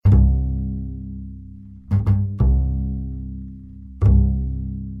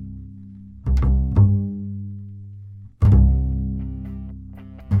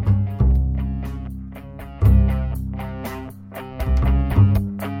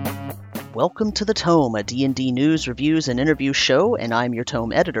Welcome to The Tome, a D&D news, reviews, and interview show, and I'm your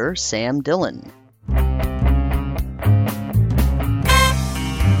Tome editor, Sam Dillon.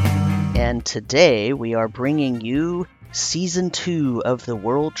 And today we are bringing you Season 2 of the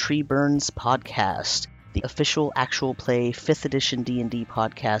World Tree Burns podcast, the official actual play 5th edition D&D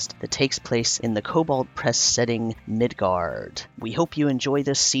podcast that takes place in the Kobold Press setting Midgard. We hope you enjoy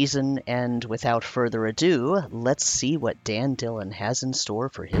this season, and without further ado, let's see what Dan Dillon has in store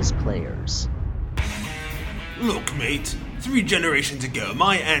for his players. Look, mate, 3 generations ago,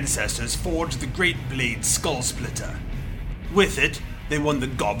 my ancestors forged the great blade Skull Splitter. With it, they won the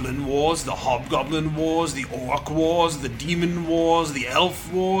Goblin Wars, the Hobgoblin Wars, the Orc Wars, the Demon Wars, the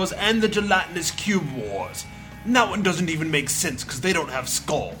Elf Wars, and the Gelatinous Cube Wars. And that one doesn't even make sense because they don't have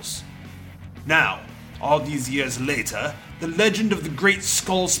skulls. Now, all these years later, the legend of the Great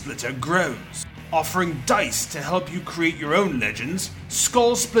Skull Splitter grows. Offering dice to help you create your own legends,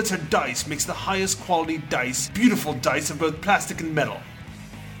 Skull Splitter Dice makes the highest quality dice, beautiful dice of both plastic and metal.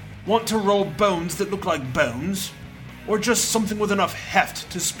 Want to roll bones that look like bones? Or just something with enough heft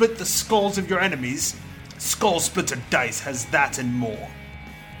to split the skulls of your enemies? Skull Splitter Dice has that and more.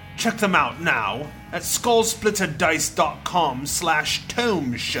 Check them out now at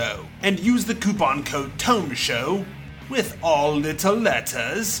skullsplitterdice.com/tomeshow and use the coupon code TOMESHOW with all little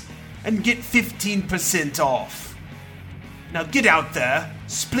letters and get 15% off. Now get out there,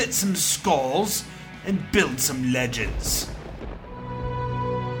 split some skulls, and build some legends.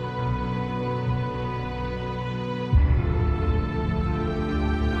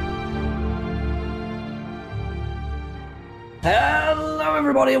 Hello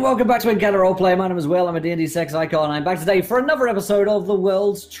everybody and welcome back to Encounter Roleplay. My name is Will, I'm a D&D sex icon. I'm back today for another episode of The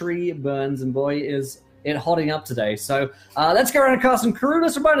World's Tree Burns, and boy is it hotting up today. So let's go around and cast some crew.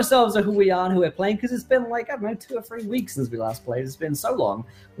 Let's remind ourselves of who we are and who we're playing, because it's been like, 2 or 3 weeks since we last played. It's been so long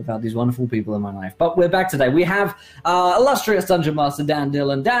without these wonderful people in my life. But we're back today. We have illustrious Dungeon Master Dan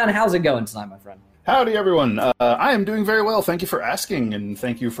Dillon. Dan, how's it going tonight, my friend? Howdy, everyone. I am doing very well. Thank you for asking, and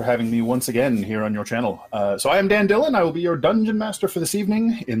thank you for having me once again here on your channel. So I am Dan Dillon. I will be your Dungeon Master for this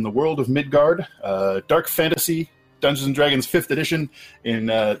evening in the world of Midgard, Dark Fantasy, Dungeons & Dragons 5th edition, in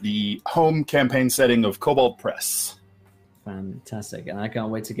the home campaign setting of Kobold Press. Fantastic, and I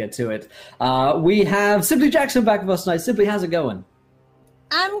can't wait to get to it. We have Simply Jackson back with us tonight. Simply, how's it going?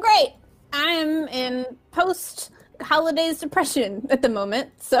 I'm great. I'm in post-holidays depression at the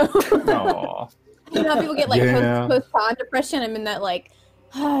moment, so... Aww. You know how people get post-con depression? I'm in that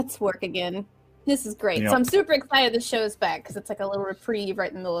it's work again. This is great. Yep. So I'm super excited the show's back because it's like a little reprieve right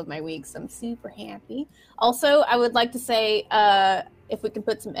in the middle of my week. So I'm super happy. Also, I would like to say if we can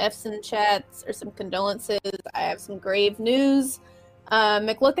put some F's in chats or some condolences, I have some grave news.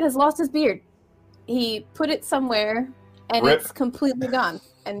 McLookin has lost his beard. He put it somewhere and Rip. It's completely gone.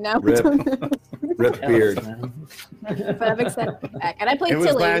 And now Rip. Rip beard. But I'm excited to be back. And I played It was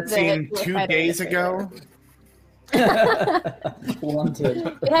Tilly. last seen 2 days ago. Wanted.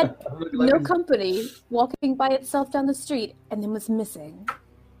 It had no company walking by itself down the street and then was missing.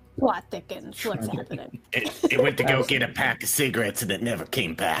 Plot thickens. What's happening? It went to go get a pack of cigarettes and it never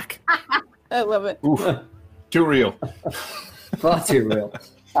came back. I love it. Oof. Too real. Far too real.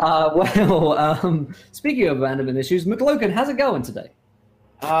 Speaking of abandonment issues, McLokin, how's it going today?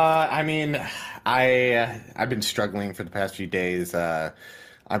 I've been struggling for the past few days. I've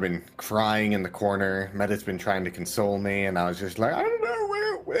been crying in the corner. Meta's been trying to console me, and I was just like, I don't know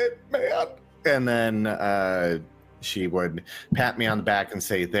where it went, man. And then she would pat me on the back and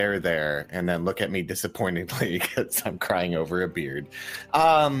say, there, and then look at me disappointedly because I'm crying over a beard.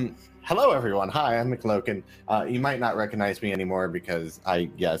 Hello, everyone. Hi, I'm McLokin. You might not recognize me anymore because I,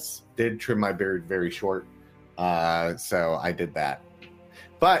 did trim my beard very short. So I did that.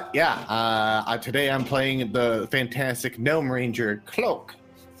 But yeah, today I'm playing the fantastic Gnome Ranger Cloak.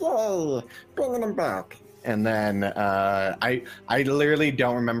 Yay, bringing him back. And then I literally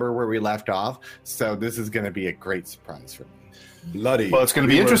don't remember where we left off, so this is going to be a great surprise for me. Bloody. Well, it's going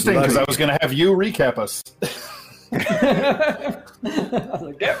to be interesting because I was going to have you recap us.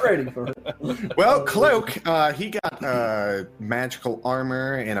 Get ready for it. Well, Cloak, he got magical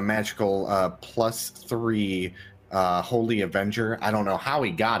armor and a magical +3 Holy Avenger. I don't know how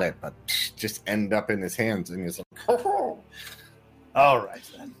he got it, but just ended up in his hands, and he's like, oh. All right,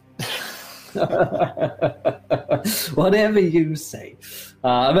 then. Whatever you say.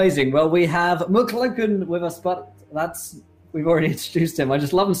 Amazing. Well, we have McLokin with us, but we've already introduced him. I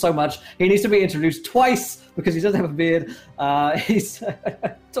just love him so much. He needs to be introduced twice because he doesn't have a beard. He's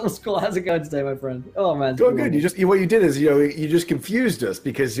Thomas Cole. How's it going today, my friend? Oh man, going good. What you did is you just confused us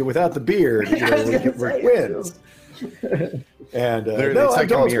because without the beard, it wins. And It's I like a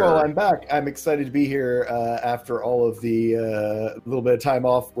told you mirror. I'm back. I'm excited to be here after all of the little bit of time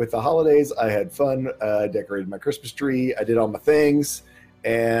off with the holidays. I had fun. Decorated my Christmas tree. I did all my things.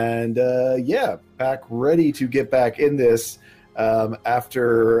 And back ready to get back in this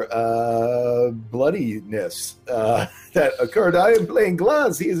after bloodiness that occurred. I am playing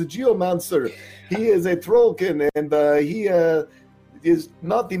Glaz. He is a geomancer. He is a trollkin, and he is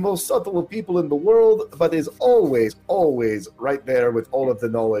not the most subtle of people in the world, but is always right there with all of the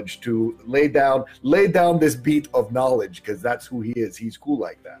knowledge to lay down this beat of knowledge, because that's who he is. He's cool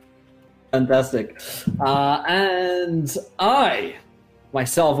like that. Fantastic. And I,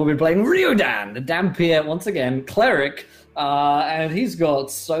 myself, will be playing Ryodan, the Dampier, once again, cleric, and he's got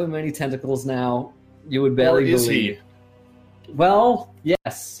so many tentacles now, you would barely Or is believe. he? Well,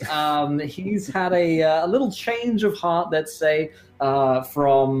 yes. He's had a little change of heart, let's say,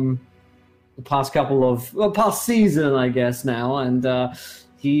 from the past past season, I guess, now, and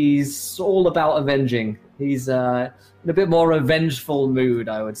he's all about avenging. He's in a bit more revengeful mood,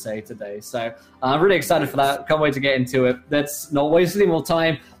 I would say, today. So I'm really excited for that. Can't wait to get into it. Let's not waste any more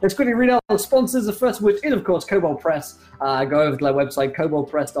time. Let's quickly read out the sponsors. The first of which is, of course, Kobold Press. Go over to their website,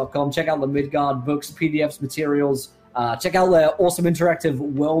 koboldpress.com. Check out the Midgard books, PDFs, materials. Check out their awesome interactive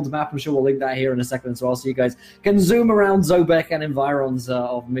world map. I'm sure we'll link that here in a second as well, so you guys can zoom around Zobek and environs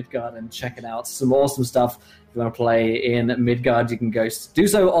of Midgard and check it out. Some awesome stuff. If you want to play in Midgard, you can go do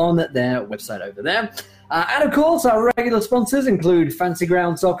so on their website over there. And of course, our regular sponsors include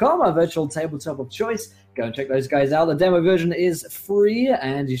FancyGrounds.com, our virtual tabletop of choice. Go and check those guys out. The demo version is free,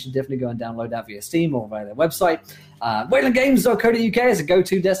 and you should definitely go and download that via Steam or via their website. WaylandGames.co.uk is a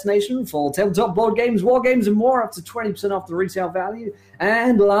go-to destination for tabletop board games, war games, and more, up to 20% off the retail value.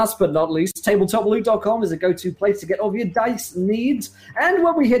 And last but not least, TabletopLoot.com is a go-to place to get all of your dice needs. And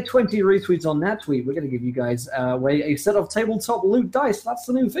when we hit 20 retweets on that tweet, we're going to give you guys away a set of Tabletop Loot dice. That's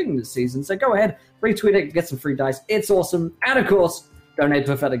the new thing this season. So go ahead, retweet it, get some free dice. It's awesome. And of course, donate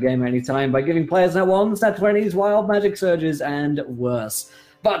to a Feta game anytime by giving players nat 1s, nat 20s, wild magic surges, and worse.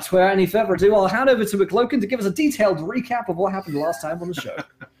 But without any further ado, I'll hand over to McCloken to give us a detailed recap of what happened last time on the show.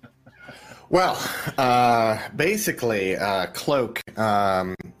 Well, basically, Cloak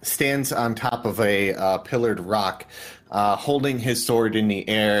stands on top of a pillared rock, holding his sword in the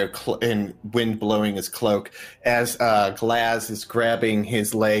air and wind blowing his cloak, as Glaz is grabbing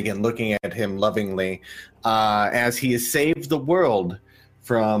his leg and looking at him lovingly, as he has saved the world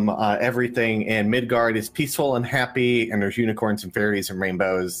from everything, and Midgard is peaceful and happy, and there's unicorns and fairies and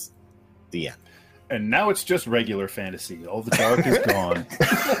rainbows. The end. And now it's just regular fantasy. All the dark is gone.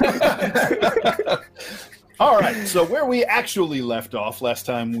 All right, so where we actually left off last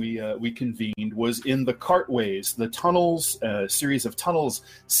time we convened was in the cartways, the tunnels, a series of tunnels,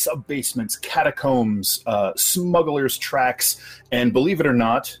 sub-basements, catacombs, smugglers' tracks, and believe it or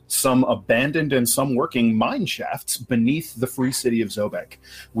not, some abandoned and some working mine shafts beneath the free city of Zobek.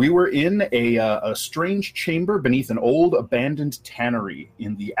 We were in a strange chamber beneath an old abandoned tannery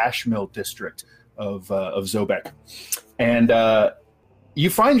in the Ashmill district of Zobek. And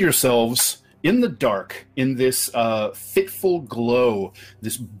you find yourselves in the dark, in this fitful glow,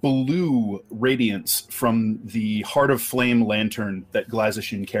 this blue radiance from the Heart of Flame lantern that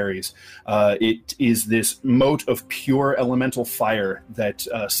Glazishin carries. It is this mote of pure elemental fire that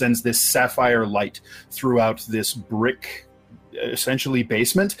sends this sapphire light throughout this brick, essentially,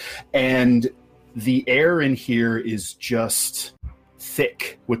 basement. And the air in here is just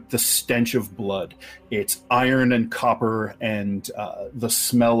thick with the stench of blood. It's iron and copper and the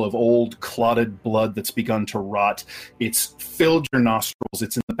smell of old clotted blood that's begun to rot. It's filled your nostrils.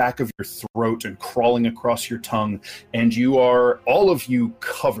 It's in the back of your throat and crawling across your tongue. And you are, all of you,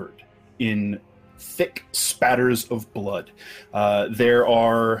 covered in thick spatters of blood. There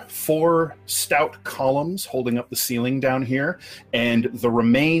are 4 stout columns holding up the ceiling down here, and the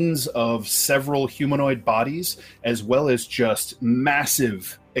remains of several humanoid bodies, as well as just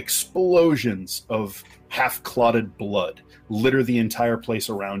massive explosions of half-clotted blood litter the entire place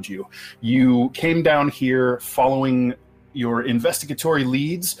around you. You came down here following your investigatory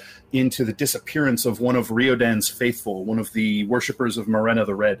leads into the disappearance of one of Ryodan's faithful, one of the worshippers of Morena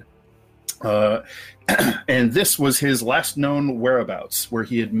the Red. And this was his last known whereabouts, where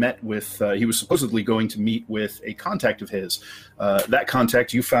he had met with, he was supposedly going to meet with a contact of his. That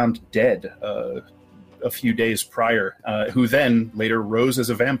contact you found dead a few days prior, who then later rose as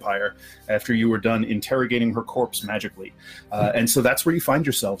a vampire after you were done interrogating her corpse magically. And so that's where you find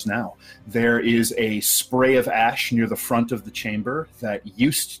yourselves now. There is a spray of ash near the front of the chamber that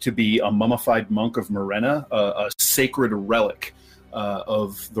used to be a mummified monk of Morena, a sacred relic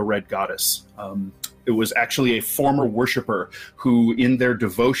of the Red Goddess. It was actually a former worshiper who, in their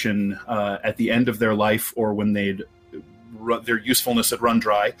devotion at the end of their life, or when their usefulness had run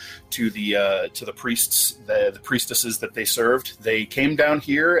dry to the priests, the priestesses that they served, they came down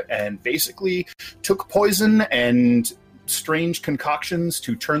here and basically took poison and strange concoctions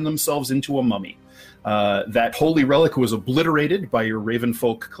to turn themselves into a mummy. That holy relic was obliterated by your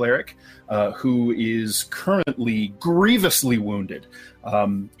Ravenfolk cleric, who is currently grievously wounded.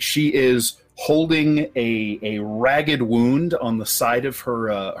 She is holding a ragged wound on the side of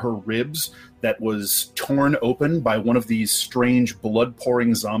her ribs that was torn open by one of these strange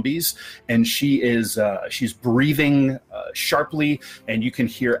blood-pouring zombies, and she's breathing sharply, and you can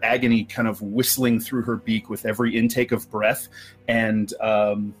hear agony kind of whistling through her beak with every intake of breath. And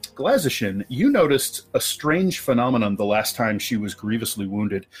Glazishin, you noticed a strange phenomenon the last time she was grievously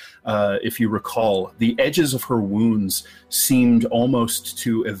wounded. If you recall, the edges of her wounds seemed almost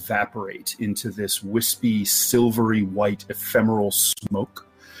to evaporate into this wispy, silvery white, ephemeral smoke.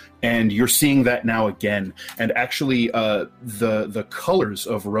 And you're seeing that now again. And actually, the colors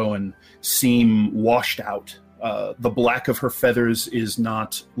of Rowan seem washed out. The black of her feathers is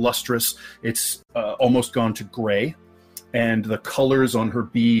not lustrous. It's almost gone to gray. And the colors on her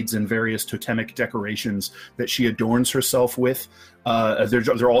beads and various totemic decorations that she adorns herself with,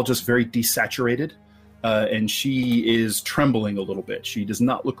 they're all just very desaturated. And she is trembling a little bit. She does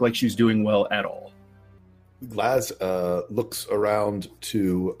not look like she's doing well at all. Glaz looks around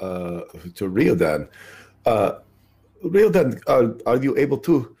to Riodan. Riodan, are you able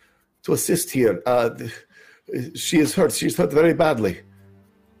to assist here? She is hurt. She's hurt very badly.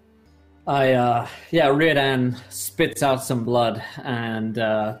 Riodan spits out some blood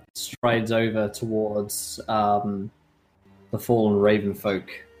and strides over towards the fallen Ravenfolk.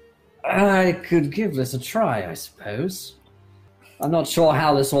 I could give this a try, I suppose. I'm not sure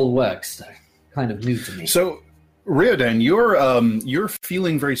how this all works, though. Kind of new to me. So, Riodan, you're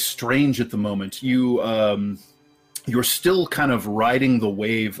feeling very strange at the moment. You're still kind of riding the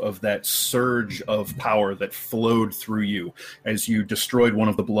wave of that surge of power that flowed through you as you destroyed one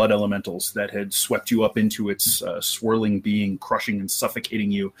of the blood elementals that had swept you up into its swirling being, crushing and suffocating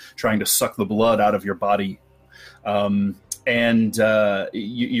you, trying to suck the blood out of your body. You're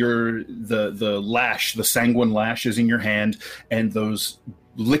the lash, the sanguine lash is in your hand, and those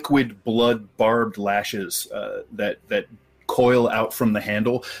liquid blood barbed lashes that coil out from the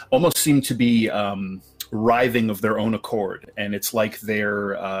handle almost seem to be writhing of their own accord, and it's like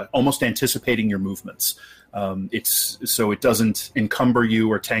they're almost anticipating your movements. It's so it doesn't encumber you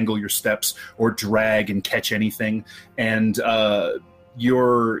or tangle your steps or drag and catch anything, and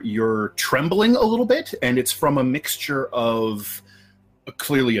you're trembling a little bit, and it's from a mixture of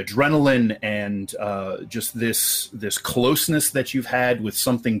clearly adrenaline and just this closeness that you've had with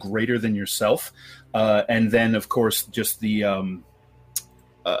something greater than yourself, and then of course just the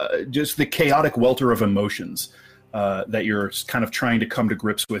chaotic welter of emotions that you're kind of trying to come to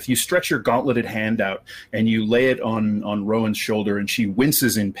grips with. You stretch your gauntleted hand out and you lay it on Rowan's shoulder, and she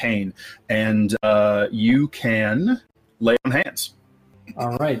winces in pain, and you can lay on hands.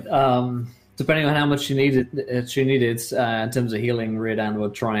 All right. Depending on how much she needed in terms of healing, Riodan will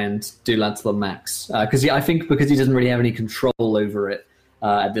try and do that to the max. Because I think because he doesn't really have any control over it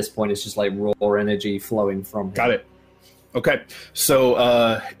at this point, it's just like raw energy flowing from him. Got it. Okay,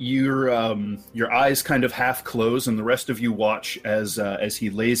 so your eyes kind of half close, and the rest of you watch as he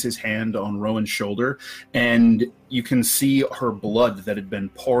lays his hand on Rowan's shoulder, and you can see her blood that had been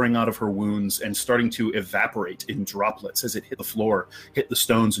pouring out of her wounds and starting to evaporate in droplets as it hit the floor, hit the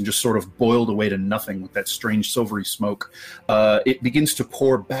stones, and just sort of boiled away to nothing with that strange silvery smoke. It begins to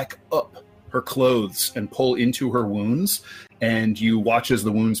pour back up her clothes and pull into her wounds, and you watch as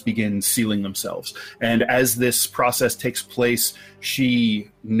the wounds begin sealing themselves. And as this process takes place, she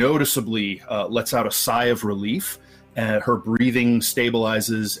noticeably lets out a sigh of relief. Her breathing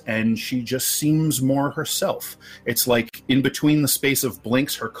stabilizes, and she just seems more herself. It's like in between the space of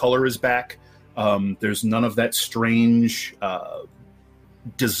blinks, her color is back. There's none of that strange,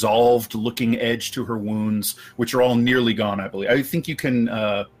 dissolved-looking edge to her wounds, which are all nearly gone, I believe. I think you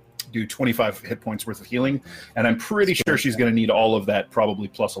can do 25 hit points worth of healing, and I'm pretty sure she's going to need all of that, probably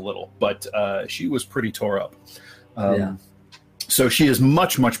plus a little, but she was pretty tore up. So she is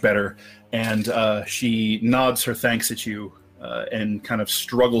much, much better, and she nods her thanks at you and kind of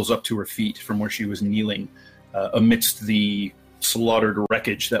struggles up to her feet from where she was kneeling amidst the slaughtered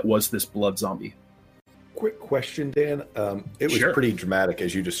wreckage that was this blood zombie. Quick question, Dan. It was Sure. pretty dramatic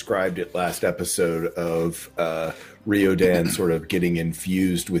as you described it last episode of Riodan sort of getting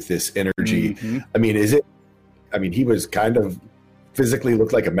infused with this energy. Mm-hmm. I mean, he was kind of physically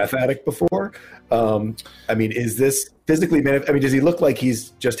looked like a meth addict before. I mean, is this physically? I mean, does he look like he's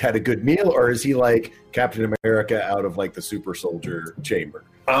just had a good meal, or is he like Captain America out of like the super soldier chamber?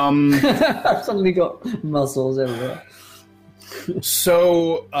 I've suddenly got muscles everywhere.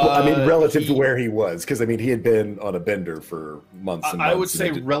 So, I mean, relative to where he was, because I mean, he had been on a bender for months and months. I would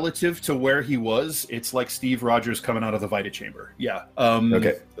say relative to where he was, it's like Steve Rogers coming out of the Vita chamber. Yeah.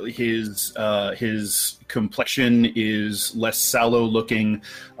 Okay. His complexion is less sallow looking.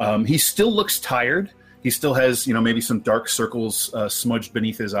 He still looks tired. He still has, maybe some dark circles smudged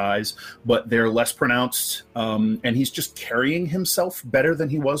beneath his eyes, but they're less pronounced. And he's just carrying himself better than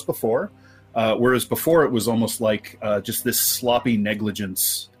he was before. Whereas before it was almost like just this sloppy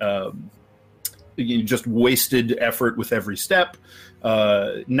negligence, just wasted effort with every step.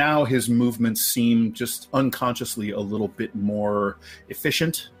 Now his movements seem just unconsciously a little bit more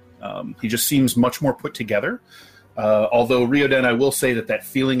efficient. He just seems much more put together. Although Ryoden, I will say that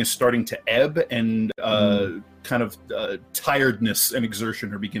feeling is starting to ebb, and kind of tiredness and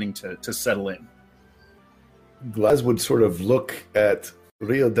exertion are beginning to settle in. Glaz would sort of look at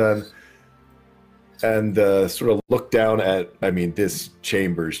Ryoden and sort of look down at, I mean, this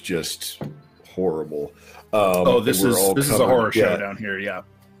chamber's just horrible. This is a horror show down here, yeah.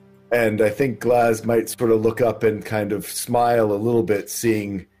 And I think Glaz might sort of look up and kind of smile a little bit,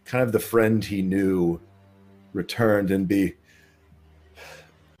 seeing kind of the friend he knew returned, and be,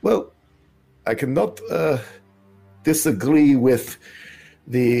 well, I cannot disagree with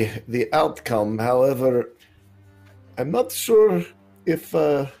the outcome. However, I'm not sure if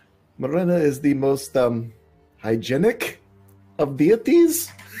Marina is the most hygienic of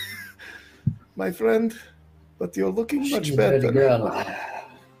deities, my friend, but you're looking much better.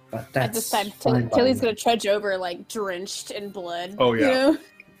 But At this time, Tilly's going to trudge over, like, drenched in blood. Oh, yeah.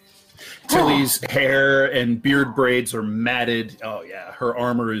 Tilly's hair and beard braids are matted. Oh, yeah. Her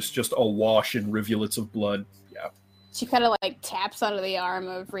armor is just awash in rivulets of blood. Yeah. She kind of, like, taps onto the arm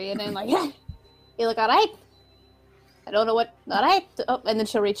of Ryoden, like, yeah, you look all right? I don't know what... All right. Oh, and then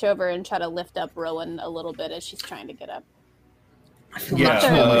she'll reach over and try to lift up Rowan a little bit as she's trying to get up.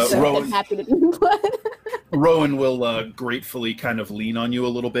 Rowan, happy to do blood. Rowan will gratefully kind of lean on you a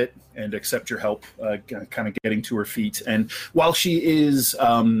little bit and accept your help, kind of getting to her feet. And while she is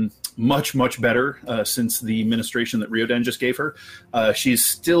much, much better since the ministration that Ryoden just gave her, she's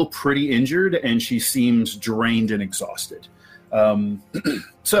still pretty injured, and she seems drained and exhausted.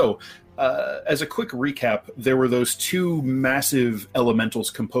 So, as a quick recap, there were those two massive elementals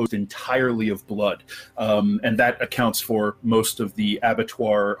composed entirely of blood, and that accounts for most of the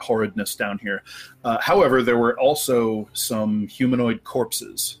abattoir horridness down here. However, there were also some humanoid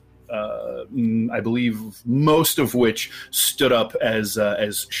corpses, I believe most of which stood up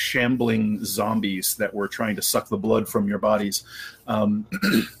as shambling zombies that were trying to suck the blood from your bodies.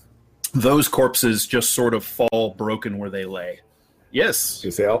 Those corpses just sort of fall broken where they lay. Yes.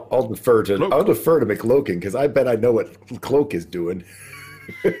 You say I'll defer to McLoken, because I bet I know what Cloak is doing.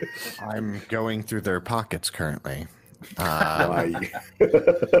 I'm going through their pockets currently. All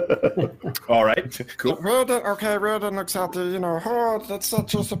right, cool. Ryoden looks out there, oh, that's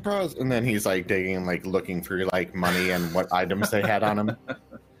such a surprise. And then he's like digging, like looking through like money and what items they had on him.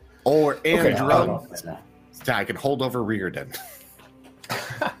 Drugs. So I can hold over Ryoden.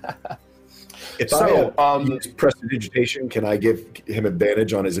 If I use prestidigitation, can I give him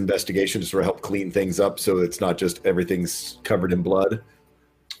advantage on his investigation to sort of help clean things up so it's not just everything's covered in blood?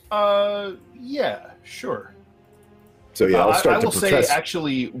 Yeah, sure. So yeah, I'll start I will say,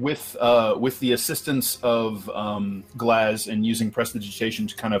 actually, with the assistance of Glaz and using prestidigitation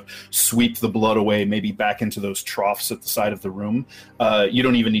to kind of sweep the blood away, maybe back into those troughs at the side of the room, you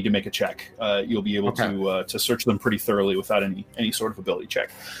don't even need to make a check. You'll be able to search them pretty thoroughly without any sort of ability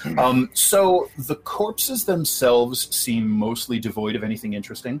check. So the corpses themselves seem mostly devoid of anything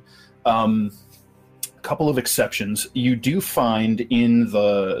interesting. Couple of exceptions. You do find in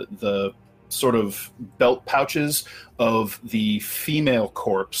the sort of belt pouches of the female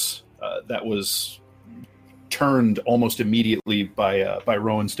corpse that was turned almost immediately by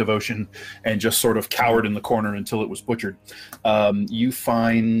Rowan's devotion and just sort of cowered in the corner until it was butchered. You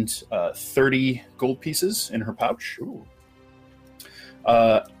find 30 gold pieces in her pouch.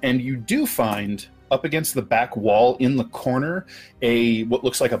 And you do find up against the back wall in the corner what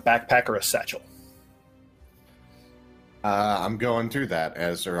looks like a backpack or a satchel. I'm going through that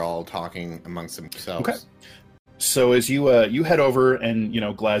as they're all talking amongst themselves. Okay. So as you head over, and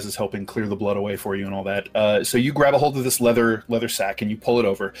Glaz is helping clear the blood away for you and all that. So you grab a hold of this leather sack and you pull it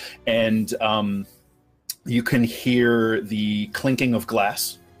over, and you can hear the clinking of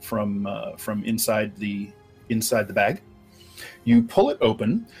glass from inside the bag. You pull it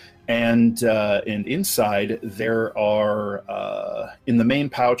open, and inside there are, in the main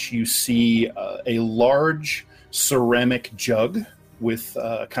pouch, you see a large ceramic jug with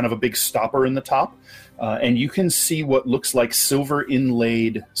kind of a big stopper in the top. And you can see what looks like silver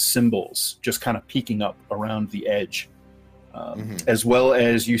inlaid symbols just kind of peeking up around the edge. As well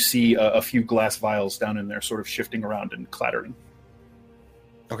as you see a few glass vials down in there sort of shifting around and clattering.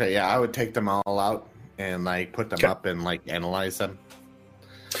 Okay, yeah, I would take them all out and like put them up and like analyze them.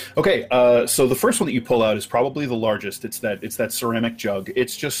 Okay, so the first one that you pull out is probably the largest. It's that ceramic jug.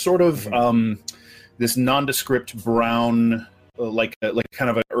 It's just sort of this nondescript brown, like kind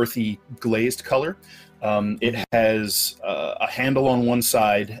of an earthy glazed color. It has a handle on one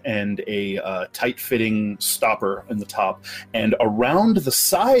side and a tight-fitting stopper in the top. And around the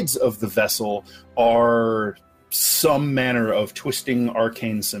sides of the vessel are some manner of twisting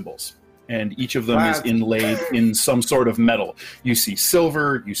arcane symbols. And each of them is inlaid in some sort of metal. You see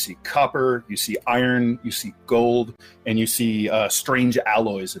silver, you see copper, you see iron, you see gold, and you see strange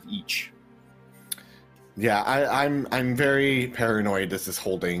alloys of each. Yeah, I'm very paranoid this is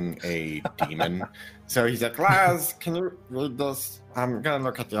holding a demon. So he's like, Laz, can you read this? I'm going to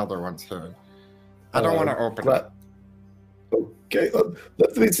look at the other ones here. I don't want to open it. Okay,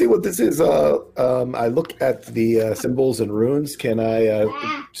 let me see what this is. I look at the symbols and runes. Can I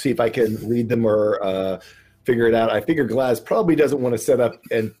see if I can read them or figure it out? I figure Glaz probably doesn't want to set up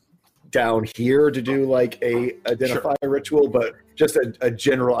and down here to do like a identify ritual, but just a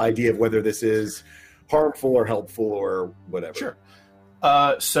general idea of whether this is harmful or helpful or whatever. Sure.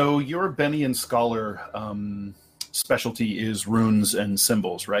 So your Benian scholar specialty is runes and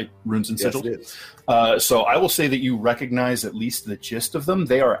symbols, right? Runes and sigils? Yes, it is. So I will say that you recognize at least the gist of them.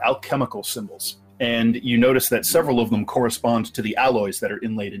 They are alchemical symbols. And you notice that several of them correspond to the alloys that are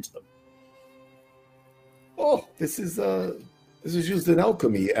inlaid into them. Oh, this is used in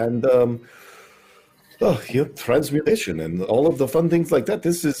alchemy and transmutation and all of the fun things like that.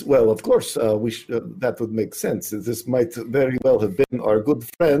 This is, well, of course, that would make sense. This might very well have been our good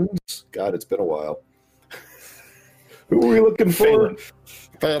friends. God, it's been a while. Who are we looking for?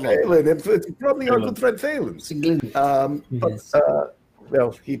 Phelan. It's probably our good friend Phelan.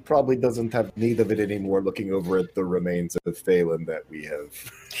 Well, he probably doesn't have need of it anymore, looking over at the remains of Phelan that we have.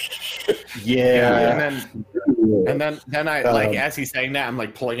 And then I like as he's saying that, I'm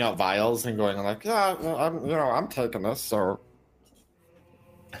like pulling out vials and going like, yeah, well, I'm taking this. So,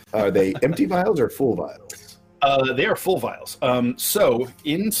 are they empty vials or full vials? They are full vials. So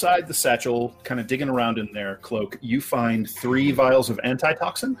inside the satchel, kind of digging around in their cloak, you find 3 vials of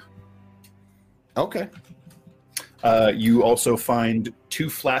antitoxin. Okay. You also find 2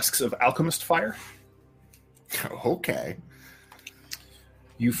 flasks of alchemist fire. Okay.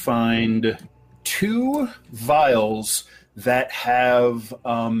 You find 2 vials that have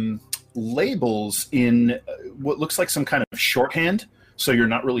labels in what looks like some kind of shorthand, so you're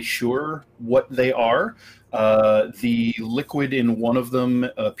not really sure what they are. The liquid in one of them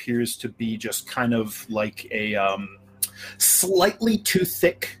appears to be just kind of like a slightly too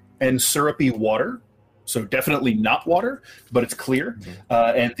thick and syrupy water. So definitely not water, but it's clear.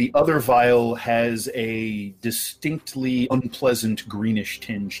 And the other vial has a distinctly unpleasant greenish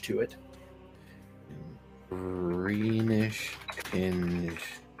tinge to it. Greenish tinge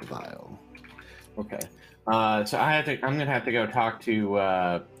vial. Okay. So I'm gonna have to go talk to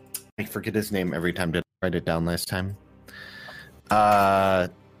I forget his name every time. Did I write it down last time?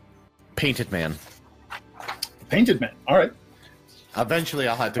 Painted Man. Painted Man. All right. Eventually,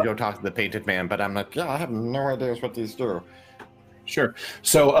 I'll have to go talk to the Painted Man, but I'm like, yeah, I have no idea what these do. Sure.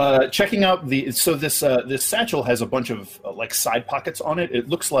 So, checking out this satchel has a bunch of like side pockets on it. It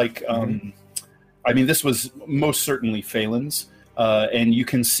looks like, I mean, this was most certainly Phelan's, and you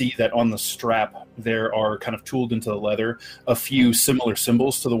can see that on the strap there are kind of tooled into the leather a few similar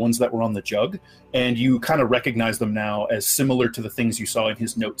symbols to the ones that were on the jug, and you kind of recognize them now as similar to the things you saw in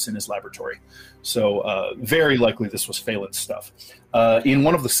his notes in his laboratory. So, very likely this was Phelan's stuff. In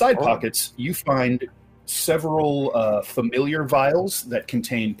one of the side pockets, you find several familiar vials that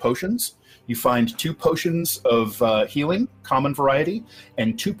contain potions. You find 2 potions of healing, common variety,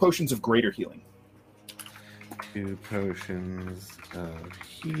 and 2 potions of greater healing. 2 potions of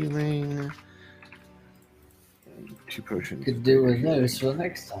healing. 2 potions. Could do with those for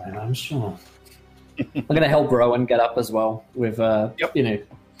next time, I'm sure. I'm going to help Rowan get up as well with,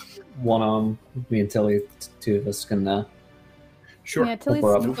 one arm. Me and Tilly, 2 of us can... Sure. Yeah, Tilly's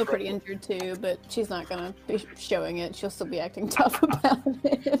still pretty injured too, but she's not going to be showing it. She'll still be acting tough about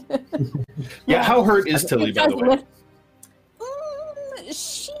it. Yeah, how hurt is Tilly, by the way?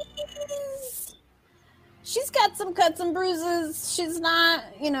 She's got some cuts and bruises. She's not,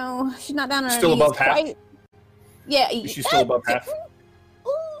 she's not down on her Still knees above half? quite. Yeah. Is she still above half?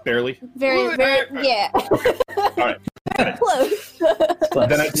 Barely? Very, yeah. All right. Close.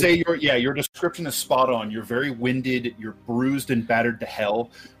 Then I'd say your description is spot on. You're very winded. You're bruised and battered to hell.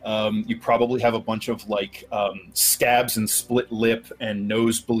 You probably have a bunch of scabs and split lip and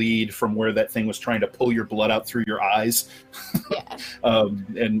nosebleed from where that thing was trying to pull your blood out through your eyes. Yeah.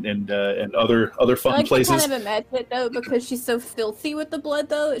 And other fun places. I kind of imagine it though, because she's so filthy with the blood.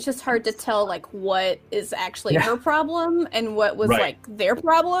 Though it's just hard to tell what is actually her problem and what was their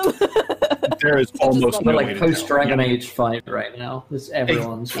problem. There is almost no way to post Dragon tell. Age fight right now.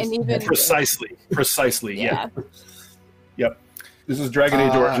 Everyone's just... And even precisely. Yeah. Yep. This is Dragon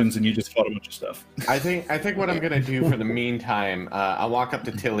Age Origins, and you just fought a bunch of stuff. I think what I'm gonna do for the meantime, I'll walk up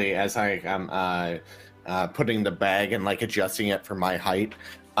to Tilly as I'm putting the bag and adjusting it for my height,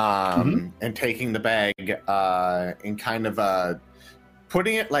 and taking the bag and kind of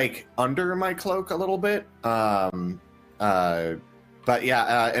putting it under my cloak a little bit. But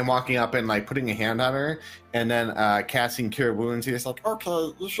yeah, and walking up and putting a hand on her, and then casting Cure Wounds. He's like,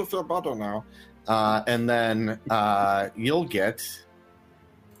 "Okay, you should feel better now." And then you'll get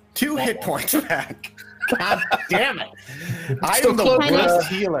 2 hit points back. God damn it! I am the worst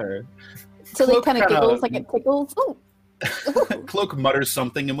healer. Tilly kind of giggles like it tickles. Ooh. Cloak mutters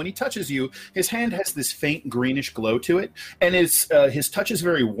something, and when he touches you, his hand has this faint greenish glow to it, and his touch is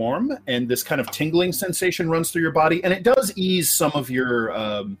very warm, and this kind of tingling sensation runs through your body, and it does ease some of your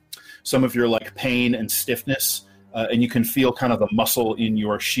pain and stiffness, and you can feel kind of the muscle in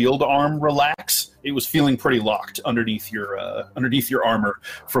your shield arm relax. It was feeling pretty locked underneath your armor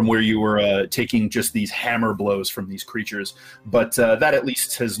from where you were taking just these hammer blows from these creatures, but that at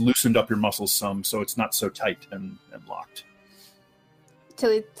least has loosened up your muscles some, so it's not so tight and locked.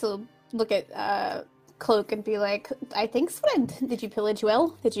 To look at Cloak and be like, "I think, friend, did you pillage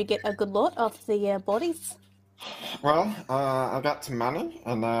well? Did you get a good lot of the bodies?" Well, I got some money,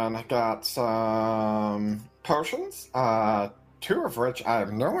 and then I got some potions, 2 of which I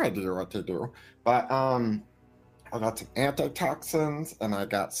have no idea what to do. But I got some antitoxins, and I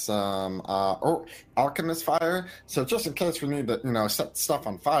got some alchemist fire. So just in case we need to, set stuff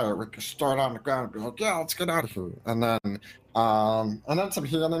on fire, we can start on the ground and be like, "Yeah, let's get out of here." And then some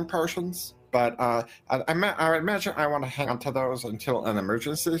healing potions. But I imagine I want to hang on to those until an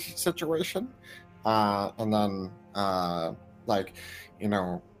emergency situation. And then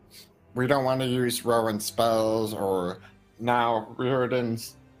we don't want to use Rowan's spells or now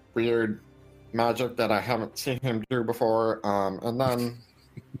Riordan's weird magic that I haven't seen him do before. And then,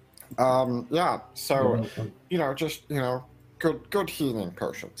 so, good healing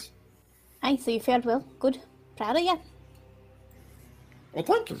potions. Aye, so you fared well. Good. Proud of you. Well,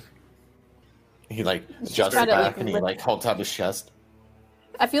 thank you. He adjusts back and he holds out his chest.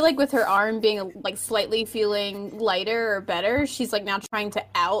 I feel like with her arm being slightly feeling lighter or better, she's now trying to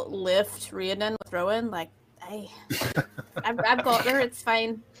outlift Riordan with Rowan. Hey, I've got her. It's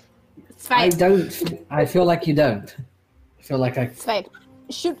fine. It's fine. I feel like you don't. I feel like It's fine.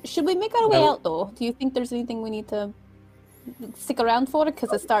 Should we make our way out though? Do you think there's anything we need to stick around for?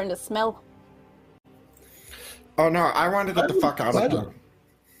 Because it's starting to smell. Oh no! I want to get the fuck out of here.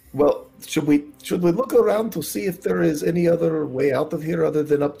 Well, should we look around to see if there is any other way out of here other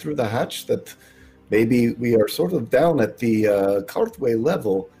than up through the hatch? That maybe we are sort of down at the cartway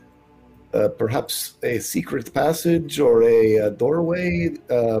level. Perhaps a secret passage or a doorway.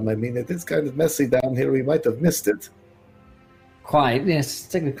 It is kind of messy down here. We might have missed it. Quite, yes.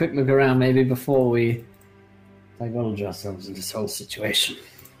 Take a quick look around maybe before we divulge ourselves in this whole situation.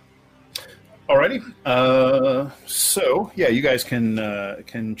 Alrighty. So yeah, you guys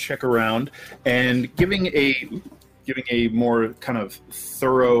can check around, and giving a more kind of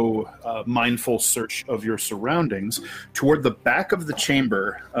thorough, mindful search of your surroundings toward the back of the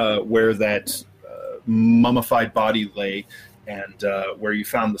chamber, where that mummified body lay, and where you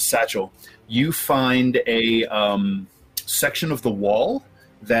found the satchel. You find a section of the wall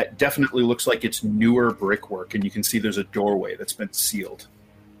that definitely looks like it's newer brickwork, and you can see there's a doorway that's been sealed.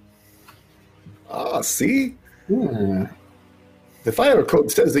 Ah, see? The fire code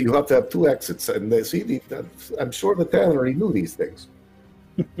says that you have to have 2 exits, and I'm sure the tannery knew these things.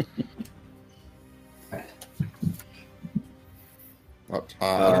 I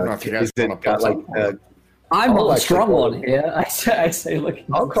don't know if you guys want to put I'm not a strong one here. I say, look.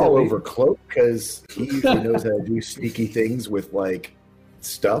 I'll call over Cloak because he usually knows how to do sneaky things with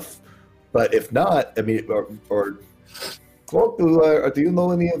stuff. But if not, or Cloak, do you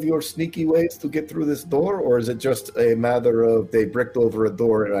know any of your sneaky ways to get through this door, or is it just a matter of they bricked over a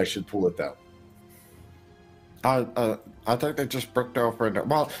door and I should pull it down? I think they just bricked open.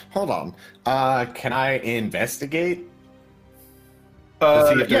 Well, hold on. Can I investigate?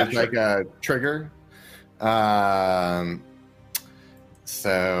 To see if there's like a trigger.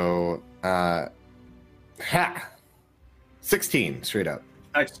 So, 16 straight up.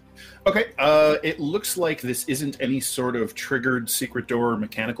 Nice. Okay. It looks like this isn't any sort of triggered secret door or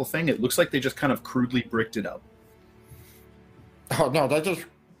mechanical thing. It looks like they just kind of crudely bricked it up. Oh no, they just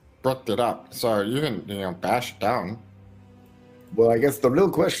bricked it up. So you can bash it down. Well, I guess the real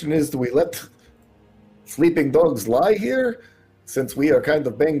question is, do we let sleeping dogs lie here, since we are kind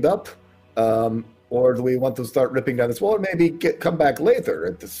of banged up? Or do we want to start ripping down this wall, or maybe come back later?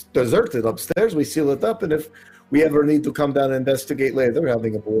 It's deserted upstairs, we seal it up, and if we ever need to come down and investigate later,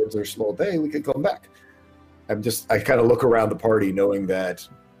 having a board or slow day, we can come back. I kind of look around the party knowing that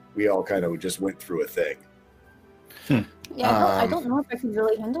we all kind of just went through a thing. Yeah, I don't know if I could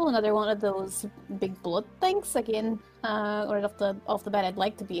really handle another one of those big blood things again. Or off the bat, I'd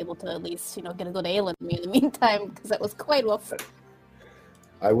like to be able to at least, get a good ale in me in the meantime, because that was quite rough.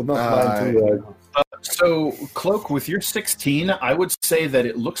 I would not mind to... So, Cloak, with your 16, I would say that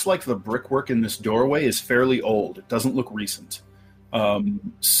it looks like the brickwork in this doorway is fairly old. It doesn't look recent. You'd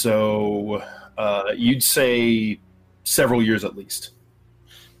say several years at least.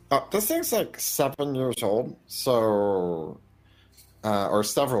 This thing's like 7 years old, so... or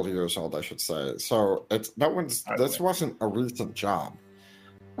several years old, I should say. So, this wasn't a recent job.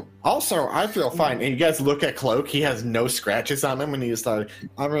 Also, I feel fine. And you guys look at Cloak, he has no scratches on him, and he's like,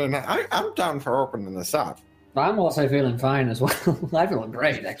 I'm down for opening this up. I'm also feeling fine as well. I feel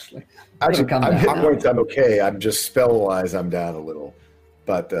great, actually. Actually, I'm hit points, I'm okay. I'm just spell-wise, I'm down a little.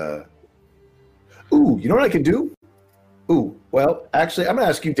 But, you know what I can do? Well, actually, I'm going to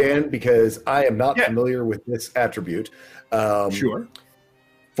ask you, Dan, because I am not familiar with this attribute. Sure.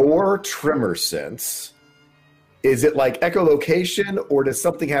 For Tremor Sense... is it like echolocation, or does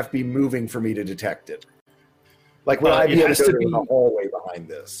something have to be moving for me to detect it? Like, would I be able to go in the hallway behind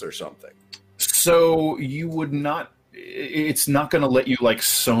this or something? So you would not... It's not going to let you,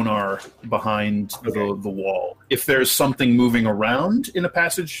 sonar behind the wall. If there's something moving around in a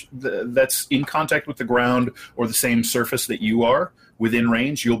passage that's in contact with the ground or the same surface that you are within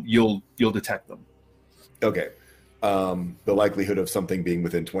range, you'll detect them. Okay. The likelihood of something being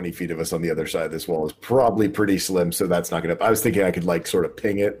within 20 feet of us on the other side of this wall is probably pretty slim, so that's not going to... I was thinking I could, sort of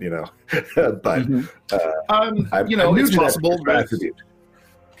ping it, but... it's possible.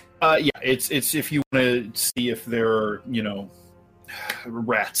 It's if you want to see if there are,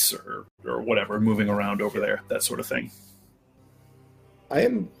 rats or whatever moving around over there, that sort of thing.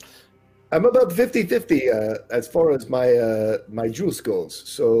 I'm about 50-50 as far as my juice goes,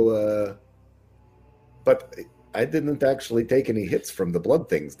 so... but... I didn't actually take any hits from the blood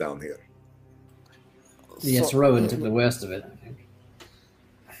things down here. Yes, Rowan took the worst of it, I think.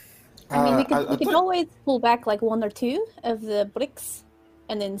 I mean, we could always pull back one or two of the bricks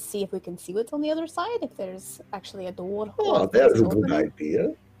and then see if we can see what's on the other side, if there's actually a door. Oh, that's a good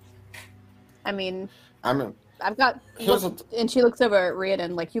idea. I mean, I've got... and she looks over at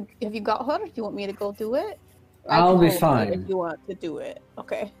Rhiannon have you got her? Do you want me to go do it? I'll be fine. If you want to do it.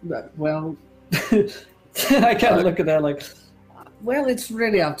 Okay. Well... I kind of look at her well, it's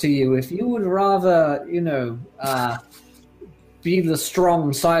really up to you. If you would rather, be the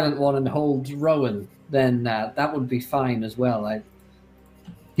strong, silent one and hold Rowan, then that would be fine as well.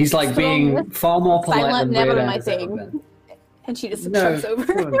 He's being far more polite silent, than never my thing. And she just jumps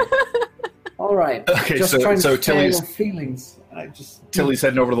over. All right. Okay, just trying to Tilly's your feelings. Tilly's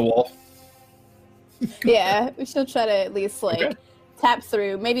heading over the wall. Yeah, she'll try to at least tap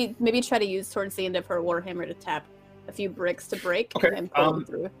through. Maybe try to use towards the end of her warhammer to tap a few bricks to break and pull them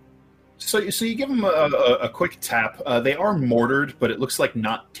through. So you give them a quick tap. They are mortared, but it looks like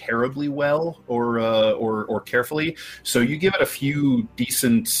not terribly well or carefully. So you give it a few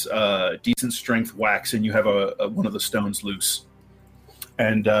decent strength whacks, and you have one of the stones loose.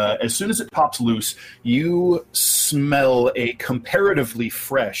 And as soon as it pops loose, you smell a comparatively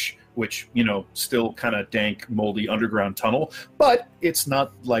fresh, which, still kind of dank, moldy underground tunnel, but it's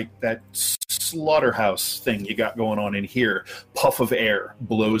not like that slaughterhouse thing you got going on in here. Puff of air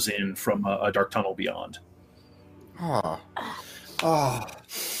blows in from a dark tunnel beyond. It's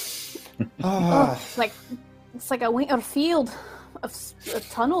like a winter field, a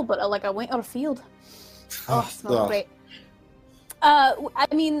tunnel, but like a winter field. Smells great. I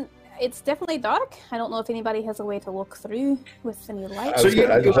mean, it's definitely dark. I don't know if anybody has a way to look through with any light. I just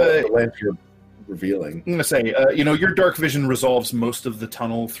have the lantern revealing. I'm going to say, your dark vision resolves most of the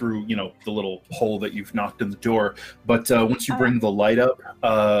tunnel through, the little hole that you've knocked in the door. But once you bring the light up,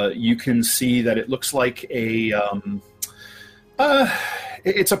 you can see that it looks like it's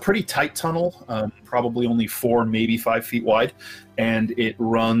a pretty tight tunnel, probably only 4, maybe 5 feet wide, and it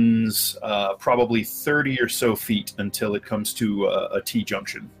runs probably 30 or so feet until it comes to a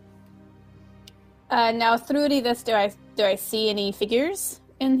T-junction. Now, through this, do I see any figures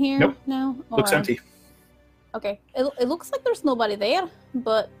in here? Nope. now? Looks empty. Okay. It looks like there's nobody there,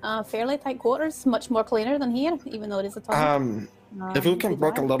 but fairly tight quarters, much more cleaner than here, even though it is a tunnel. If you can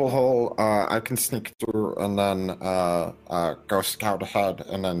book a little hole, I can sneak through and then go scout ahead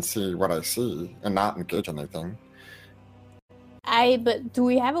and then see what I see and not engage anything. But do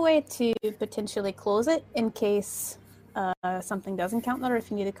we have a way to potentially close it in case something does encounter, if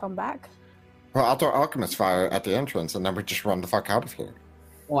you need to come back? Well, I'll throw Alchemist Fire at the entrance and then we just run the fuck out of here.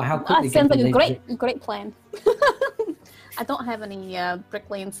 Well, how quickly Sounds like can a great plan. I don't have any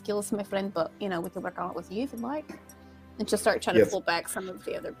bricklaying skills, my friend, but, we can work on it with you if you'd like. And just start trying to pull back some of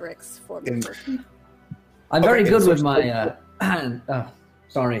the other bricks for me. I'm very good with my hand. Oh,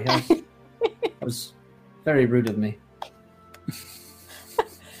 sorry. That was very rude of me.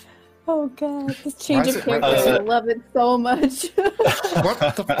 Oh, God. This change of character, I love it so much. What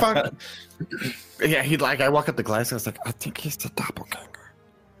the fuck? Yeah, I walk up the glass and I was like, I think he's the doppelganger.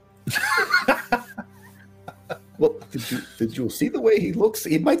 Well, did you see the way he looks?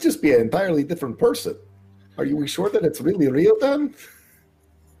 He might just be an entirely different person. Are you sure that it's really real, then?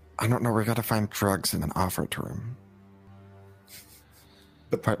 I don't know. We gotta find drugs and then offer it to him.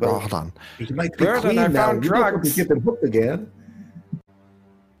 But, hold on. He might be Where clean did I now. found You don't have drugs? to get them hooked again.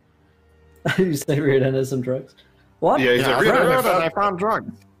 You say we're into some drugs? What? Yeah, he's like, I found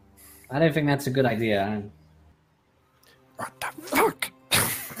drugs. I don't think that's a good idea. What the fuck?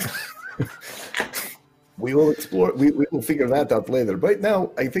 We will explore. We will figure that out later. Right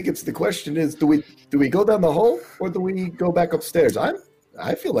now, I think the question is: do we go down the hall or do we go back upstairs?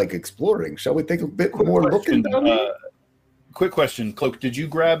 I feel like exploring. Shall we take a bit more looking down here? Quick question, Cloak. Did you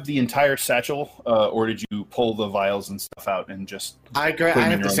grab the entire satchel, or did you pull the vials and stuff out and just? I put them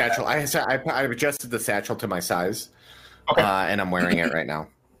have in the your own satchel. I adjusted the satchel to my size, Okay. and I'm wearing it right now.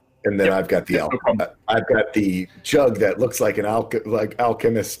 And then Yep. I've got No problem. I've got the jug that looks like an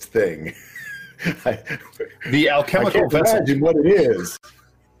alchemist thing. The I alchemical can't vessel. imagine what it is.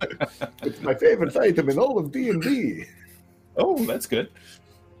 It's my favorite item in all of D&D. Oh, that's good.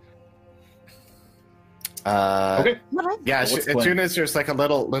 Okay. Okay. Yeah, What's as the plan? soon as there's like a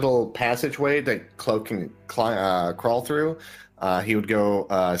little passageway that Cloak can crawl through, he would go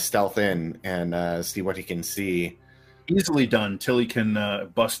stealth in and see what he can see. Easily done. Tilly can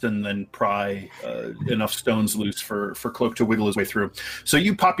bust and then pry enough stones loose for Cloak to wiggle his way through. So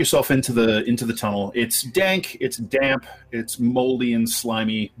you pop yourself into the tunnel. It's dank, it's damp, it's moldy and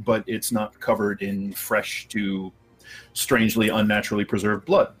slimy, but it's not covered in fresh to strangely unnaturally preserved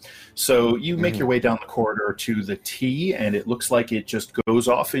blood. So you make your way down the corridor to the T, and it looks like it just goes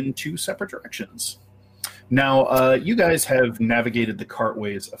off in 2 separate directions. Now, you guys have navigated the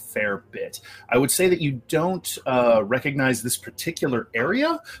cartways a fair bit. I would say that you don't recognize this particular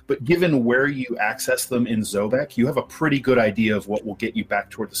area, but given where you access them in Zobek, you have a pretty good idea of what will get you back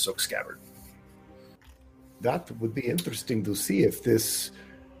toward the Silk Scabbard. That would be interesting to see if this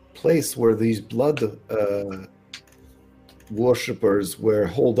place where these blood worshippers were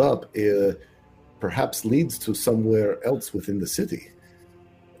holed up perhaps leads to somewhere else within the city.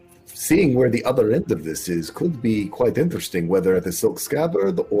 Seeing where the other end of this is could be quite interesting, whether at the Silk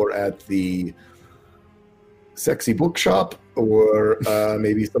Scabbard or at the Sexy Bookshop or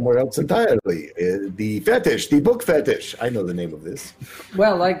maybe somewhere else entirely. The book fetish. I know the name of this.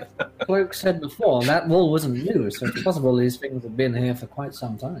 Well, like Cloak said before, that wall wasn't new, so it's possible these things have been here for quite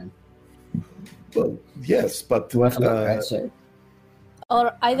some time. Well, yes, but Worth a look, I'd say.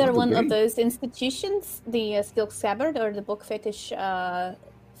 Or either Not one of agree. those institutions, the Silk Scabbard or the Book Fetish,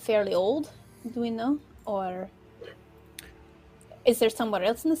 fairly old, do we know? Or is there somewhere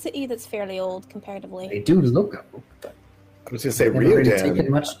else in the city that's fairly old comparatively? They do look old, but I was going to say never really Riodan.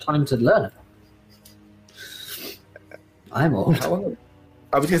 taken much time to learn it. I'm old. How long?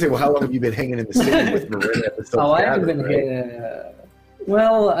 I was going to say, well, how long have you been hanging in the city with Marin at the Silk Oh, I haven't Scabbard, been right? here.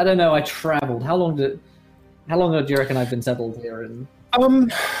 Well, I don't know. I traveled. How long do you reckon I've been settled here? In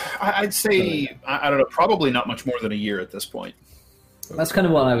I'd say, I don't know, probably not much more than a year at this point. that's kind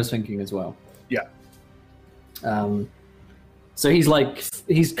of what I was thinking as well. Yeah. So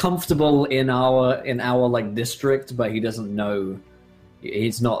he's comfortable in our like district, but he doesn't know.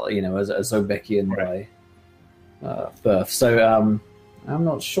 He's not a Zobekian by birth. So I'm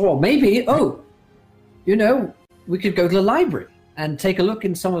not sure. Maybe. Oh, You know, we could go to the library and take a look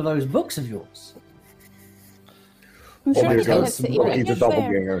in some of those books of yours. I'm sure Oh, they there have goes city Loki the records there.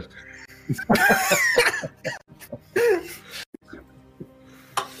 doppelganger.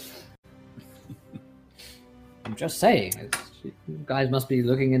 I'm just saying, you guys must be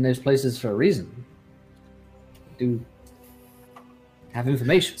looking in those places for a reason. Do have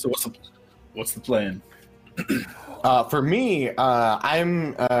information. So what's the plan? For me,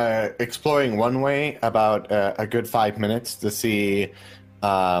 I'm exploring one way about a good 5 minutes to see,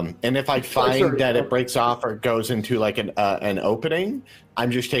 and if I find that it breaks off or goes into like an opening,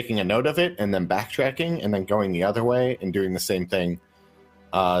 I'm just taking a note of it and then backtracking and then going the other way and doing the same thing,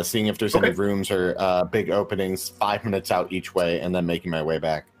 seeing if there's any rooms or big openings 5 minutes out each way and then making my way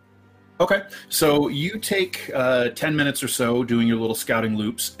back. Okay, so you take 10 minutes or so doing your little scouting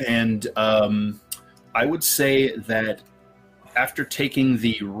loops, and I would say that after taking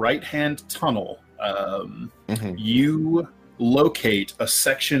the right-hand tunnel, you locate a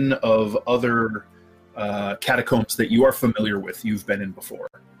section of other catacombs that you are familiar with, you've been in before.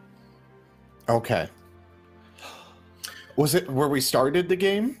 Okay. Was it where we started the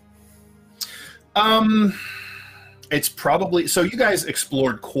game? It's probably... So you guys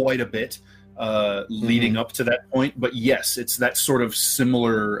explored quite a bit leading up to that point, but yes, it's that sort of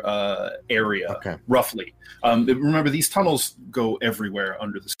similar area, roughly. Remember, these tunnels go everywhere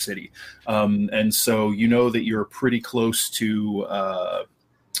under the city, and so you know that you're pretty close to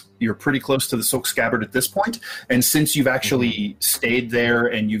the Silk Scabbard at this point. And since you've actually stayed there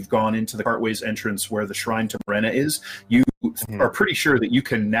and you've gone into the Cartways entrance where the Shrine to Morena is, you are pretty sure that you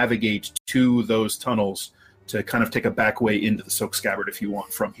can navigate to those tunnels to kind of take a back way into the Silk Scabbard if you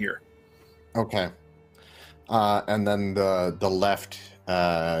want from here. Okay. And then the left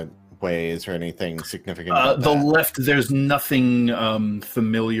way, is there anything significant about the that? left, there's nothing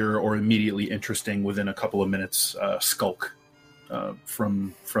familiar or immediately interesting within a couple of minutes. Skulk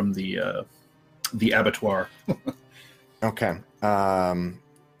from the abattoir. Okay. I'm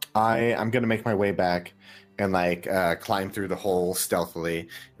going to make my way back and climb through the hole stealthily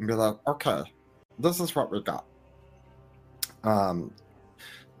and be like, okay, this is what we got.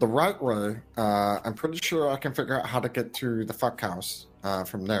 The right way, I'm pretty sure I can figure out how to get to the fuck house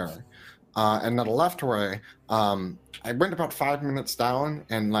from there. And then the left way, I went about 5 minutes down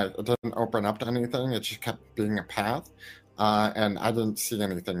and it didn't open up to anything. It just kept being a path. And I didn't see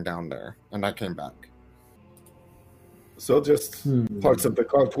anything down there. And I came back. So just parts of the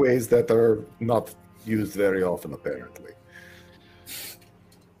cartways that are not used very often, apparently.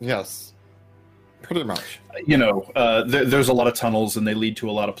 Yes. Pretty much. There's a lot of tunnels and they lead to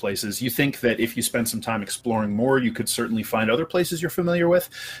a lot of places. You think that if you spend some time exploring more, you could certainly find other places you're familiar with.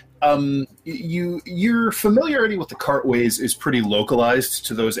 Your familiarity with the cartways is pretty localized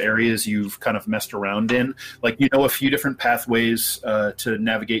to those areas you've kind of messed around in. A few different pathways to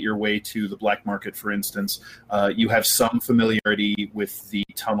navigate your way to the black market, for instance. You have some familiarity with the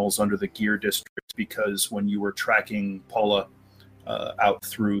tunnels under the Gear District because when you were tracking Paula out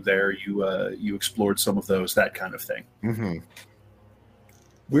through there, you explored some of those, that kind of thing. Mm-hmm.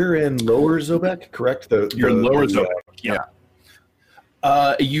 We're in Lower Zobek, correct? You're in Lower Zobek, yeah.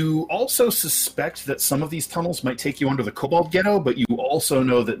 You also suspect that some of these tunnels might take you under the Cobalt Ghetto, but you also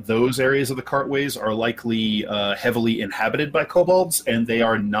know that those areas of the cartways are likely heavily inhabited by kobolds, and they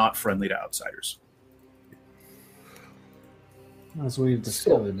are not friendly to outsiders. As we've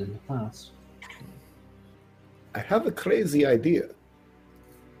discovered in the past. I have a crazy idea.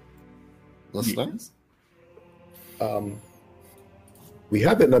 Listening? We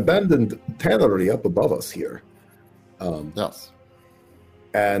have an abandoned tannery up above us here. Yes.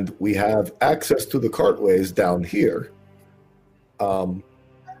 And we have access to the cartways down here. While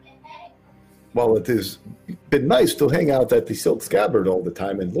it has been nice to hang out at the Silk Scabbard all the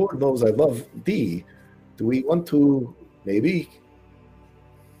time, and Lord knows I love Dee, do we want to maybe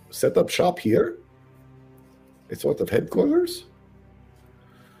set up shop here? A sort of headquarters?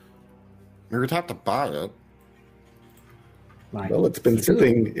 We would have to buy it. Well, it's been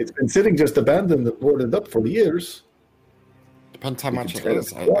sitting just abandoned and boarded up for years. Depends how much it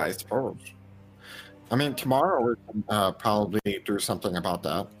is, I suppose. I mean, tomorrow we can probably do something about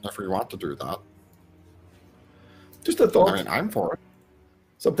that if we want to do that. Just a thought. I mean, I'm for it.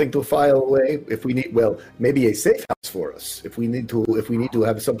 Something to file away if we need. Well, maybe a safe house for us if we need to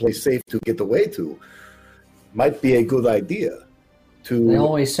have someplace safe to get away to. Might be a good idea. They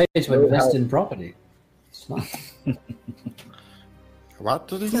always say to invest in property. Smart. What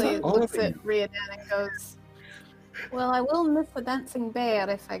did he So say? he looks at Riadan and goes, well, I will miss the dancing bear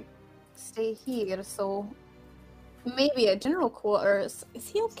if I stay here, so maybe a general quarters. Is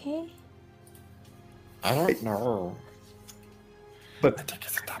he okay? I don't know. But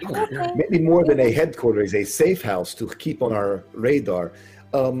Okay. maybe more than a headquarters, a safe house to keep on our radar.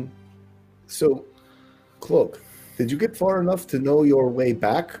 So, Cloak, did you get far enough to know your way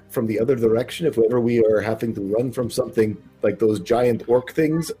back from the other direction if ever we are having to run from something like those giant orc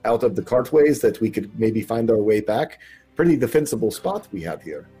things out of the cartways, that we could maybe find our way back? Pretty defensible spot we have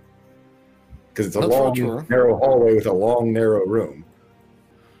here. Because it's a That's long, true. narrow hallway with a long, narrow room.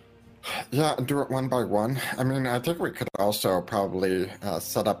 Yeah, and do it one by one. I mean, I think we could also probably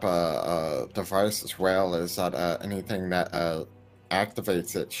set up a device as well as that anything that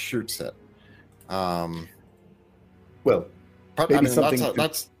activates it shoots it. Well, But maybe I mean, something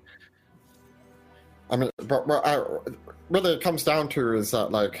that's. I mean, but what really it comes down to is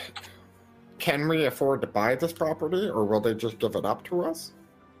that, like, can we afford to buy this property, or will they just give it up to us?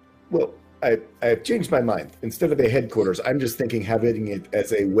 well, I've changed my mind. Instead of a headquarters, I'm just thinking having it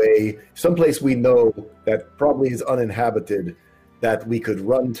as a way, someplace we know that probably is uninhabited, that we could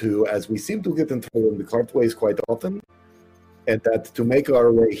run to, as we seem to get into the cartways quite often. And that to make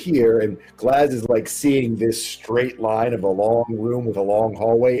our way here, and Glaz is like seeing this straight line of a long room with a long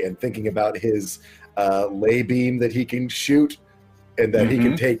hallway and thinking about his lay beam that he can shoot, and that he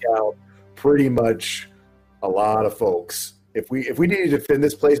can take out pretty much a lot of folks. If we needed to fit in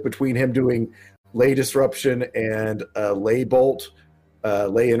this place between him doing lay disruption and lay bolt,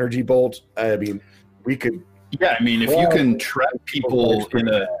 lay energy bolt, I mean, we could. Yeah, I mean, if you can trap Well, people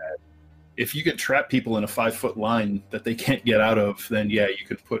in a 5-foot line that they can't get out of, then yeah, you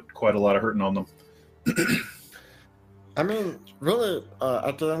could put quite a lot of hurting on them. I mean, really,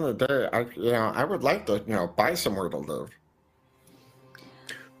 at the end of the day, I would like to, buy somewhere to live.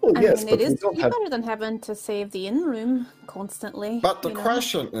 Well, I yes, mean, but it is we don't have. better than having to save the in-room constantly. But the you know?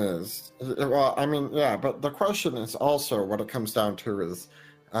 question is, well, I mean, yeah, but the question is also what it comes down to is,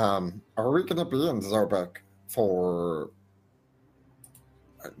 are we going to be in Zobek for?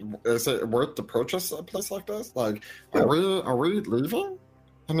 Is it worth to purchase a place like this? Like, are we leaving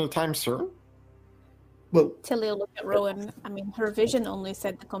anytime soon? Well, Tilly will look at Rowan. I mean, her vision only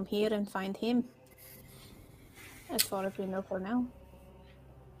said to come here and find him. As far as we know for now.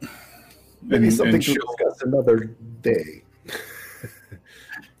 maybe And something to she'll- discuss another day.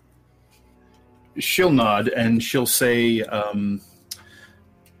 She'll nod and she'll say,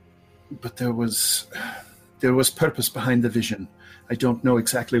 but there was purpose behind the vision. I don't know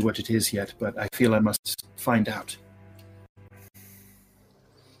exactly what it is yet, but I feel I must find out.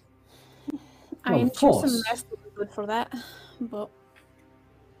 I Well, mean, of sure, some course. rest would be good for that. But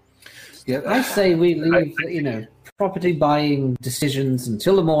Yeah, I say we leave, property buying decisions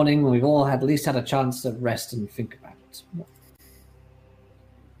until the morning when we've all at least had a chance to rest and think about it.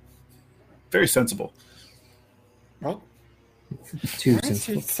 very sensible. What? Too Why is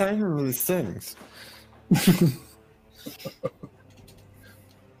he simple. saying these things?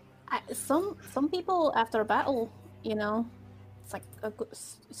 some people after a battle, it's like a good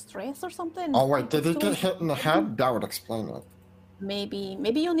stress or something. Oh wait, did he So get hit in the head? That would explain it. Maybe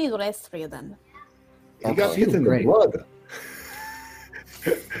you'll need rest for you then. He got hit in the Great. blood.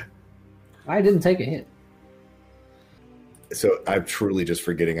 I didn't take a hit. So I'm truly just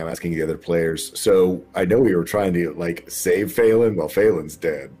forgetting. I'm asking the other players. So I know we were trying to save Phelan. Well, Phelan's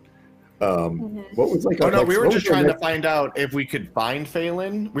dead. What was Oh our no, next- we were what just was our trying to next- find out if we could find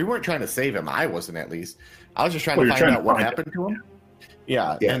Phelan. We weren't trying to save him. I wasn't, at least. I was just trying Well, to you're find trying out to what find happened to him.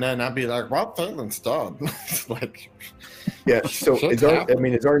 Yeah. Yeah. And then I'd be like, "Well, Phelan's dead." Like, Yeah. So Shit's is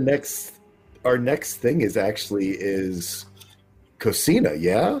happened. our next thing is Cosina?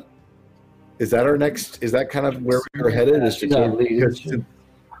 Yeah. Is that our next? Is that kind of where we were headed? Is to She's our lead.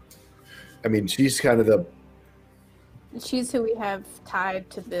 I mean, she's kind of the. She's who we have tied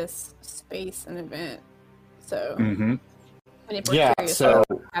to this space and event. So, Mm-hmm. and if we're Yeah, curious so- about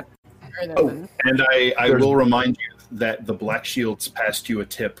what happened further Oh. than- And I There's- will remind you that the Black Shields passed you a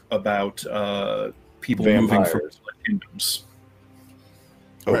tip about people moving from Vampires. Blood Kingdoms.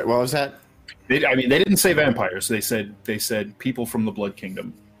 Oh. wait, what was that? They didn't say vampires. They said people from the Blood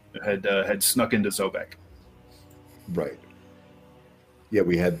Kingdom had snuck into Zobek. Right. Yeah,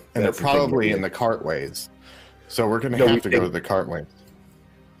 we had. And they're that's the thing, probably yeah. in the cartways. So we're going to No, have we to did- go to the cartways.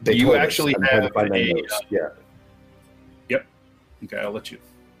 They You told us. actually I'm trying to have find my a, notes. Yeah. Okay, I'll let you.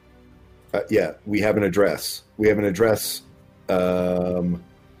 Yeah, we have an address. We have an address. Darn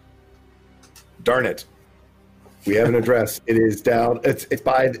it. We have an address. It is down. It's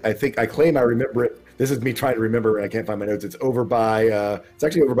by. I claim I remember it. This is me trying to remember, and I can't find my notes. It's over by. It's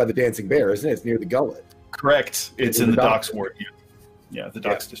actually over by the Dancing Bear, isn't it? It's near the Gullet. Correct. It's In in the the docks. Docks Ward. Yeah, the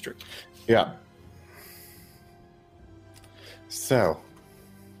Docks District. Yeah. So,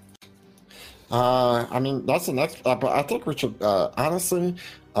 I mean, that's the next. But I think we should honestly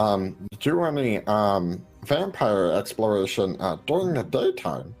do any vampire exploration during the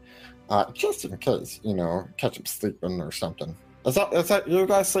daytime, just in case, catch them sleeping or something. Is that you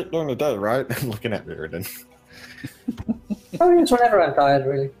guys sleep during the day, right? I'm looking at Reardon. Oh, it's whenever I'm tired,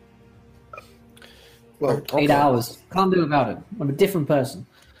 really. Well, 8 hours. Can't do about it. I'm a different person.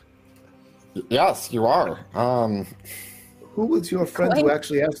 Yes, you are. who was your friend who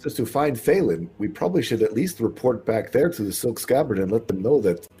actually asked us to find Phelan? We probably should at least report back there to the Silk Scabbard and let them know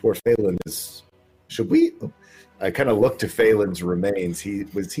that poor Phelan is... Should we? I kind of look to Phelan's remains.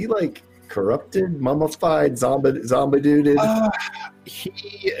 Was he like corrupted, mummified, zombie-duded?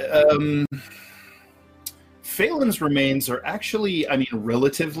 Phelan's remains are actually,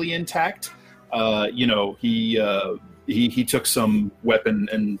 relatively intact. He took some weapon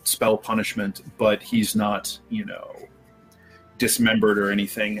and spell punishment, but he's not, dismembered or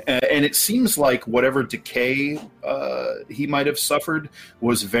anything. And it seems like whatever decay he might have suffered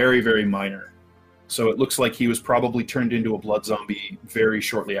was very, very minor. So it looks like he was probably turned into a blood zombie very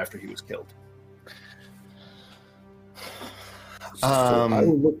shortly after he was killed. So I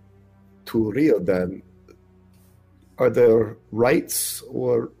will look to Rio then. Are there rites,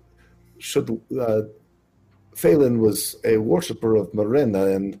 or should Phelan was a worshipper of Marina,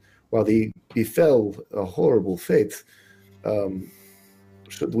 and while he befell a horrible fate,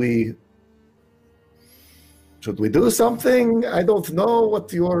 should we do something? I don't know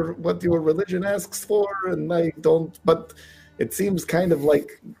what your religion asks for, and I don't. But it seems kind of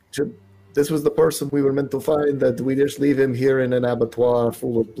like this was the person we were meant to find. That we just leave him here in an abattoir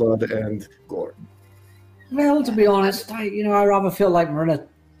full of blood and gore. Well, to be honest, I rather feel like Marina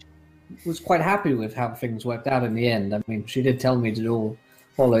was quite happy with how things worked out in the end. I mean, she did tell me to do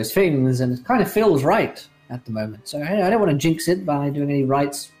all those things, and it kind of feels right at the moment. So I don't want to jinx it by doing any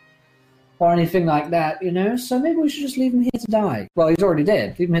rites or anything like that, So maybe we should just leave him here to die. Well, he's already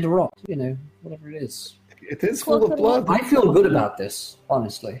dead. Leave him here to rot, whatever it is. It is full of blood. I feel good about this,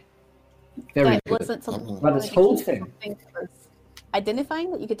 honestly. Very that good. wasn't something But this whole thing that was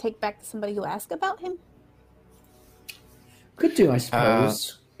identifying that you could take back to somebody who asked about him. Could do, I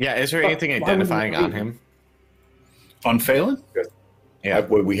suppose. Yeah, is there anything identifying on him? On Phelan? Yeah.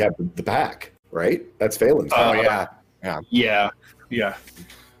 We have the pack, right? That's Phelan's. Oh, yeah. Yeah.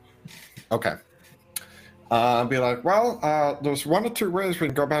 Okay. I'll be like, well, there's one or two ways we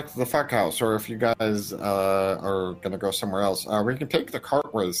can go back to the fuck house, or if you guys are going to go somewhere else, we can take the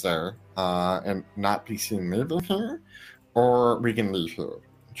cartways there and not be seen leaving here, or we can leave here,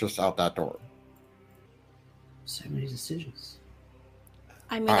 just out that door. So many decisions.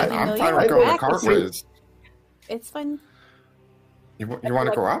 I mean, I'm fine with going the cartways. It's fine. You want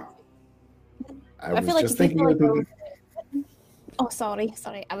to go out? I feel like just thinking. Oh, sorry.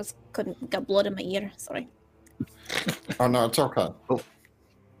 I got blood in my ear. Sorry. Oh no, it's okay.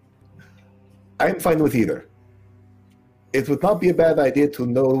 I'm fine with either. It would not be a bad idea to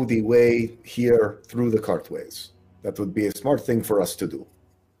know the way here through the cartways. That would be a smart thing for us to do.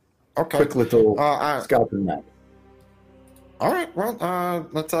 Okay. Quick little scouting map. All right. Well,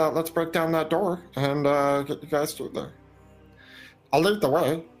 let's break down that door and get you guys through there. I'll lead the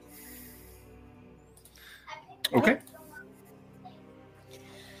way. Okay.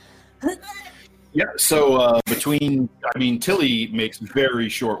 Yeah, so Tilly makes very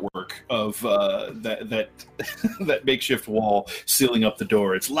short work of that that makeshift wall sealing up the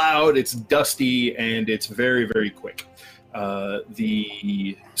door. It's loud, it's dusty, and it's very, very quick.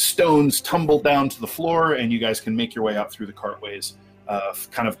 The stones tumble down to the floor, and you guys can make your way out through the cartways,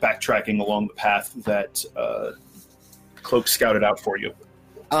 kind of backtracking along the path that Cloak scouted out for you.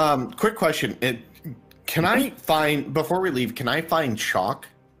 Quick question. Can I find, before we leave, can I find chalk?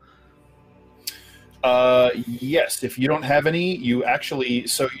 Yes, if you don't have any, you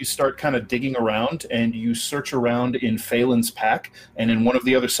start kind of digging around, and you search around in Phelan's pack, and in one of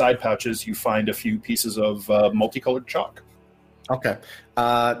the other side pouches, you find a few pieces of multicolored chalk. Okay,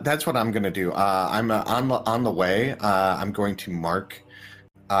 that's what I'm going to do. I'm on the way. I'm going to mark.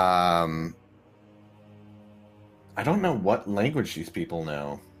 I don't know what language these people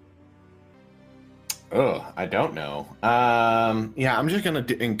know. Oh, I don't know. Yeah, I'm just gonna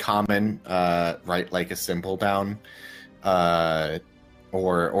do in common, write like a symbol down,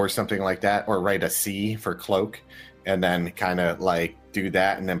 or something like that, or write a C for cloak, and then kind of like do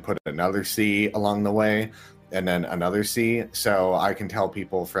that, and then put another C along the way, and then another C, so I can tell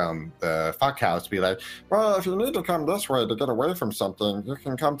people from the fuck house, be like, well, if you need to come this way to get away from something, you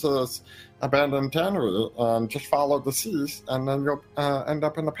can come to this abandoned tannery and just follow the C's, and then you'll end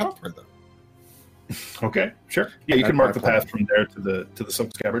up in the pathway there. Okay, sure. Yeah, you can mark the path from there to the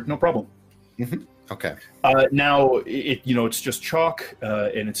Silk Scabbard, no problem. Mm-hmm. Okay. Now, it's just chalk,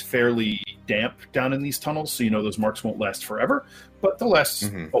 and it's fairly damp down in these tunnels, so those marks won't last forever, but they'll last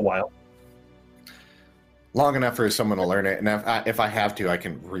a while. Long enough for someone to learn it, and if I have to, I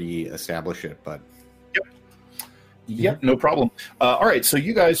can re-establish it, but... Yep, no problem. All right, so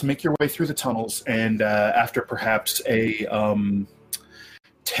you guys make your way through the tunnels, and after perhaps a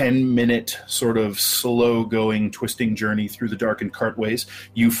 10-minute sort of slow-going, twisting journey through the darkened cartways,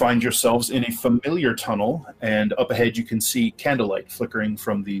 you find yourselves in a familiar tunnel, and up ahead you can see candlelight flickering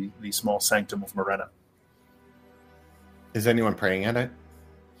from the small sanctum of Morena. Is anyone praying at it?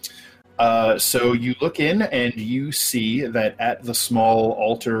 So you look in, and you see that at the small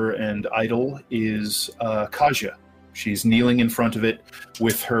altar and idol is Kaja. She's kneeling in front of it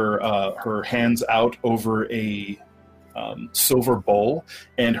with her hands out over a silver bowl,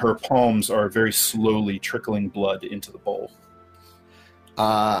 and her palms are very slowly trickling blood into the bowl.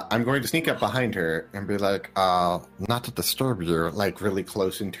 I'm going to sneak up behind her and be like, not to disturb you, like really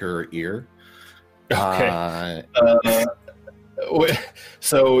close into her ear. Okay.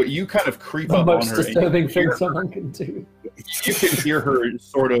 So you kind of creep up on her. The most disturbing thing someone can do. You can hear her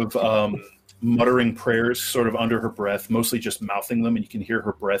sort of muttering prayers sort of under her breath, mostly just mouthing them, and you can hear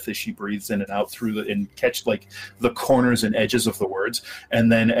her breath as she breathes in and out and catch like the corners and edges of the words.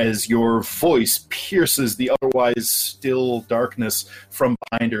 And then as your voice pierces the otherwise still darkness from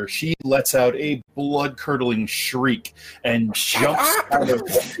behind her, she lets out a blood-curdling shriek and jumps out of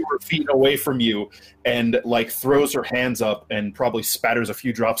 2 feet away from you and like throws her hands up and probably spatters a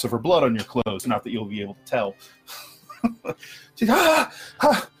few drops of her blood on your clothes. Not that you'll be able to tell. She's,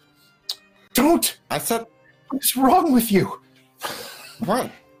 Don't! I said, what's wrong with you? What?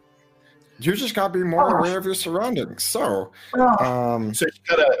 You just gotta be more aware of your surroundings. So, So she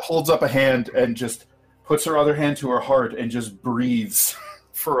kind of holds up a hand and just puts her other hand to her heart and just breathes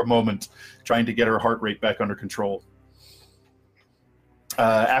for a moment, trying to get her heart rate back under control.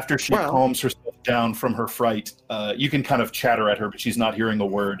 After she calms herself down from her fright, you can kind of chatter at her, but she's not hearing a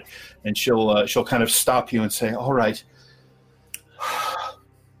word, and she'll kind of stop you and say, "All right.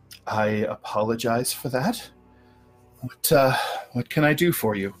 I apologize for that. What can I do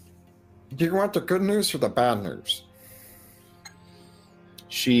for you?" Do you want the good news or the bad news?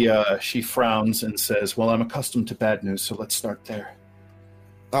 She frowns and says, "Well, I'm accustomed to bad news, so let's start there."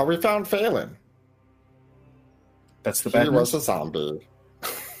 We found Phelan. That's the bad news? He was a zombie.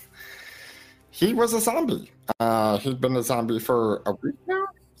 He was a zombie. He'd been a zombie for a week now,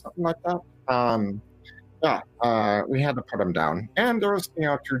 something like that. We had to put him down. And there was,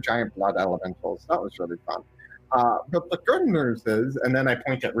 2 giant blood elementals. That was really fun. But the good news is, and then I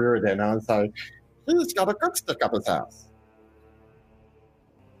point at Reardon, and I was like, he's got a good stick up his ass.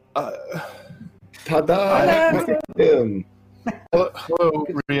 Ta-da! Him. Hello,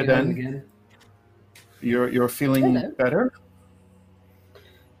 Reardon. You're feeling better?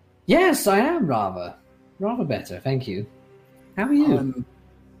 Yes, I am rather better. Thank you. How are you?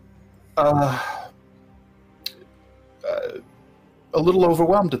 A little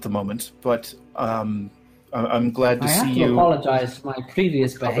overwhelmed at the moment, but I'm glad to see you. I have to apologize for my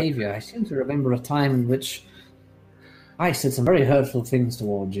previous behavior. I seem to remember a time in which I said some very hurtful things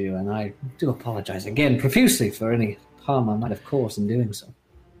towards you, and I do apologize again profusely for any harm I might have caused in doing so.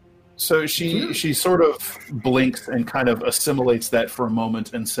 So she sort of blinks and kind of assimilates that for a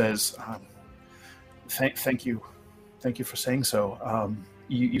moment and says, "Thank you for saying so.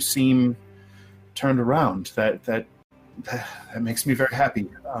 You seem turned around. That makes me very happy.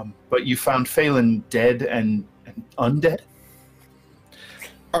 But you found Phelan dead and undead?"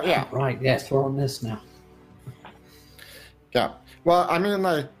 Oh yeah, right. Yes, we're on this now. Yeah. Well, I mean,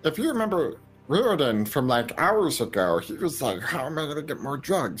 like, if you remember Reardon from like hours ago, he was like, "How am I going to get more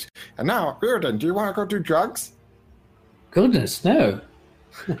drugs?" And now, Reardon, do you want to go do drugs? Goodness, no.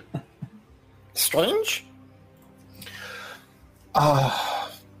 Strange? I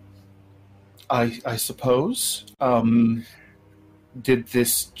suppose. Did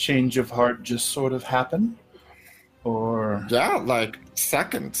this change of heart just sort of happen? Or... Yeah, like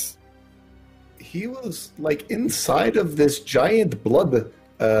seconds. He was like inside of this giant blood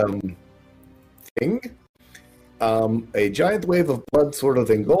thing. A giant wave of blood sort of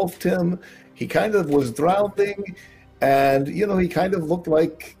engulfed him. He kind of was drowning, and he kind of looked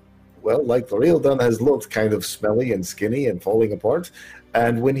like the Reardon has looked, kind of smelly and skinny and falling apart.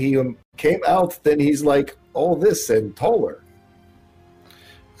 And when he came out, then he's like all this and taller.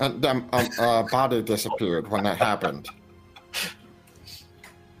 And body disappeared when that happened.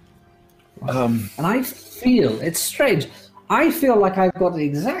 And I feel, it's strange, I feel like I've got the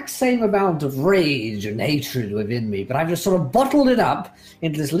exact same amount of rage and hatred within me, but I've just sort of bottled it up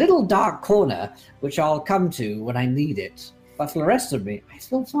into this little dark corner, which I'll come to when I need it. But for the rest of me, I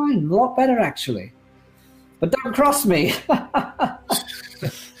feel fine, a lot better actually. But don't cross me.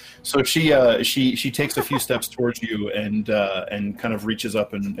 So she takes a few steps towards you and kind of reaches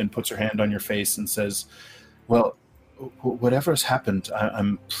up and puts her hand on your face and says, "Well, whatever has happened,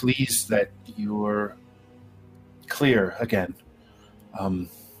 I'm pleased that you're clear again.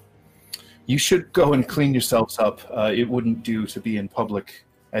 You should go and clean yourselves up. It wouldn't do to be in public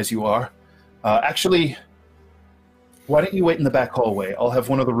as you are. Actually, why don't you wait in the back hallway? I'll have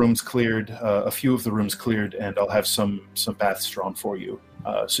one of the rooms cleared, a few of the rooms cleared, and I'll have some baths drawn for you,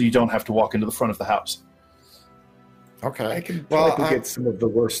 so you don't have to walk into the front of the house." Okay. I can try to get some of the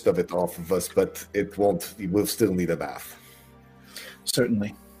worst of it off of us, but it won't. We'll still need a bath.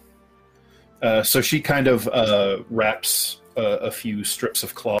 Certainly. So she kind of wraps a few strips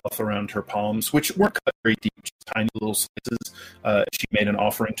of cloth around her palms, which weren't cut very deep, just tiny little slices. She made an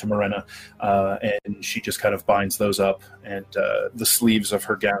offering to Morena, and she just kind of binds those up, and the sleeves of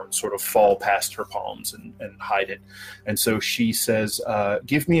her gown sort of fall past her palms and hide it. And so she says,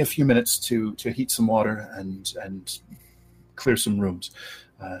 "Give me a few minutes to heat some water and clear some rooms,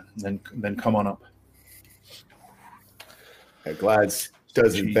 then come on up." Glads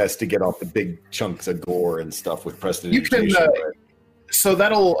does his best to get off the big chunks of gore and stuff with Preston. You can, so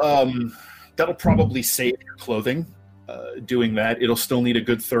that'll probably save your clothing. Doing that, it'll still need a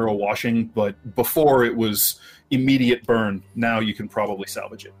good thorough washing, but before it was immediate burn. Now you can probably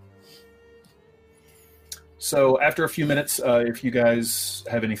salvage it. So after a few minutes, if you guys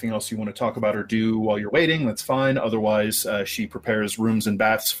have anything else you want to talk about or do while you're waiting, that's fine. Otherwise, she prepares rooms and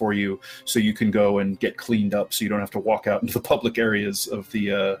baths for you so you can go and get cleaned up so you don't have to walk out into the public areas of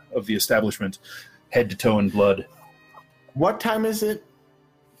the establishment, head to toe in blood. What time is it?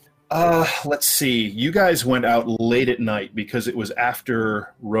 Let's see. You guys went out late at night because it was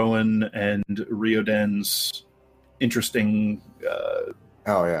after Rowan and Rioden's interesting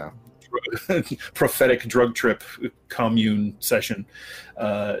Oh, yeah. prophetic drug trip commune session.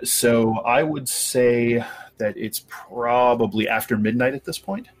 So I would say that it's probably after midnight at this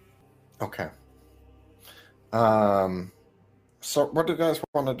point. Okay. So what do you guys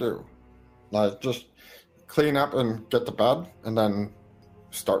want to do? Like, just clean up and get to bed and then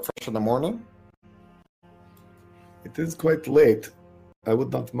start fresh in the morning? It is quite late. I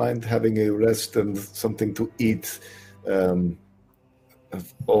would not mind having a rest and something to eat.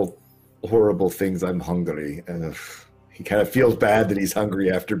 Of all horrible things, I'm hungry. He kind of feels bad that he's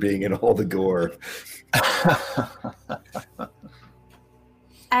hungry after being in all the gore.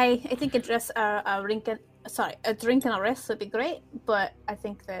 I think a drink and a rest would be great, but I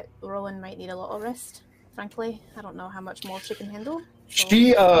think that Rowan might need a lot of rest. Frankly, I don't know how much more she can handle. So.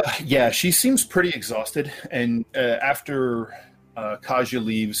 She seems pretty exhausted, and after Kaja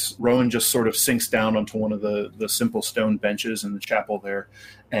leaves, Rowan just sort of sinks down onto one of the simple stone benches in the chapel there,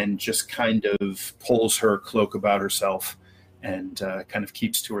 and just kind of pulls her cloak about herself, and kind of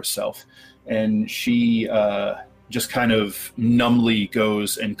keeps to herself, and she just kind of numbly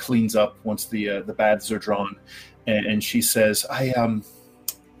goes and cleans up once the baths are drawn, and she says,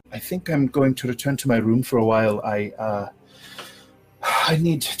 I think I'm going to return to my room for a while. I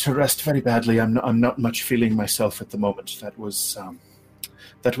need to rest very badly. I'm not much feeling myself at the moment. That was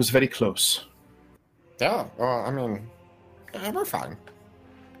very close. Yeah, well, I mean, we're fine.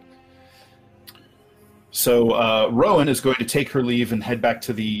 So Rowan is going to take her leave and head back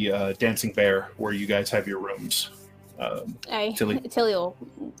to the Dancing Bear, where you guys have your rooms. Tilly will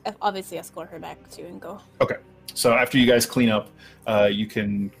obviously escort her back too and go. Okay. So after you guys clean up, you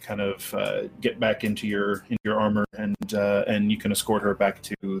can kind of get back into your armor, and you can escort her back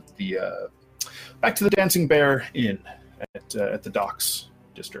to the Dancing Bear Inn at the Docks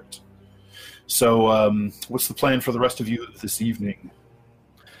District. So what's the plan for the rest of you this evening?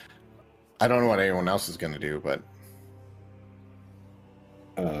 I don't know what anyone else is going to do, but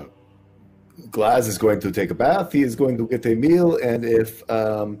Glaz is going to take a bath. He is going to get a meal, and if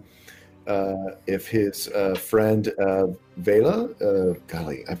his friend Vela,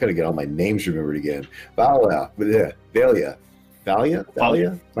 golly, I've got to get all my names remembered again. Valia.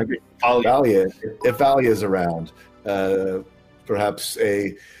 If Valia is around, perhaps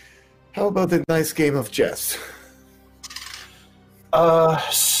how about a nice game of chess?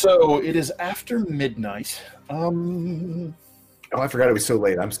 So it is after midnight. Oh, I forgot it was so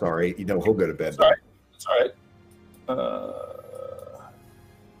late. I'm sorry. He'll go to bed. That's all right.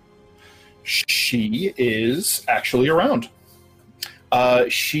 She is actually around.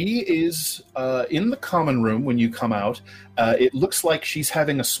 She is in the common room when you come out. It looks like she's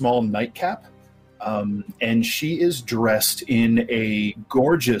having a small nightcap, and she is dressed in a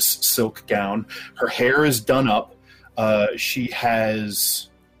gorgeous silk gown. Her hair is done up. She has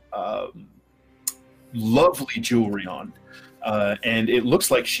lovely jewelry on, and it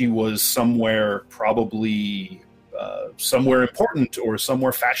looks like she was somewhere, probably somewhere important or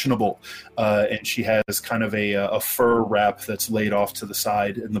somewhere fashionable, and she has kind of a fur wrap that's laid off to the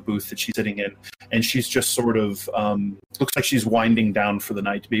side in the booth that she's sitting in, and she's just sort of looks like she's winding down for the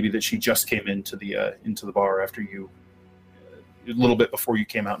night. Maybe that she just came into the bar after you, a little bit before you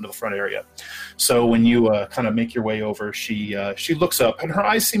came out into the front area. So when you kind of make your way over, she looks up, and her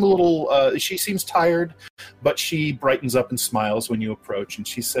eyes seem a little. She seems tired, but she brightens up and smiles when you approach, and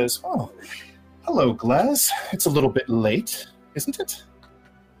she says, "Oh, hello, Glaz. It's a little bit late, isn't it?"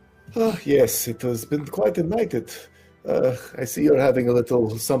 Oh, yes, it has been quite a night. I see you're having a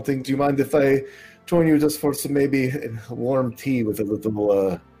little something. Do you mind if I join you just for some maybe warm tea with a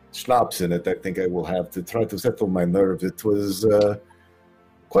little schnapps in it? I think I will have to try to settle my nerves. It was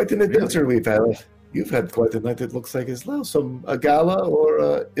quite an adventure we've had. You've had quite a night, it looks like, as well. A gala or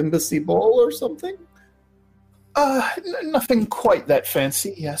a embassy ball or something? Nothing quite that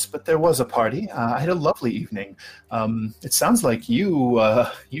fancy, yes, but there was a party. I had a lovely evening. It sounds like you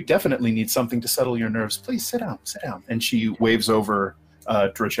definitely need something to settle your nerves. Please sit down. And she waves over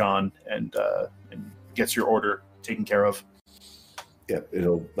Drajan and gets your order taken care of. Yeah,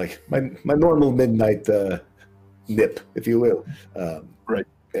 like my normal midnight nip, if you will. Right.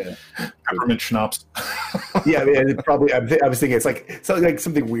 Yeah. Peppermint schnapps. Yeah, I mean, it probably. I was thinking it's like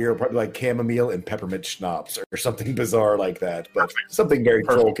something weird, probably like chamomile and peppermint schnapps or something bizarre like that, but something very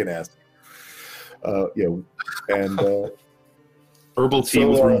Tolkien-esque. And herbal tea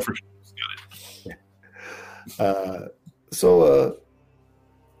with room for.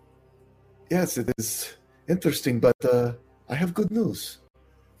 Yes, it is interesting, but I have good news.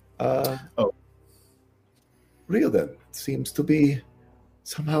 Riordan seems to be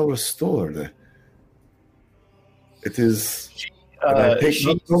somehow restored. It is. I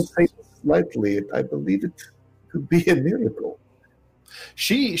don't say this lightly. I believe it could be a miracle.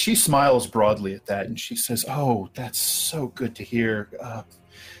 She smiles broadly at that, and she says, "Oh, that's so good to hear."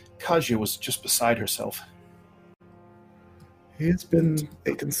 Kaja was just beside herself. He has been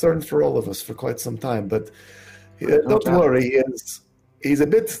a concern for all of us for quite some time, but don't worry. He's a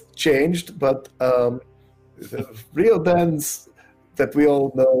bit changed, but the real Dan's that we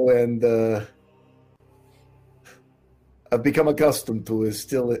all know and have become accustomed to is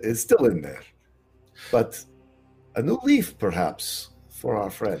still in there. But a new leaf, perhaps, for our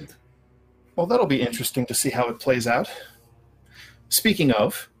friend. Well, that'll be interesting to see how it plays out. Speaking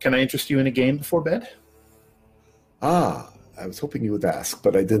of, can I interest you in a game before bed? I was hoping you would ask,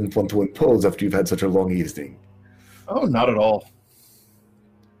 but I didn't want to impose after you've had such a long evening. Oh, not at all.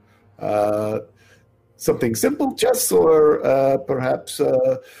 Something simple, chess, or perhaps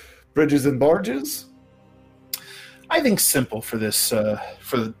bridges and barges? I think simple for this,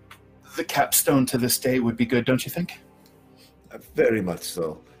 for the capstone to this day would be good, don't you think? Very much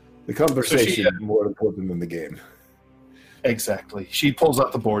so. The conversation is more important than the game. Exactly. She pulls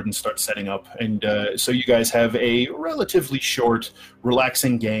out the board and starts setting up, and so you guys have a relatively short,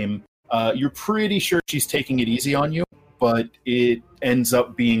 relaxing game. You're pretty sure she's taking it easy on you, but it ends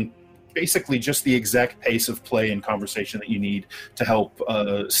up being basically just the exact pace of play and conversation that you need to help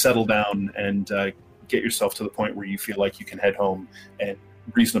settle down and get yourself to the point where you feel like you can head home and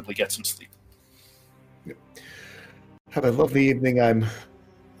reasonably get some sleep. Have a lovely evening. I'm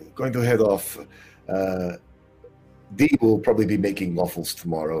going to head off. Dee will probably be making waffles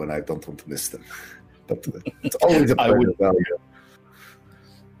tomorrow, and I don't want to miss them. But it's always a pleasure.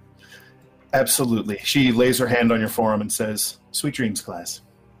 Absolutely. She lays her hand on your forearm and says, "Sweet dreams, class."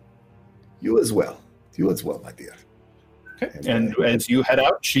 You as well. You as well, my dear. Okay. And as you head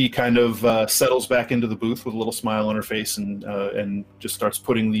out, she kind of settles back into the booth with a little smile on her face and just starts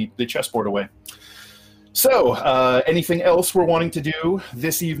putting the chessboard away. So, anything else we're wanting to do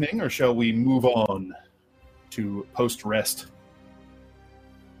this evening, or shall we move on to post-rest?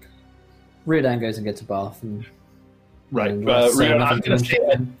 Riordan goes and gets a bath. Right. Riordan, I'm going to say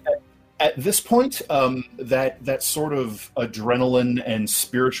at this point, that sort of adrenaline and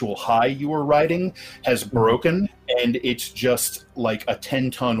spiritual high you were riding has broken, and it's just like a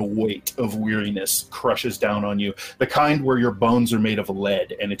 10-ton weight of weariness crushes down on you. The kind where your bones are made of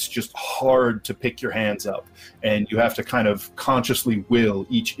lead, and it's just hard to pick your hands up, and you have to kind of consciously will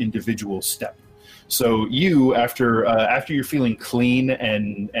each individual step. So you, after you're feeling clean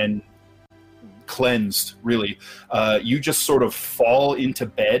and cleansed, really. You just sort of fall into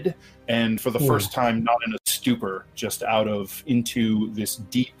bed, and for the first time, not in a stupor, just into this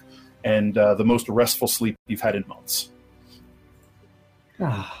deep and the most restful sleep you've had in months.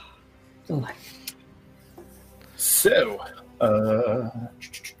 Ah, delightful. So,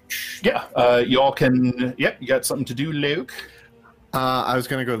 y'all can. Yep, you got something to do, Luke. I was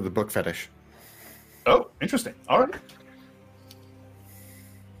going to go to the book fetish. Oh, interesting. All right.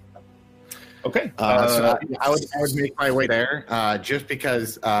 Okay. So I would make my way there just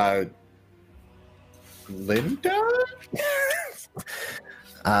because Linda?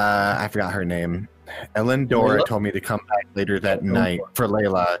 I forgot her name. Elendora told me to come back later that night for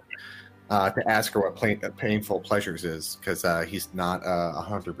Layla to ask her what painful pleasures is, because he's not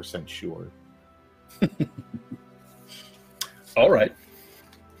 100% sure. All right.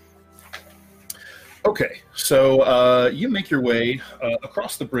 Okay, so you make your way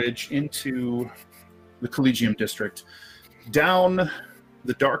across the bridge into the Collegium District, down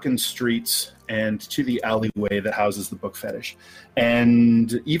the darkened streets, and to the alleyway that houses the book fetish.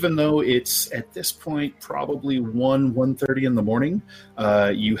 And even though it's, at this point, probably 1:30 in the morning,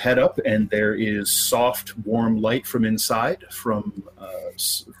 you head up, and there is soft, warm light from inside, from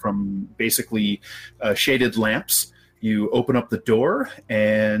basically shaded lamps. You open up the door,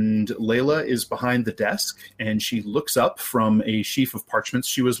 and Layla is behind the desk, and she looks up from a sheaf of parchments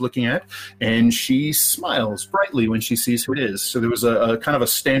she was looking at, and she smiles brightly when she sees who it is. So there was a kind of a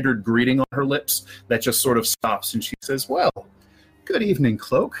standard greeting on her lips that just sort of stops, and she says, "Well, good evening,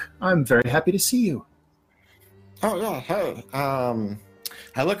 Cloak. I'm very happy to see you." Oh, yeah, hey.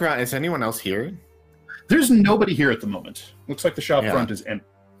 I look around. Is anyone else here? There's nobody here at the moment. Looks like the shop front is empty.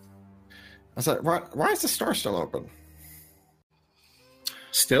 I was like, why is the store still open?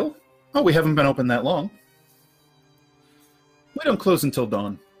 Still? Oh, we haven't been open that long. We don't close until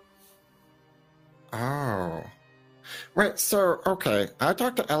dawn. Oh. Wait, so, okay. I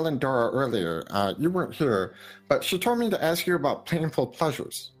talked to Elendora earlier. You weren't here, but she told me to ask you about painful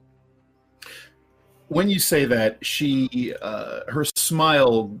pleasures. When you say that, her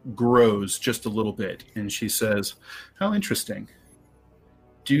smile grows just a little bit, and she says, "How interesting.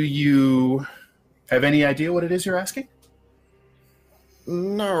 Do you have any idea what it is you're asking?"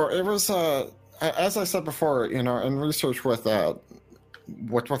 No, it was, as I said before, in research with what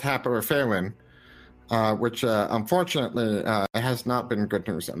happened with Phelan, which unfortunately has not been good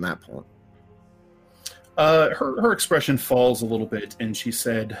news on that point. Her expression falls a little bit, and she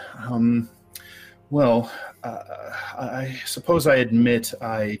said, I suppose I admit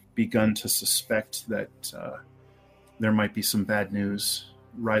I begun to suspect that there might be some bad news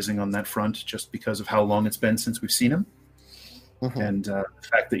rising on that front just because of how long it's been since we've seen him. Mm-hmm. And the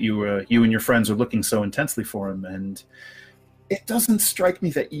fact that you and your friends are looking so intensely for him. And it doesn't strike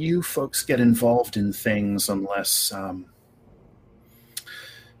me that you folks get involved in things unless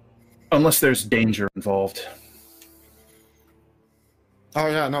there's danger involved. Oh,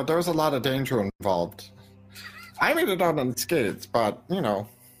 yeah, no, there's a lot of danger involved. I made it out on skates, but, I'm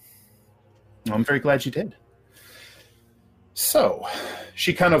very glad you did. So,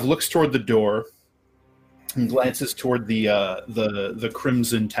 she kind of looks toward the door and glances toward the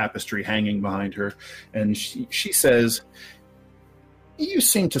crimson tapestry hanging behind her, and she says, "You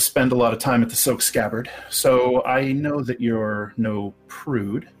seem to spend a lot of time at the Silk Scabbard, so I know that you're no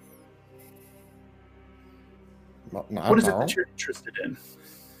prude. What is it that you're interested in?"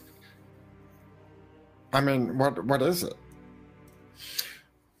 I mean, what is it?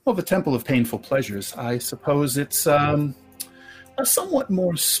 Well, the Temple of Painful Pleasures. I suppose it's a somewhat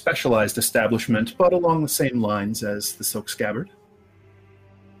more specialized establishment, but along the same lines as the Silk Scabbard.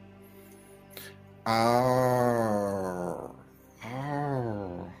 Oh.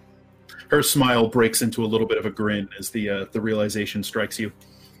 Her smile breaks into a little bit of a grin as the realization strikes you.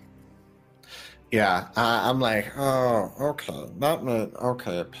 Yeah, I'm like, oh, okay.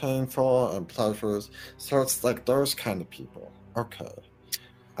 Okay, painful and pleasures. So it's like those kind of people. Okay,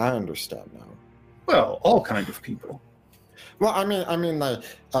 I understand now. Well, all kind of people. Well, I mean, like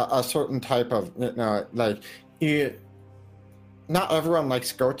a certain type of, not everyone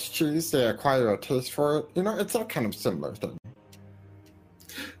likes goat's cheese. They acquire a taste for it. It's that kind of similar thing.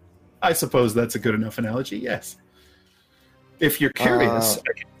 I suppose that's a good enough analogy. Yes. If you're curious,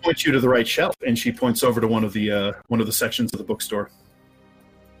 I can point you to the right shelf, and she points over to one of the sections of the bookstore.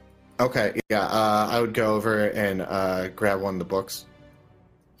 Okay, yeah, I would go over and grab one of the books.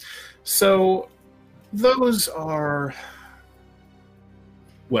 So, those are.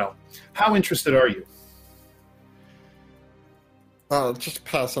 Well, how interested are you? Just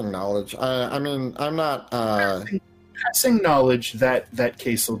passing knowledge. I mean, I'm not. passing knowledge, that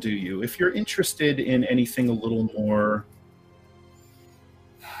case will do you. If you're interested in anything a little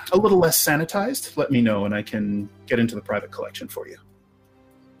less sanitized, let me know, and I can get into the private collection for you.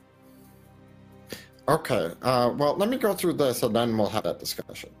 Okay. Well, let me go through this, and then we'll have that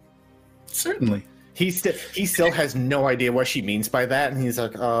discussion. Certainly. He still has no idea what she means by that, and he's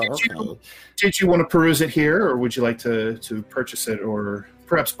like, okay. Did you want to peruse it here, or would you like to purchase it, or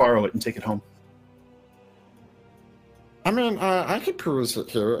perhaps borrow it and take it home? I mean, I could peruse it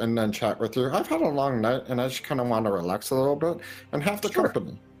here and then chat with you. I've had a long night, and I just kind of want to relax a little bit and have the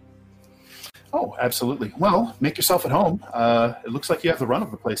company. Oh, absolutely. Well, make yourself at home. It looks like you have the run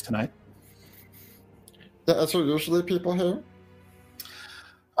of the place tonight. Yeah, so usually people here?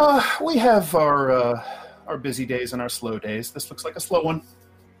 We have our busy days and our slow days. This looks like a slow one.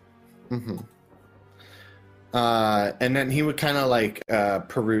 Mm-hmm. And then he would kind of like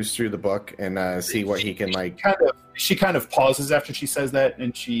peruse through the book and see what he can like. She kind of pauses after she says that,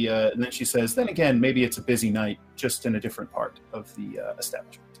 and then she says, "Then again, maybe it's a busy night, just in a different part of the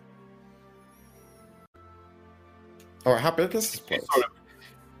establishment." Oh, how big is this place?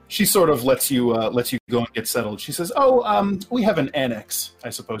 She sort of lets you go and get settled. She says, "Oh, we have an annex, I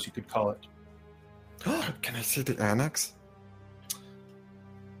suppose you could call it." Can I see the annex?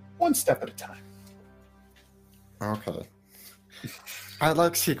 One step at a time. Okay. I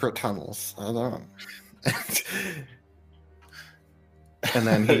like secret tunnels. I don't. And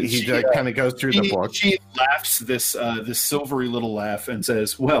then he kind of goes through the book. She laughs this silvery little laugh and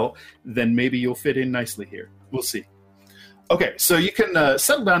says, "Well, then maybe you'll fit in nicely here. We'll see." Okay, so you can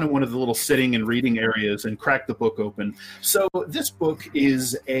settle down in one of the little sitting and reading areas and crack the book open. So this book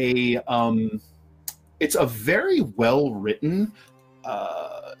is it's a very well written.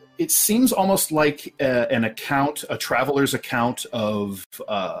 It seems almost like an account, a traveler's account of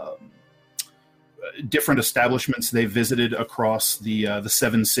different establishments they visited across the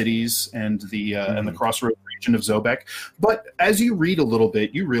seven cities and the crossroads region of Zobek. But as you read a little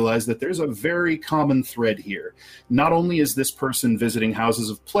bit, you realize that there's a very common thread here. Not only is this person visiting houses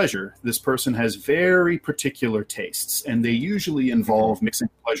of pleasure, this person has very particular tastes, and they usually involve mixing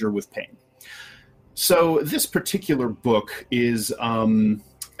pleasure with pain. So this particular book is,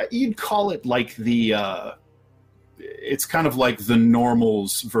 you'd call it like it's kind of like the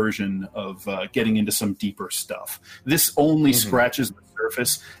normals version of getting into some deeper stuff. This only scratches the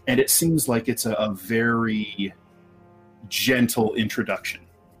surface, and it seems like it's a very gentle introduction.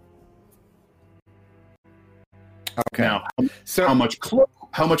 Okay. Now, so how much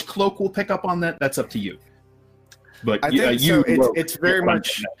cloak will pick up on that? That's up to you. But I think it's very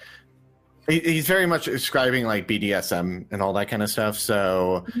much. He's very much describing like BDSM and all that kind of stuff.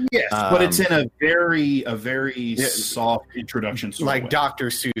 So yes, but it's in a very soft introduction, sort like of way. Dr.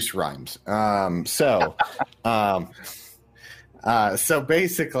 Seuss rhymes. So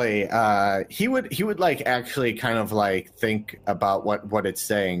basically, he would like actually kind of like think about what it's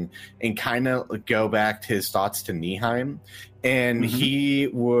saying and kind of go back to his thoughts to Nihheim, and he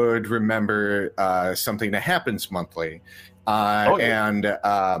would remember something that happens monthly, and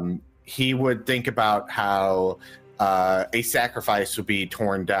he would think about how a sacrifice would be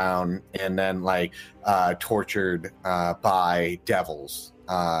torn down and then like tortured by devils.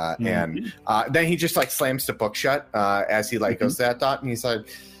 And then he just like slams the book shut as he like goes to that thought, and he's like,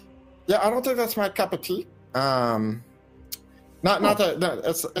 "Yeah, I don't think that's my cup of tea." I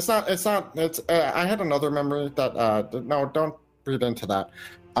had another memory that no, don't read into that.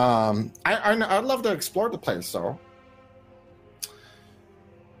 I'd love to explore the place though.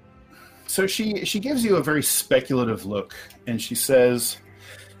 So she gives you a very speculative look, and she says,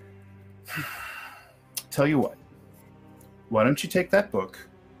 "Tell you what, why don't you take that book,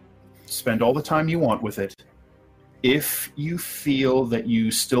 spend all the time you want with it. If you feel that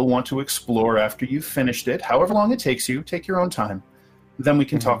you still want to explore after you've finished it, however long it takes you, take your own time. Then we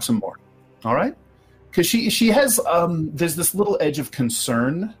can talk some more. All right?" Because she has, there's this little edge of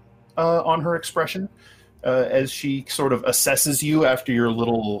concern on her expression. As she sort of assesses you after your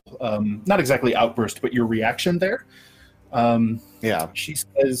little, not exactly outburst, but your reaction there. She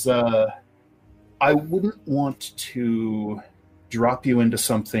says, "I wouldn't want to drop you into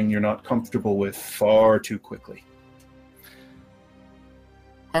something you're not comfortable with far too quickly."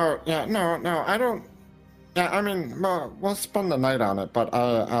 Oh, yeah, no, I don't. Yeah, I mean, we'll spend the night on it, but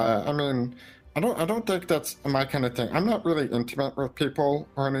I mean, I don't think that's my kind of thing. I'm not really intimate with people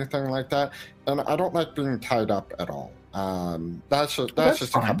or anything like that, and I don't like being tied up at all. That's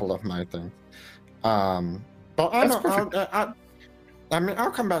just fine. A couple of my things. But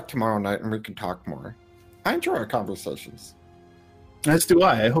I'll come back tomorrow night and we can talk more. I enjoy our conversations. As do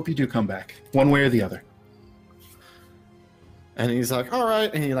I. I hope you do come back, one way or the other. And he's like, all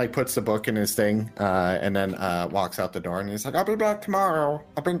right. And he like puts the book in his thing and then walks out the door. And he's like, I'll be back tomorrow.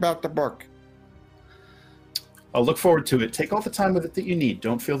 I'll bring back the book. I'll look forward to it. Take all the time with it that you need.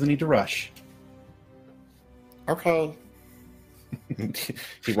 Don't feel the need to rush. Okay.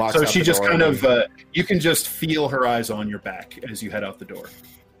 He walks So out she the just door kind and- of, you can just feel her eyes on your back as you head out the door.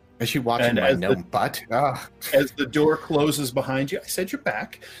 Is she watching and my as gnome butt? Ah. As the door closes behind you, I said your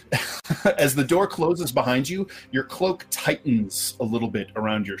back. As the door closes behind you, your cloak tightens a little bit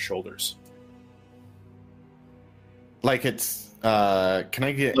around your shoulders. Like it's, can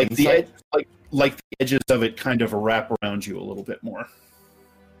I get Like the insight? edge, like the edges of it kind of wrap around you a little bit more.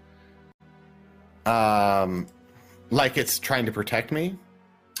 Like it's trying to protect me?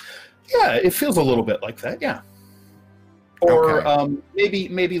 Yeah, it feels a little bit like that, yeah. Or Okay.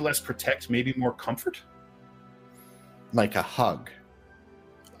 maybe less protect, maybe more comfort. Like a hug.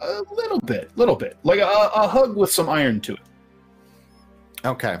 A little bit. Like a hug with some iron to it.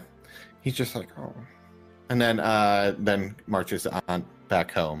 Okay. He's just like, oh. And then marches on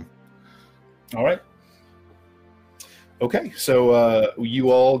back home. All right. Okay, so you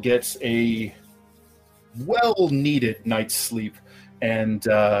all get a well-needed night's sleep, and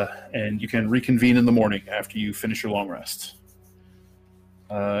you can reconvene in the morning after you finish your long rest.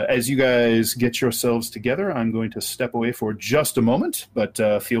 As you guys get yourselves together, I'm going to step away for just a moment, but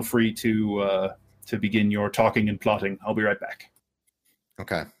feel free to begin your talking and plotting. I'll be right back.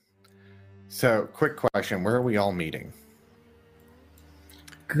 Okay. So, quick question. Where are we all meeting?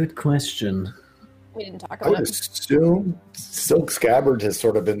 Good question. We didn't talk I would about it. assume Silk Scabbard has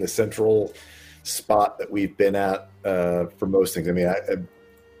sort of been the central spot that we've been at for most things. I mean,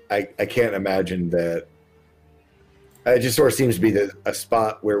 I can't imagine that. It just sort of seems to be a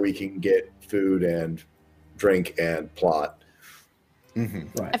spot where we can get food and drink and plot.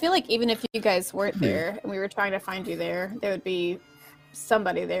 Mm-hmm. I feel like even if you guys weren't there and we were trying to find you there would be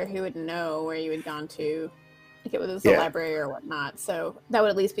somebody there who would know where you had gone to. Like it was a library or whatnot. So that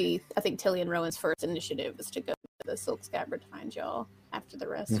would at least be, I think, Tilly and Rowan's first initiative is to go to the Silk Scabbard to find y'all after the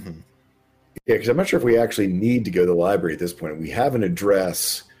rest. Mm-hmm. Yeah, because I'm not sure if we actually need to go to the library at this point. We have an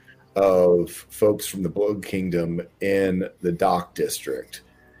address of folks from the Blood Kingdom in the Dock District.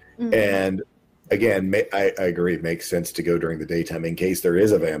 Mhm. And again, I agree, it makes sense to go during the daytime in case there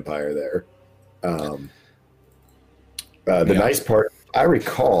is a vampire there. The nice part, I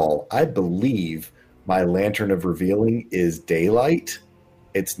recall, I believe my Lantern of Revealing is daylight.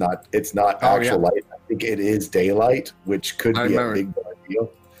 It's not actual light. I think it is daylight, which could be a big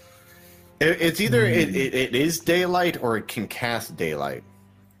deal. It's either it is daylight or it can cast daylight.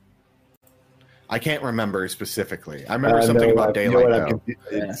 I can't remember specifically. I remember something about daylight, though.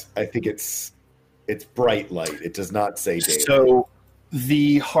 I think it's bright light. It does not say daylight. So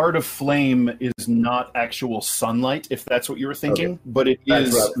the Heart of Flame is not actual sunlight, if that's what you were thinking, but it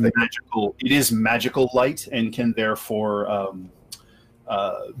is magical. It is magical light and can therefore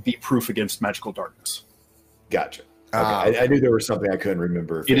be proof against magical darkness. Gotcha. Okay. I knew there was something I couldn't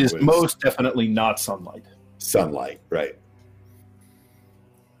remember. If it is was most definitely not sunlight. Sunlight, right.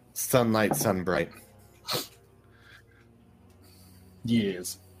 Sunlight, sunbright.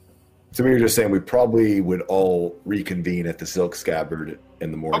 Yes. So we were just saying we probably would all reconvene at the Silk Scabbard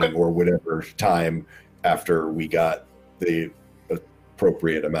in the morning or whatever time after we got the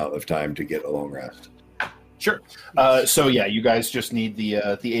appropriate amount of time to get a long rest. Sure. So yeah, you guys just need the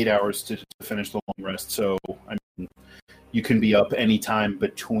 8 hours to finish the long rest. So I mean, you can be up anytime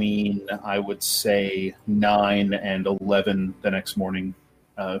between, I would say, 9 and 11 the next morning.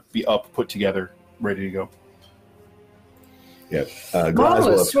 Be up, put together, ready to go. Yeah. Glaz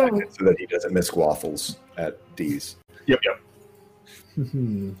will have checked so that he doesn't miss waffles at D's. Yep.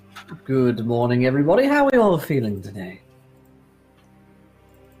 Good morning, everybody. How are we all feeling today?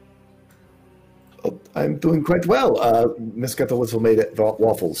 I'm doing quite well. Miss Gathalissel made it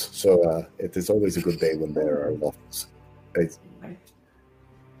waffles, so it is always a good day when there are waffles.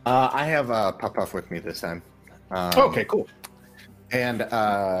 I have Puff with me this time. Okay, cool. And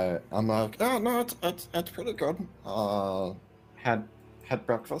I'm like, oh no, it's pretty good. Had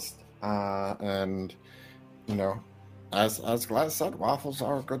breakfast, and you know, as Glaz said, waffles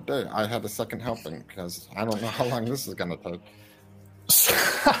are a good day. I had a second helping because I don't know how long this is gonna take.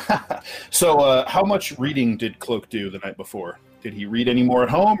 So, how much reading did Cloak do the night before? Did he read any more at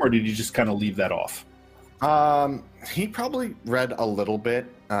home, or did he just kind of leave that off? He probably read a little bit,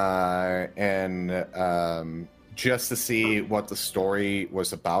 and just to see what the story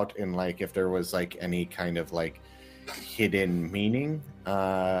was about, and like if there was like any kind of like hidden meaning,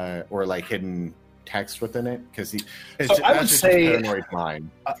 or like hidden text within it, because he. So I would say, paranoid mind.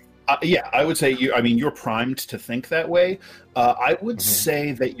 Yeah, I would say you're primed to think that way. I would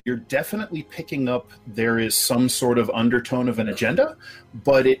say that you're definitely picking up there is some sort of undertone of an agenda,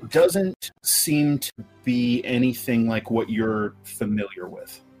 but it doesn't seem to be anything like what you're familiar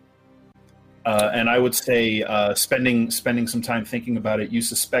with. And I would say, spending some time thinking about it, you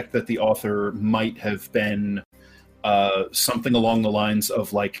suspect that the author might have been something along the lines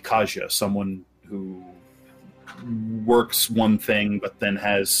of like Kaja, someone who works one thing but then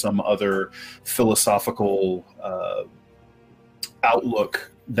has some other philosophical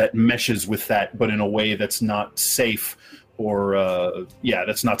outlook that meshes with that, but in a way that's not safe, or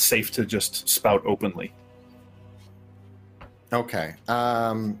that's not safe to just spout openly. Okay.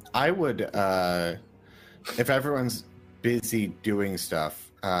 I would, if everyone's busy doing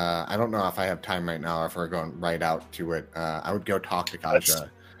stuff, I don't know if I have time right now or if we're going right out to it. I would go talk to Kaja. That's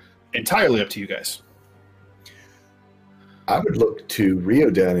entirely up to you guys. I would look to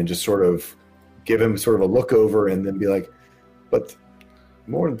Riodan and just sort of give him sort of a look over and then be like, but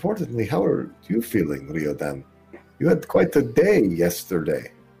more importantly, how are you feeling, Riodan? You had quite a day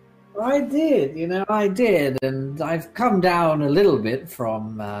yesterday. I did, and I've come down a little bit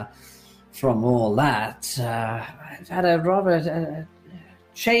from all that. I've had a rather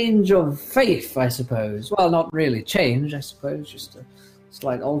change of faith, I suppose. Well, not really change, I suppose, just a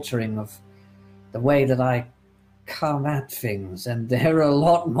slight altering of the way that I come at things, and they're a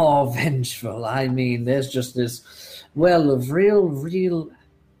lot more vengeful. I mean, there's just this well of real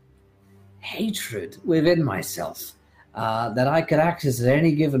hatred within myself that I could access at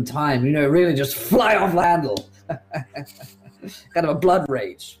any given time, really just fly off the handle. Kind of a blood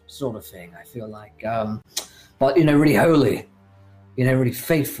rage sort of thing, I feel like. But, really holy, really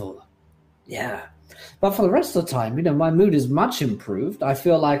faithful. Yeah. But for the rest of the time, my mood is much improved. I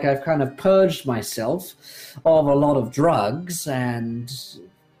feel like I've kind of purged myself of a lot of drugs, and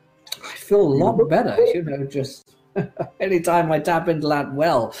I feel a lot better, just anytime I tap into that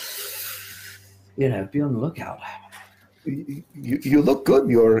well, be on the lookout. You look good.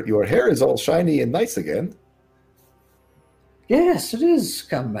 Your hair is all shiny and nice again. Yes, it is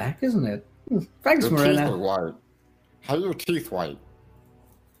come back, isn't it? Thanks, Your Marina. teeth are white. How are your teeth white?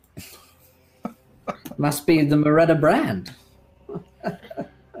 Must be the Moretta brand.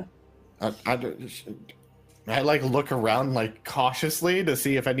 I look around cautiously to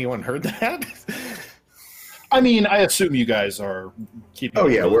see if anyone heard that. I mean, I assume you guys are keeping. Oh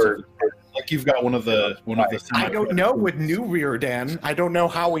yeah, we're you've got one of the. I don't know with new Riordan. I don't know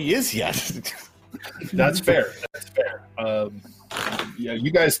how he is yet. That's fair. Yeah,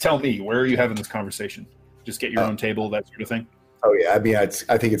 you guys tell me, where are you having this conversation? Just get your own table, that sort of thing. Oh yeah, I mean, I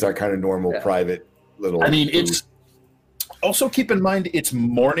think it's our kind of normal private little. I mean, it's also keep in mind it's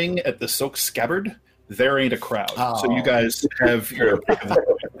morning at the Silk Scabbard. There ain't a crowd, so you guys have your. It's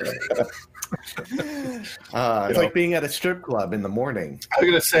like being at a strip club in the morning. I was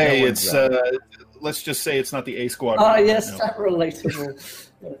gonna say it's. Let's just say it's not the A squad. Yes, that relatable.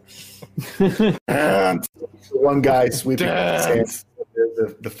 And one guy sweeping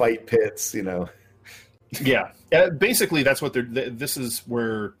the fight pits, Yeah, basically that's what they're. This is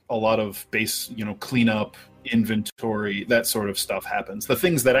where a lot of base, cleanup, inventory, that sort of stuff happens. The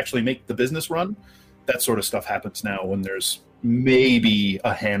things that actually make the business run, that sort of stuff happens now when there's maybe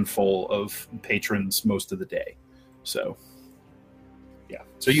a handful of patrons most of the day. So, yeah.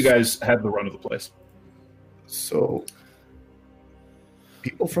 So you guys have the run of the place. So,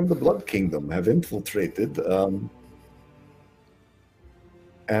 people from the Blood Kingdom have infiltrated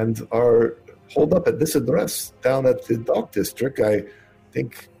and are holed up at this address down at the Dock District. I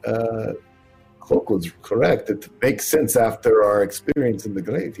think Cloak was correct. It makes sense after our experience in the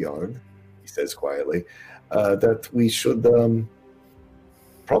graveyard, he says quietly, that we should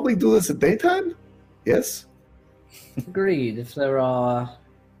probably do this at daytime? Yes? Agreed. If there are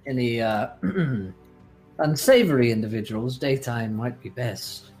any unsavory individuals, daytime might be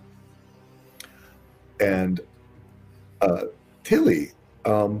best. And Tilly,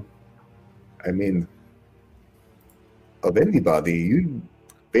 I mean, of anybody, you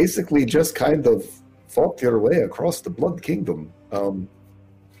basically just kind of fought your way across the Blood Kingdom.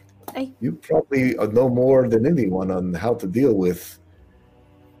 You probably know more than anyone on how to deal with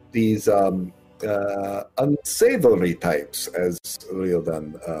these unsavory types, as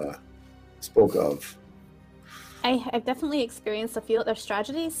Riodan spoke of. I've definitely experienced a few of their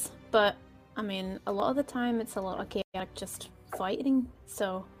strategies, but I mean, a lot of the time it's a lot of chaotic just fighting.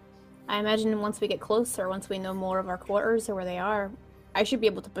 So I imagine once we get closer, once we know more of our quarters or where they are, I should be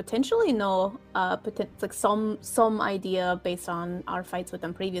able to potentially know some idea based on our fights with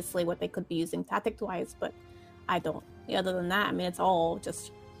them previously what they could be using tactic-wise, but I don't. Other than that, I mean, it's all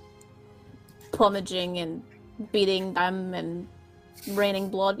just plumaging and beating them and raining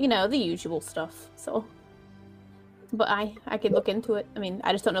blood, the usual stuff. So, but I could look into it. I mean,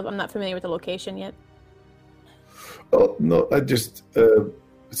 I just don't know. I'm not familiar with the location yet. Oh, no, I just...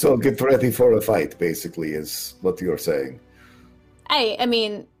 so get ready for a fight, basically, is what you're saying. I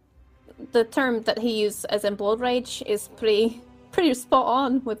mean, the term that he used as in Blood Rage is pretty spot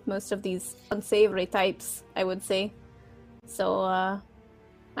on with most of these unsavory types, I would say. So,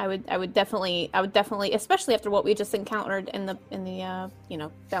 I would definitely, especially after what we just encountered in the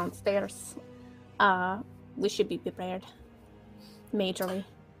downstairs, we should be prepared, majorly.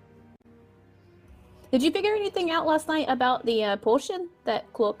 Did you figure anything out last night about the potion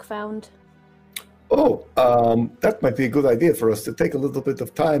that Cloak found? Oh, that might be a good idea for us to take a little bit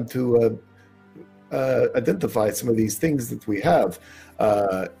of time to identify some of these things that we have.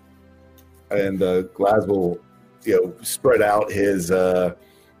 And Glaz will, spread out his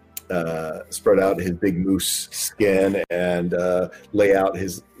big moose skin and lay out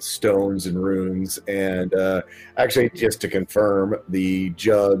his stones and runes. And actually, just to confirm, the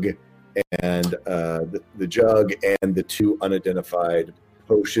jug and the jug and the 2 unidentified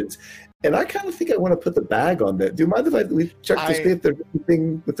potions. And I kind of think I want to put the bag on that. Do you mind if we check to see if there's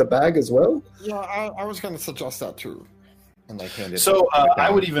anything with the bag as well? Yeah, I was going to suggest that too. And hand it so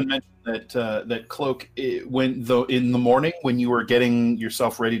I would even mention that Cloak, in the morning when you were getting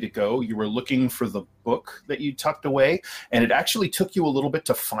yourself ready to go, you were looking for the book that you tucked away, and it actually took you a little bit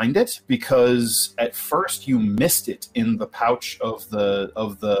to find it because at first you missed it in the pouch of the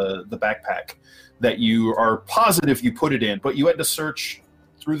backpack that you are positive you put it in, but you had to search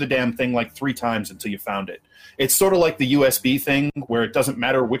through the damn thing like 3 times until you found it. It's sort of like the USB thing where it doesn't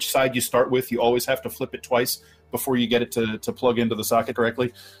matter which side you start with, you always have to flip it twice before you get it to plug into the socket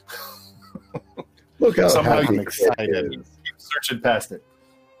correctly. Look how somehow happy I'm excited. You searching past it.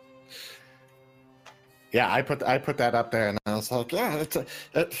 Yeah, I put that up there, and I was like, yeah,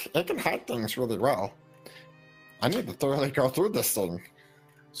 it can hide things really well. I need to thoroughly go through this thing.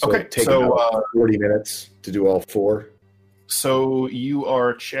 So take about 40 minutes to do all 4. So you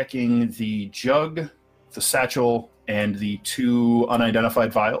are checking the jug, the satchel, and the 2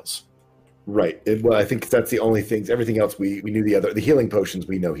 unidentified vials. Right. Well, I think that's the only things. Everything else we knew the healing potions.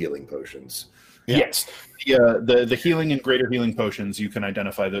 We know healing potions. Yeah. Yes. The healing and greater healing potions, you can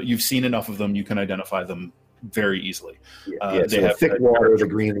identify them. You've seen enough of them, you can identify them very easily. Yeah, they have thick water, the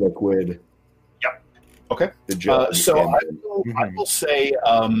green liquid. Yep. Okay. The jug. I will say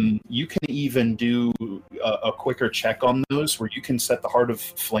you can even do a quicker check on those where you can set the Heart of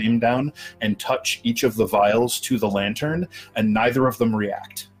Flame down and touch each of the vials to the lantern, and neither of them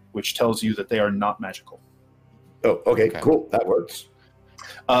react, which tells you that they are not magical. Oh, okay. Cool. That works.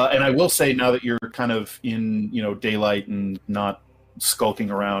 And I will say, now that you're kind of in, daylight and not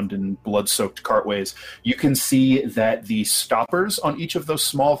skulking around in blood-soaked cartways, you can see that the stoppers on each of those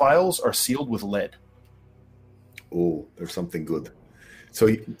small vials are sealed with lead. Oh, there's something good. So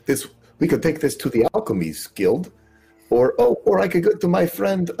we could take this to the Alchemy's Guild, or I could go to my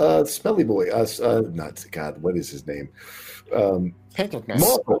friend Smelly Boy. What is his name?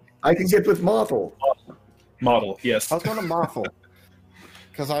 Mothel. I can get with Mothel. Model, yes. I was going to Mothel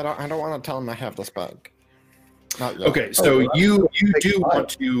because I don't want to tell him I have this bag. Not yet. Okay, so you do want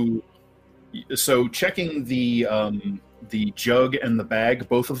to. So checking the jug and the bag,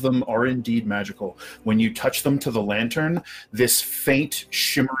 both of them are indeed magical. When you touch them to the lantern, this faint,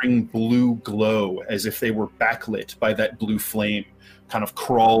 shimmering blue glow, as if they were backlit by that blue flame, kind of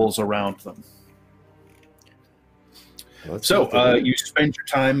crawls around them. So you spend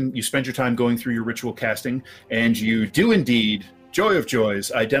your time going through your ritual casting, and you do indeed, joy of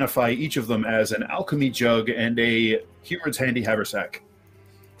joys, identify each of them as an alchemy jug and a Heward's handy haversack.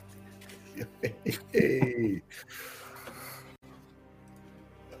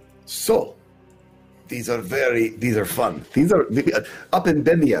 So, these are fun. These are up in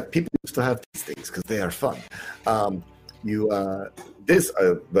Benia. People used to have these things because they are fun. It's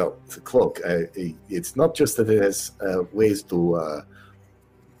a cloak. It's not just that it has ways to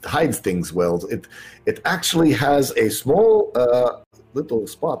hide things well. It actually has a small little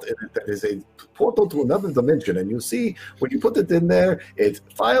spot in it that is a portal to another dimension. And you see, when you put it in there, it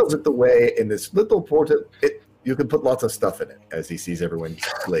files it away in this little portal. You can put lots of stuff in it as he sees everyone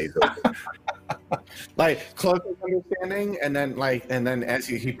glaze over. Like Cloak is understanding, and then as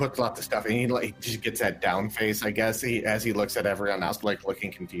he puts lots of stuff, and he just gets that down face, I guess. As he looks at everyone else,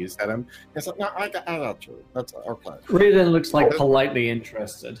 looking confused at him. He's like, "No, I got you. That's our plan." Raiden looks like politely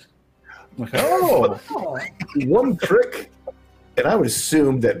interested. Oh, one trick, and I would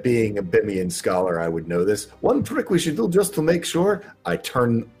assume that being a Bimian scholar, I would know this. One trick we should do just to make sure: I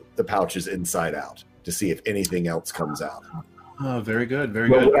turn the pouches inside out to see if anything else comes out. Oh, very good, very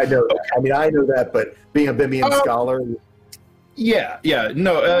Well, good. I know that. I mean, I know that, but being a Bimian scholar, Yeah.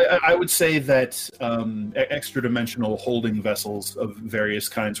 No, I would say that extra-dimensional holding vessels of various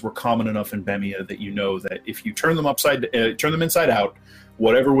kinds were common enough in Bemia that you know that if you turn them inside out,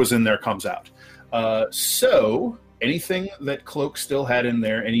 whatever was in there comes out. So anything that Cloak still had in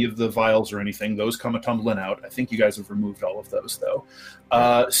there, any of the vials or anything, those come a-tumbling out. I think you guys have removed all of those, though.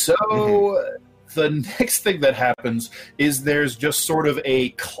 The next thing that happens is there's just sort of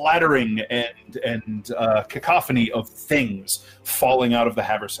a clattering and cacophony of things falling out of the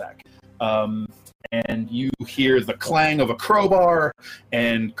haversack. And you hear the clang of a crowbar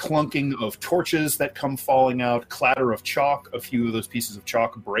and clunking of torches that come falling out, clatter of chalk. A few of those pieces of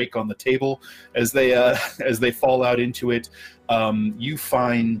chalk break on the table as they fall out into it. You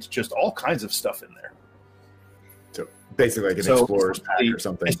find just all kinds of stuff in there. so basically like an explorer's pack or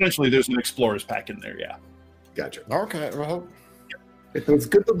something. Essentially, there's an explorer's pack in there, yeah. Gotcha. Okay, well, It's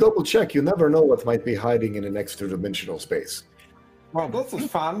good to double check. You never know what might be hiding in an extra-dimensional space. this is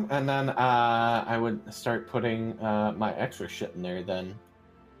fun. And then I would start putting my extra shit in there then.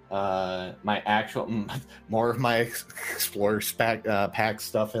 My actual, more of my explorer's pack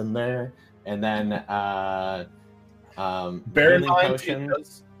stuff in there. And then Bear in healing mind,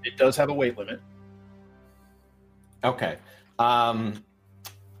 potions. it does have a weight limit. Okay.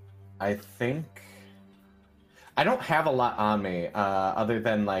 I think I don't have a lot on me, other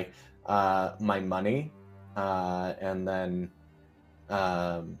than like my money, and then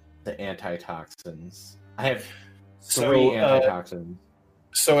the antitoxins. I have three antitoxins.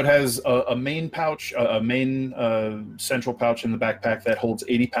 So it has a main pouch, a main central pouch in the backpack that holds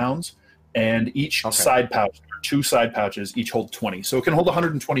 80 pounds, and each side pouch, or 2 side pouches, each hold 20. So it can hold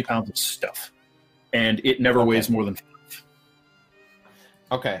 120 pounds of stuff, and it never weighs more than 5.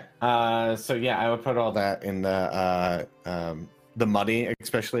 Okay. So yeah, I would put all that in the money,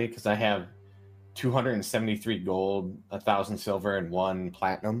 especially because I have 273 gold, 1,000 silver, and 1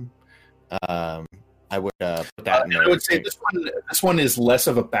 platinum. I would put that in there. I would say this one is less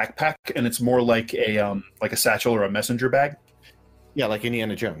of a backpack, and it's more like a satchel or a messenger bag. Yeah, like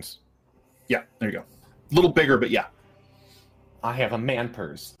Indiana Jones. Yeah, there you go. A little bigger, but yeah. I have a man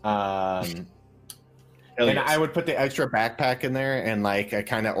purse. Hell And yes. I would put the extra backpack in there and like I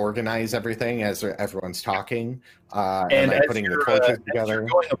kind of organize everything as everyone's talking, and like putting the torches together. As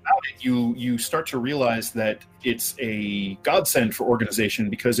you're going about it, you start to realize that it's a godsend for organization,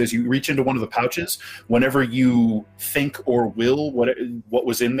 because as you reach into one of the pouches, whenever you think or will what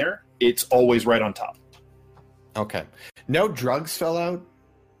was in there, it's always right on top. Okay. No drugs fell out?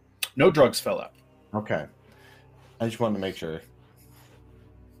 No drugs fell out. Okay. I just wanted to make sure.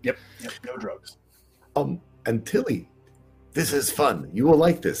 Yep, no drugs. And Tilly, this is fun. You will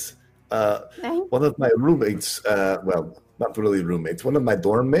like this. One of my roommates, well, not really roommates, one of my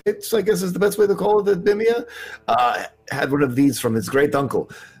dorm mates, I guess is the best way to call it at Bimia, had one of these from his great uncle.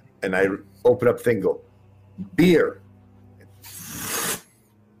 And I open up Thingle. Beer.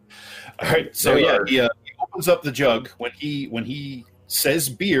 All right, so he opens up the jug. When he says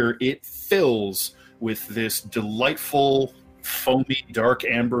beer, it fills with this delightful, foamy, dark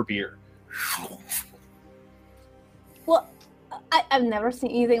amber beer. Well, I've never seen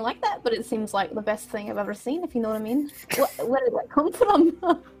anything like that, but it seems like the best thing I've ever seen, if you know what I mean. Where did that come from?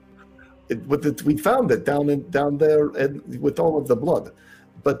 We found it down there with all of the blood.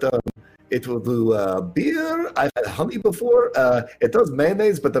 But it will do beer. I've had honey before. It does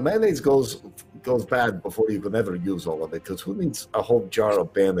mayonnaise, but the mayonnaise goes bad before you can ever use all of it, because who needs a whole jar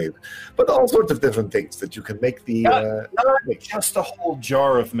of mayonnaise? But all sorts of different things that you can make the... not just a whole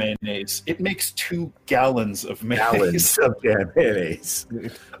jar of mayonnaise. It makes 2 gallons of mayonnaise. Gallons of mayonnaise.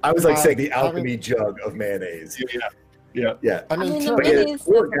 I was like saying the alchemy jug of mayonnaise. Yeah. I mean, the but yeah, mayonnaise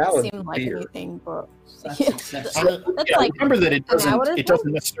 4 doesn't gallons seem of like beer. anything, but That's yeah. successful. That's like remember that it an hour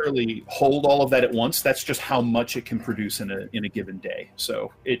doesn't necessarily hold all of that at once. That's just how much it can produce in a given day.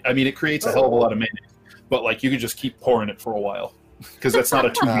 So it creates a hell of a lot of mayonnaise. But like you could just keep pouring it for a while, because that's not a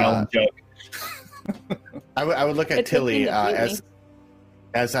 2-gallon jug. I would look at It's Tilly completely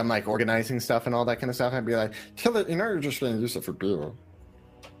as I'm like organizing stuff and all that kind of stuff. I'd be like, Tilly, you're just going to use it for beer.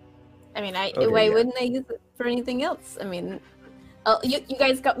 I mean, why yeah. wouldn't I use it for anything else? I mean, you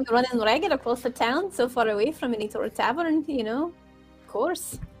guys got me running ragged across the town, so far away from any sort of tavern, you know? Of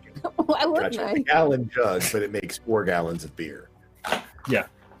course. Why wouldn't Gotcha. I? A gallon jug, but it makes 4 gallons of beer. Yeah.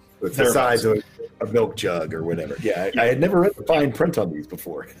 It's the size of a milk jug or whatever. Yeah, I had never read the fine print on these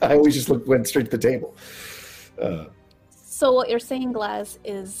before. I always just went straight to the table. So what you're saying, Glass,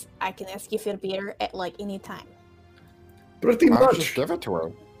 is I can ask you for beer at like any time. Pretty I'll much. just give it to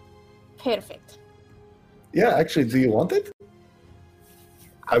her. perfect. Yeah, actually, do you want it?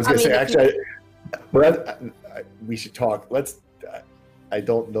 I was going to say, actually, we should talk. I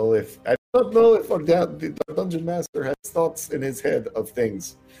don't know if our dungeon master has thoughts in his head of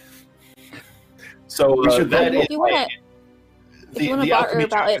things. So if you want to barter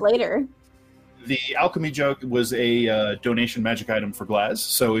about it later. The alchemy jug was a donation magic item for Glaz.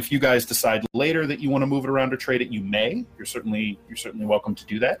 So if you guys decide later that you want to move it around or trade it, you may. You're certainly welcome to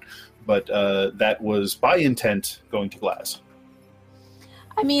do that. But that was by intent going to Glaz.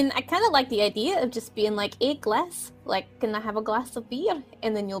 I mean, I kind of like the idea of just being like, a glass. Like, can I have a glass of beer?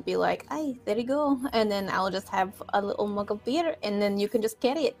 And then you'll be like, hey, there you go. And then I'll just have a little mug of beer, and then you can just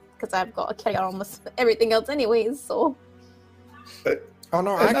carry it. Because I've got to carry almost everything else anyways, so... Oh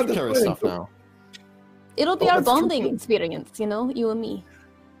no, I can carry stuff now. It'll be our bonding experience, you and me.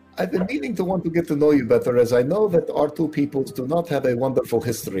 I've been meaning to want to get to know you better, as I know that our two peoples do not have a wonderful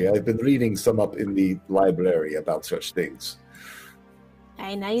history. I've been reading some up in the library about such things.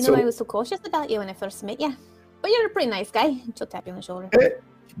 I know I was so cautious about you when I first met you. But you're a pretty nice guy. She'll tap you on the shoulder.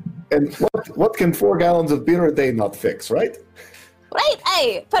 And what can 4 gallons of beer a day not fix, right? Right?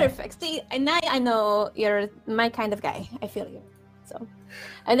 Hey, perfect. See, and now I know you're my kind of guy. I feel you. So,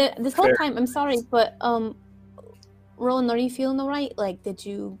 and then this whole time, I'm sorry, but Rowan, are you feeling all right? Like, did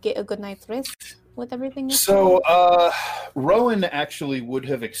you get a good night's rest with everything? So, Rowan actually would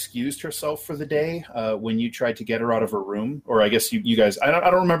have excused herself for the day when you tried to get her out of her room, or I guess you guys. I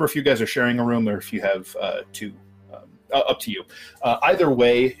don't remember if you guys are sharing a room or if you have two. Up to you. Either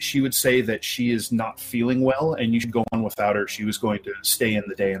way, she would say that she is not feeling well, and you should go on without her. She was going to stay in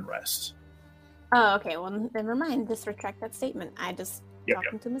the day and rest. Oh, okay. Well, never mind. Just retract that statement. I just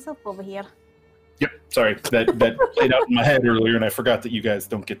talking to myself over here. Yep. Sorry, that played out in my head earlier, and I forgot that you guys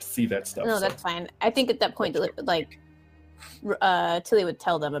don't get to see that stuff. No, that's fine. I think at that point, like, Tilly would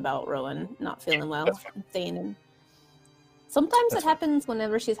tell them about Rowan not feeling well, and staying in. Sometimes it happens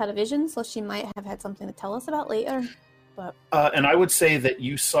whenever she's had a vision, so she might have had something to tell us about later. But and I would say that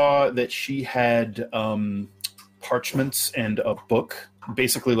you saw that she had parchments and a book,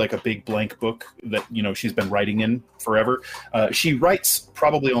 basically like a big blank book that she's been writing in forever. She writes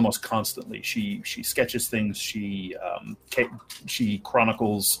probably almost constantly. She sketches things. She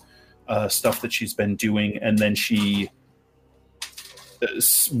chronicles stuff that she's been doing, and then she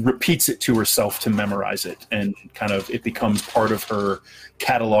repeats it to herself to memorize it, and kind of it becomes part of her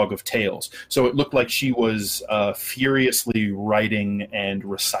catalog of tales. So it looked like she was furiously writing and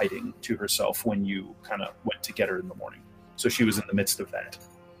reciting to herself when you kind of went to get her in the morning. So she was in the midst of that.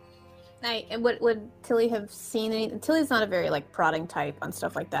 And would Tilly have seen any? Tilly's not a very prodding type on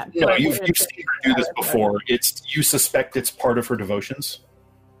stuff like that. No, you've seen her do this before. You suspect it's part of her devotions.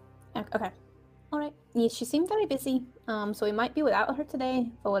 Okay. All right. Yeah, she seemed very busy, so we might be without her today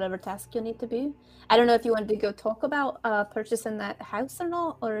for whatever task you'll need to do. I don't know if you wanted to go talk about purchasing that house or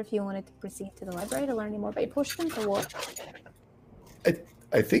not, or if you wanted to proceed to the library to learn any more about your potions or what.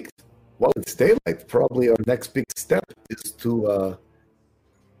 I think while it's daylight, probably our next big step is to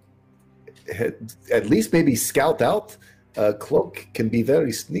at least maybe scout out. Cloak can be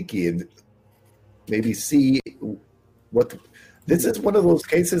very sneaky and maybe see what... This is one of those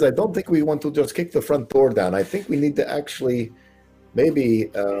cases, I don't think we want to just kick the front door down. I think we need to actually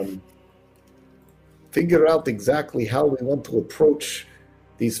maybe figure out exactly how we want to approach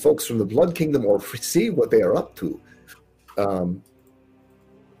these folks from the Blood Kingdom, or see what they are up to.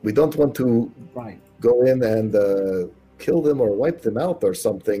 We don't want to go in and kill them or wipe them out or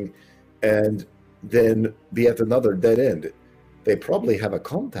something, and then be at another dead end. They probably have a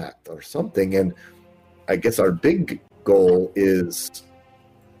contact or something, and I guess our big goal is,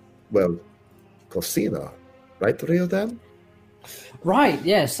 Cosina, right, Riodan? Right,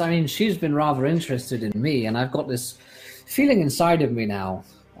 yes. I mean, she's been rather interested in me, and I've got this feeling inside of me now,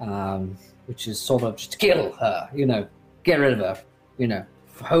 which is sort of just kill her, get rid of her,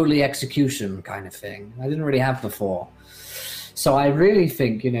 holy execution kind of thing. I didn't really have before. So I really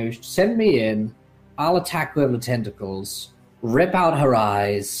think, send me in, I'll attack her with the tentacles, rip out her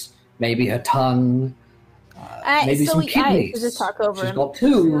eyes, maybe her tongue, maybe some kidneys. Just talk over She's got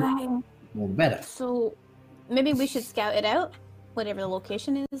 2, more the better. So maybe we should scout it out, whatever the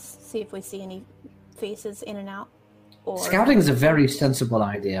location is, see if we see any faces in and out. Scouting is a very sensible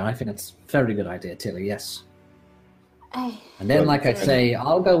idea. I think it's a very good idea, Tilly, yes. And then, like I say,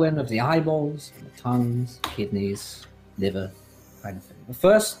 I'll go in with the eyeballs, the tongues, kidneys, liver, kind of thing. But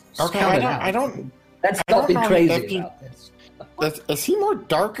first, let's not be crazy about this. Is he more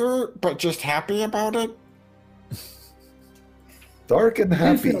darker, but just happy about it? Dark and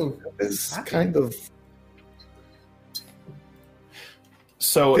happy is kind of...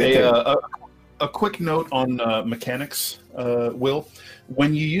 So a quick note on mechanics, Will.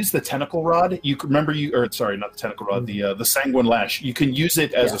 When you use the tentacle rod, not the tentacle rod, the sanguine lash. You can use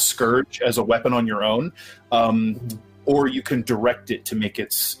it as a scourge, as a weapon on your own, or you can direct it to make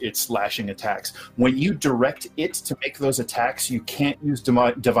its lashing attacks. When you direct it to make those attacks, you can't use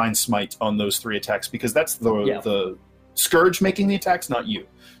divine smite on those 3 attacks because that's the scourge making the attacks, not you.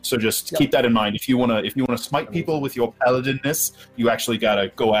 So just keep that in mind. If you wanna smite people with your paladinness, you actually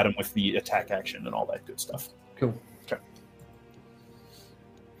gotta go at them with the attack action and all that good stuff. Cool. Okay.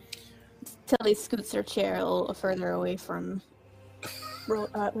 Tilly scoots her chair a little further away from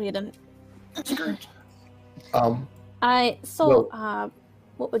Raiden.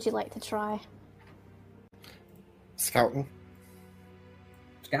 What would you like to try? Scouting.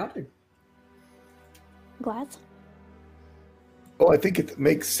 Glad? Oh, I think it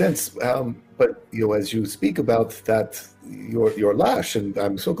makes sense. But as you speak about that, your lash, and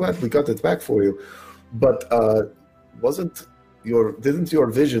I'm so glad we got it back for you. But didn't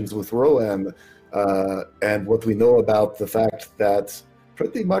your visions with Rowan and what we know about the fact that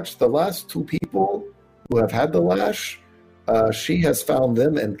pretty much the last 2 people who have had the lash, she has found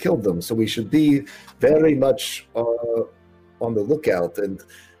them and killed them. So we should be very much on the lookout and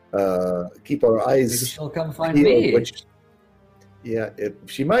keep our eyes. Maybe she'll come find me.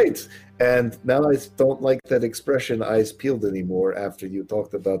 She might. And now I don't like that expression, eyes peeled, anymore after you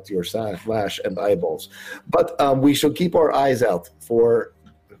talked about your lash and eyeballs. But we should keep our eyes out for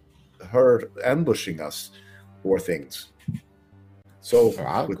her ambushing us or things. So,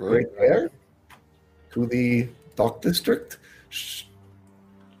 with great care, to the Dock District.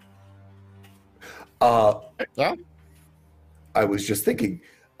 Yeah. I was just thinking,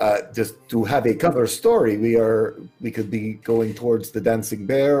 just to have a cover story, we could be going towards the Dancing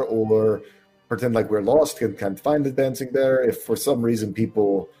Bear or pretend like we're lost and can't find the Dancing Bear. If for some reason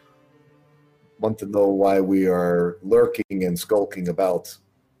people want to know why we are lurking and skulking about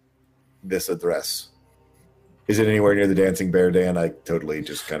this address. Is it anywhere near the Dancing Bear, Dan? I totally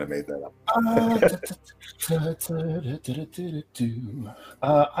just kind of made that up.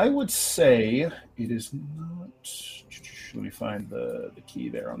 I would say it is not... Let me find the key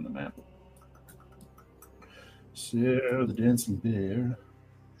there on the map. So, the Dancing Bear.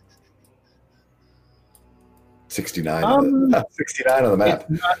 69. 69 on the map.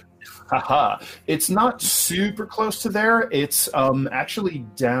 It's not super close to there. It's actually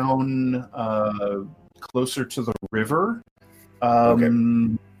down closer to the river. Okay.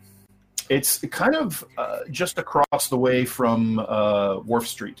 It's kind of just across the way from Wharf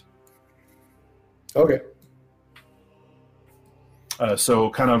Street. Okay. So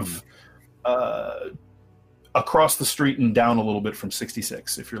kind of across the street and down a little bit from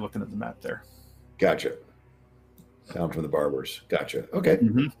 66, if you're looking at the map there. Gotcha. Down from the Barbers. Gotcha. Okay.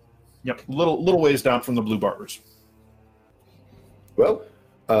 Mm-hmm. Yep. Little ways down from the Blue Barbers. Well,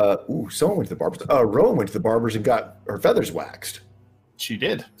 someone went to the Barbers. Rowan went to the Barbers and got her feathers waxed. She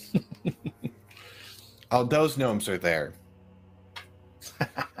did. Oh, those gnomes are there.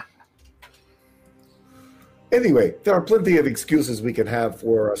 Anyway, there are plenty of excuses we can have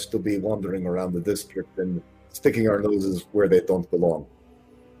for us to be wandering around the district and sticking our noses where they don't belong.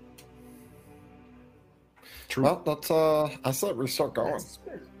 True. Well, that's I said we start going.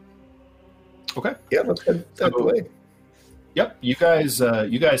 Okay. Yeah, let's head that way. Yep. You guys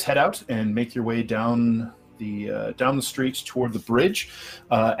head out and make your way down the street toward the bridge.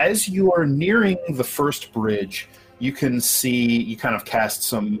 As you are nearing the first bridge, you can see, you kind of cast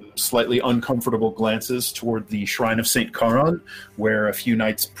some slightly uncomfortable glances toward the Shrine of St. Charon, where a few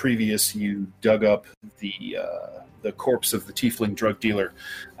nights previous you dug up the corpse of the tiefling drug dealer.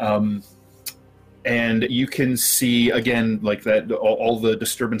 And you can see, again, like that, all the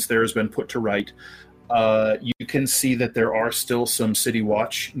disturbance there has been put to right. You can see that there are still some city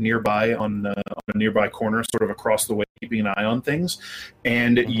watch nearby on a nearby corner, sort of across the way, keeping an eye on things.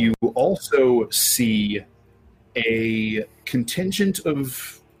 And you also see a contingent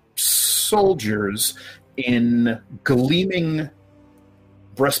of soldiers in gleaming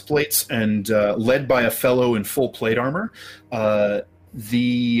breastplates and led by a fellow in full plate armor.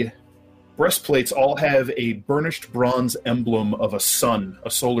 The breastplates all have a burnished bronze emblem of a sun,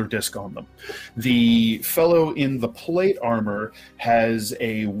 a solar disk on them. The fellow in the plate armor has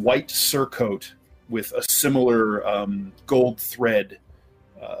a white surcoat with a similar gold thread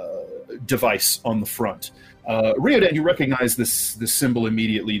device on the front. Riodan, you recognize this symbol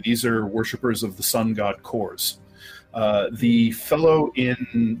immediately. These are worshippers of the sun god Kors. The fellow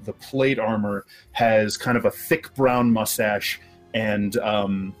in the plate armor has kind of a thick brown mustache and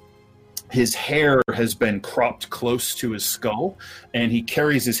His hair has been cropped close to his skull, and he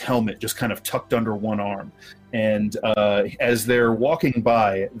carries his helmet just kind of tucked under one arm. And as they're walking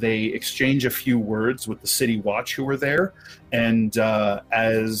by, they exchange a few words with the city watch who are there. And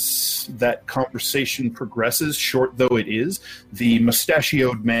as that conversation progresses, short though it is, the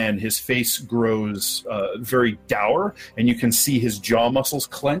mustachioed man, his face grows very dour, and you can see his jaw muscles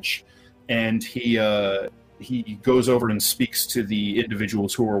clench. And he goes over and speaks to the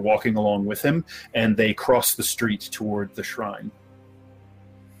individuals who are walking along with him, and they cross the street toward the shrine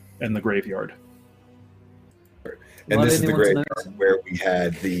and the graveyard. And What this is the anyone to graveyard where we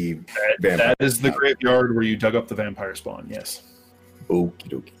had the vampire. That is the graveyard where you dug up the vampire spawn, yes. Okie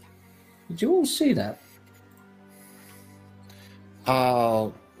dokie. Did you all see that?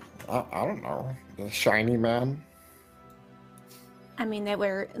 I don't know. The shiny man. I mean, they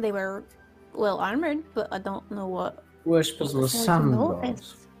were well armored, but I don't know what. Worshippers of the what sun the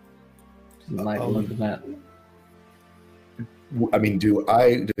gods. Didn't like the look of that. I mean, would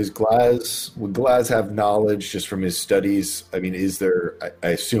Glaz have knowledge just from his studies? I mean, is there,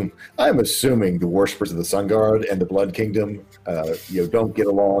 I'm assuming the worshippers of the Sun Guard and the Blood Kingdom, don't get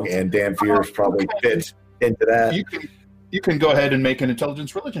along, and Danfears probably fit into that. You can go ahead and make an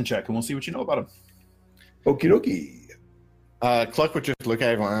intelligence religion check, and we'll see what you know about him. Okie dokie. Cluck would just look at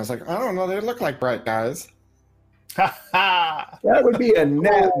everyone. I was like, I don't know. They look like bright guys. Ha ha! That would be a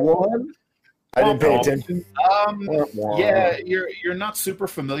nat 1. I didn't pay attention. Yeah, you're not super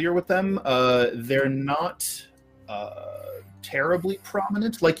familiar with them. They're not terribly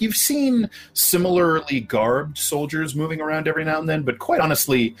prominent. Like, you've seen similarly garbed soldiers moving around every now and then, but quite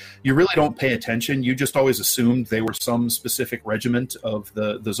honestly, you really don't pay attention. You just always assumed they were some specific regiment of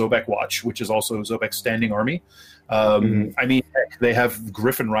the Zobek Watch, which is also Zobek's standing army. I mean, heck, they have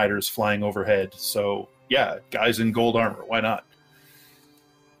Griffin riders flying overhead, so yeah, guys in gold armor, why not?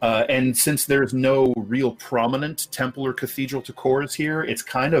 And since there's no real prominent temple or cathedral to Kors here, it's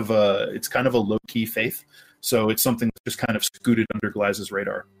kind of a low-key faith. So it's something that's just kind of scooted under Glaz's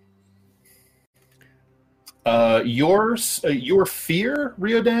radar. Your fear,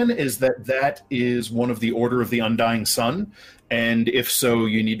 Riodan, is that is one of the Order of the Undying Sun, and if so,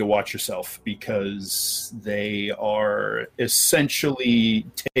 you need to watch yourself because they are essentially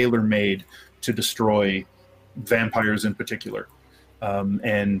tailor-made to destroy vampires in particular.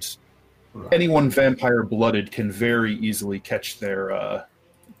 And anyone vampire-blooded can very easily catch their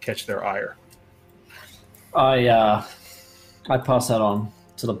ire. I pass that on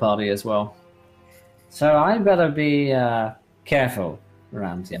to the party as well. So I better be careful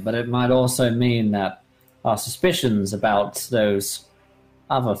around here, but it might also mean that our suspicions about those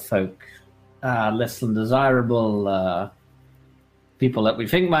other folk, less than desirable people that we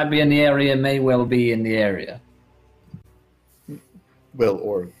think might be in the area, may well be in the area. Well,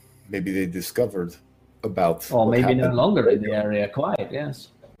 or maybe they discovered about. Or what maybe happened. no longer in the area, quite, yes.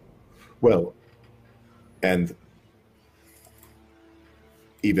 Well, and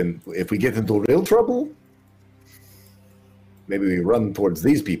even if we get into real trouble, maybe we run towards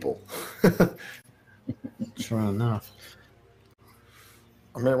these people. Sure enough.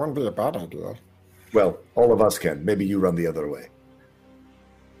 I mean, it wouldn't be a bad idea. Well, all of us can. Maybe you run the other way.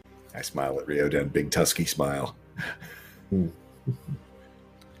 I smile at Riodan, big tusky smile. No,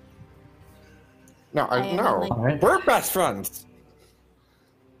 no. Alright. We're best friends.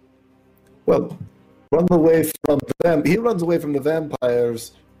 Well, run away from them. He runs away from the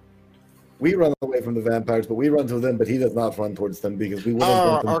vampires. We run away from the vampires, but we run to them, but he does not run towards them because we wouldn't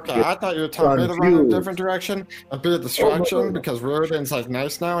want them to Okay. get I thought you were telling me to run in a confused. different direction and be a distraction no. because Riordan's like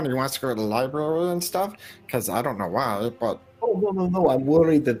nice now and he wants to go to the library and stuff. Because I don't know why, but Oh, no. I'm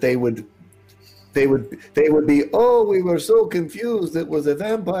worried that they would be, oh, we were so confused. It was a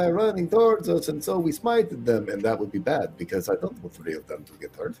vampire running towards us, and so we smited them. And that would be bad because I don't want three of them to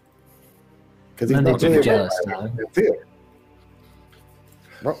get hurt. Because he's And they not do really be jealous, a vampire. no? Fear.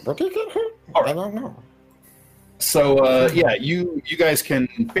 what did he get hurt? All right. I don't know. So yeah, you guys can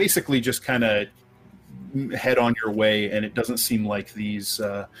basically just kind of head on your way, and it doesn't seem like these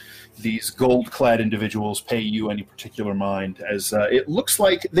gold-clad individuals pay you any particular mind. As it looks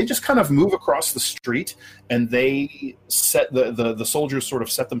like they just kind of move across the street, and they set the soldiers sort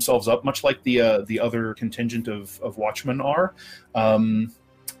of set themselves up, much like the other contingent of watchmen are,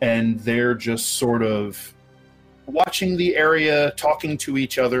 and they're just sort of watching the area, talking to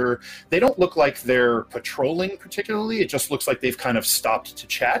each other. They don't look like they're patrolling particularly. It just looks like they've kind of stopped to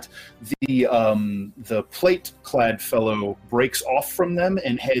chat. The plate-clad fellow breaks off from them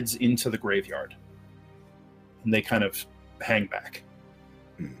and heads into the graveyard. And they kind of hang back.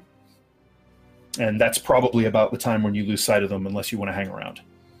 And that's probably about the time when you lose sight of them, unless you want to hang around.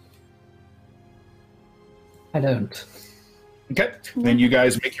 I don't. Okay. Then you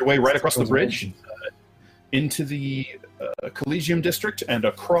guys make your way right across the bridge into the Collegium District and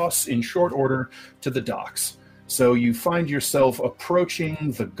across in short order to the docks. So you find yourself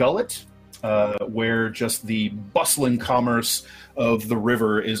approaching the Gullet, where just the bustling commerce of the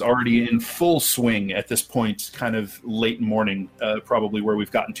river is already in full swing at this point, kind of late morning, probably where we've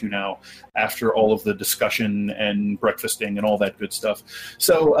gotten to now after all of the discussion and breakfasting and all that good stuff.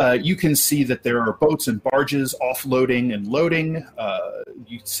 So you can see that there are boats and barges offloading and loading.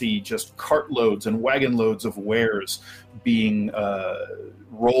 You see just cartloads and wagon loads of wares being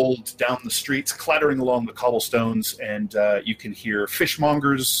rolled down the streets, clattering along the cobblestones, and you can hear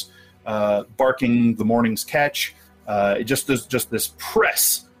fishmongers barking the morning's catch. There's just this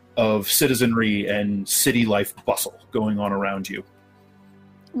press of citizenry and city life bustle going on around you.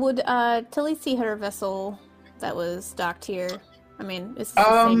 Would Tilly see her vessel that was docked here? I mean, is this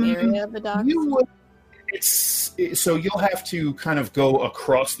the same area of the docks? So you'll have to kind of go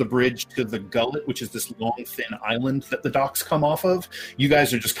across the bridge to the Gullet, which is this long, thin island that the docks come off of. You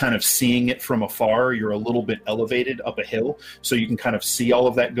guys are just kind of seeing it from afar. You're a little bit elevated up a hill, so you can kind of see all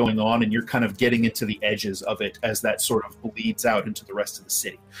of that going on, and you're kind of getting into the edges of it as that sort of bleeds out into the rest of the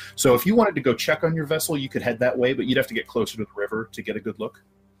city. So if you wanted to go check on your vessel, you could head that way, but you'd have to get closer to the river to get a good look.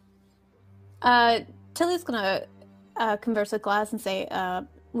 Tilly's gonna converse with Glass and say,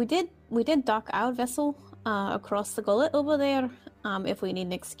 we did dock our vessel across the Gullet over there. If we need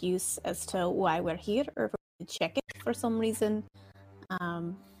an excuse as to why we're here, or if we need to check it for some reason,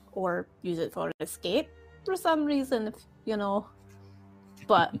 or use it for an escape for some reason, if you know.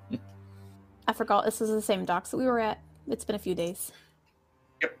 But I forgot this is the same docks that we were at. It's been a few days.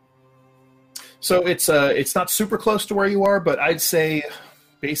 Yep. So it's not super close to where you are, but I'd say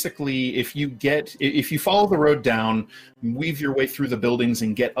basically if you follow the road down, weave your way through the buildings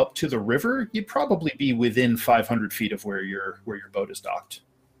and get up to the river, you'd probably be within 500 feet of where your boat is docked.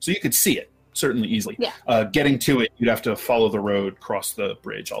 So you could see it certainly easily. Yeah. Getting to it, you'd have to follow the road, cross the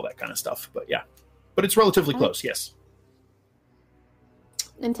bridge, all that kind of stuff. But yeah, but it's relatively close. Yes.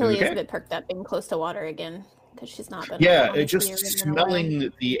 And Tilly is a bit perked up being close to water again, because she's not been. Yeah, just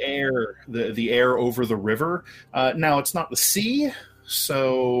smelling the air, the air over the river. Now it's not the sea,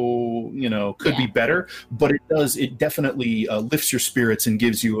 so could be better, but it definitely lifts your spirits and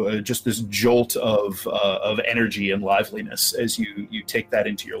gives you just this jolt of energy and liveliness as you take that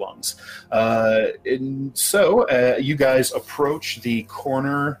into your lungs. And so you guys approach the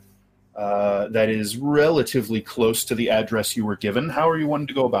corner that is relatively close to the address you were given. How are you wanting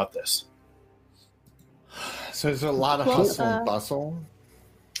to go about this? So there's a lot of hustle and bustle.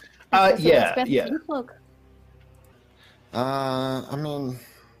 Yeah. I mean,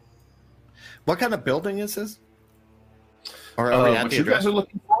 what kind of building is this? Or what you guys are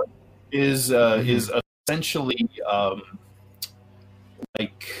looking for is essentially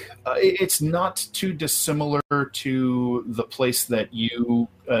it's not too dissimilar to the place that you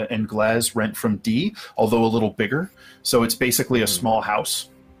and Glaz rent from D, although a little bigger. So it's basically a small house.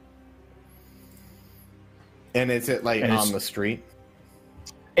 And is it on the street?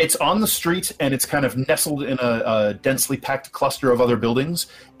 It's on the street, and it's kind of nestled in a densely packed cluster of other buildings,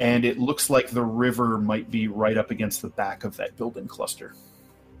 and it looks like the river might be right up against the back of that building cluster.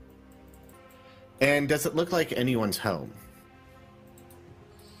 And does it look like anyone's home?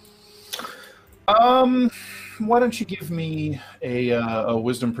 Why don't you give me a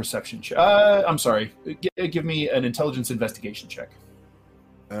wisdom perception check? I'm sorry. Give me an intelligence investigation check.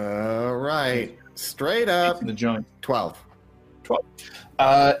 All right. Straight up. The joint. 12.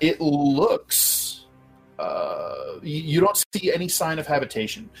 It looks... you don't see any sign of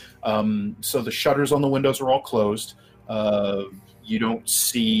habitation. So the shutters on the windows are all closed. You don't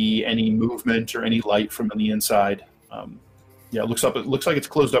see any movement or any light from the inside. It looks like it's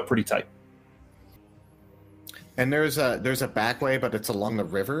closed up pretty tight. And there's a back way, but it's along the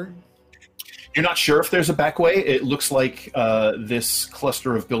river? You're not sure if there's a back way. It looks like this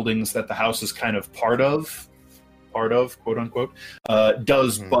cluster of buildings that the house is kind of part of, quote unquote,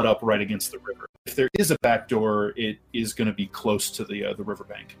 does butt up right against the river. If there is a back door, it is going to be close to the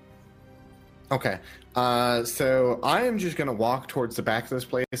riverbank. Okay. So I am just going to walk towards the back of this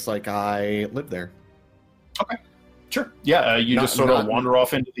place like I live there. Okay. Sure. Yeah, you just sort of wander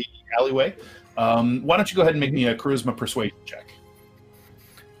off into the alleyway. Why don't you go ahead and make me a charisma persuasion check?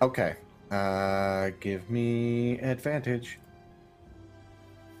 Okay. Give me advantage.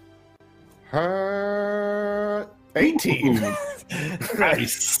 18.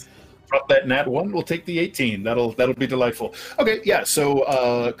 Nice. Drop that nat 1. We'll take the 18. That'll be delightful. Okay, yeah.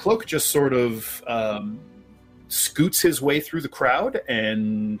 So Cloak just sort of scoots his way through the crowd,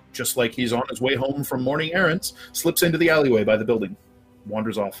 and just like he's on his way home from morning errands, slips into the alleyway by the building,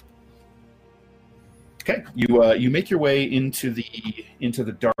 wanders off. Okay, you make your way into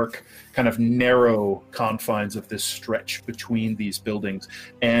the dark, kind of narrow confines of this stretch between these buildings,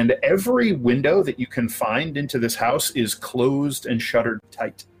 and every window that you can find into this house is closed and shuttered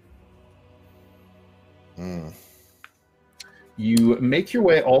tight. You make your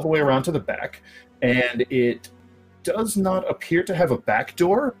way all the way around to the back, and it does not appear to have a back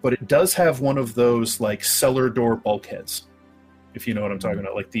door, but it does have one of those like cellar door bulkheads, if you know what I'm talking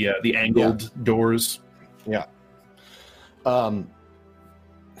about, like the angled doors. Yeah.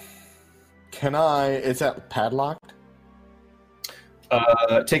 Is that padlocked?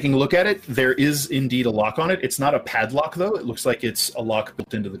 Taking a look at it, there is indeed a lock on it. It's not a padlock, though. It looks like it's a lock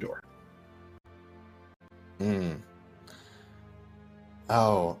built into the door.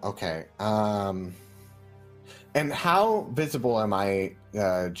 Oh, okay. And how visible am I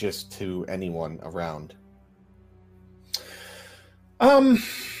just to anyone around?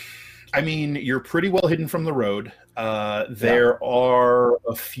 I mean, you're pretty well hidden from the road. There are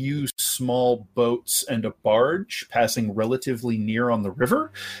a few small boats and a barge passing relatively near on the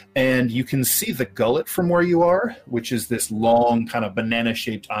river, and you can see the gullet from where you are, which is this long kind of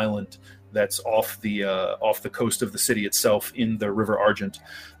banana-shaped island that's off the coast of the city itself in the River Argent.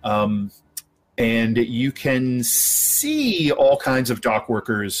 And you can see all kinds of dock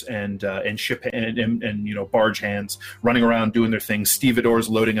workers and ship and barge hands running around doing their thing, stevedores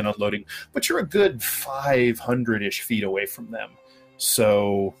loading and unloading. But you're a good 500-ish feet away from them.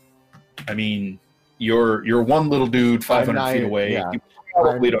 So, I mean, you're one little dude 500 feet away. Yeah.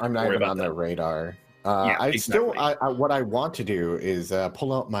 I'm not even on their radar. Exactly. What I want to do is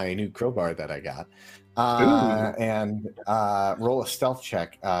pull out my new crowbar that I got. And roll a stealth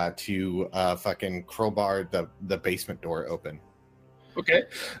check to fucking crowbar the basement door open. Okay.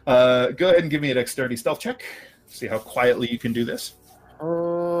 Go ahead and give me a dexterity stealth check. See how quietly you can do this.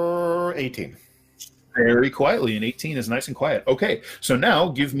 18. Very quietly. An 18 is nice and quiet. Okay. So now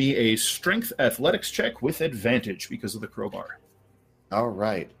give me a strength athletics check with advantage because of the crowbar. All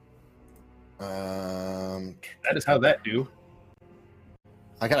right. That is how that do.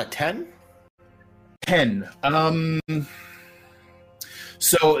 I got a 10? 10.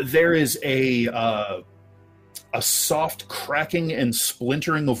 So there is a soft cracking and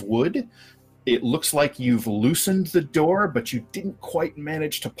splintering of wood. It looks like you've loosened the door, but you didn't quite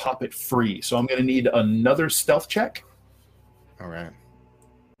manage to pop it free. So I'm going to need another stealth check. All right.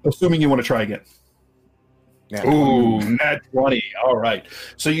 Assuming you want to try again. Yeah. Ooh, nat 20. All right.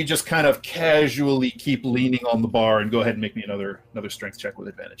 So you just kind of casually keep leaning on the bar and go ahead and make me another strength check with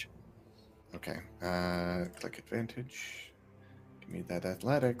advantage. Okay. Click advantage. Give me that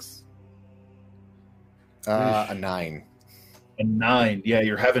athletics. A 9. A 9. Yeah,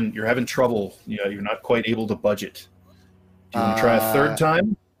 you're having trouble. Yeah, you're not quite able to budget. Do you want to try a third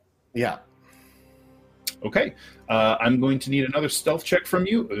time? Yeah. Okay. I'm going to need another stealth check from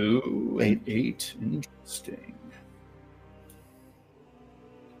you. Ooh, 8. Interesting.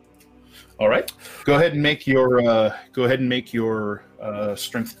 All right. Go ahead and make your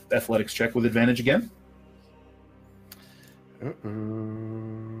strength athletics check with advantage again.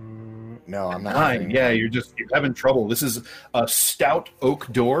 No, I'm not. 9. Yeah, you're having trouble. This is a stout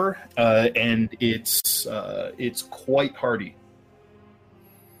oak door, and it's quite hardy.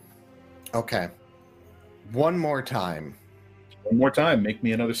 Okay. One more time. One more time. Make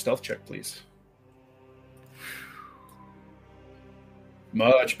me another stealth check, please.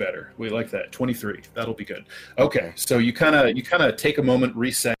 Much better. We like that. 23. That'll be good. Okay, so you kind of take a moment,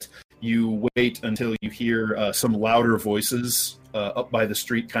 reset. You wait until you hear some louder voices up by the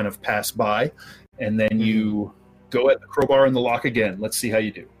street kind of pass by, and then you go at the crowbar and the lock again. Let's see how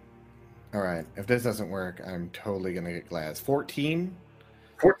you do. All right. If this doesn't work, I'm totally going to get glass. 14?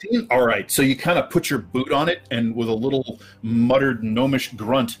 14? All right. So you kind of put your boot on it, and with a little muttered gnomish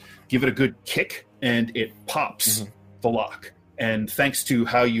grunt, give it a good kick, and it pops the lock. And thanks to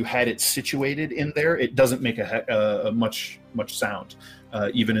how you had it situated in there, it doesn't make a much sound,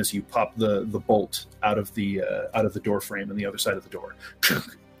 even as you pop the bolt out of the door frame on the other side of the door.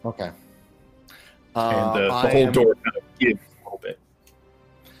 Okay. And the whole door kind of gives a little bit.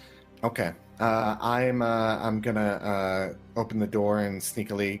 Okay. I'm gonna open the door and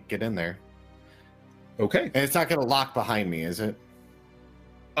sneakily get in there. Okay. And it's not gonna lock behind me, is it?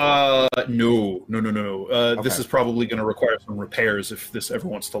 No. This is probably going to require some repairs if this ever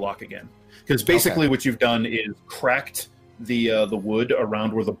wants to lock again. Because basically what you've done is cracked the wood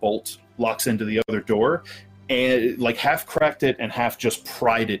around where the bolt locks into the other door, and like half cracked it and half just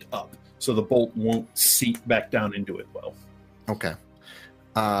pried it up. so the bolt won't seep back down into it well. Okay.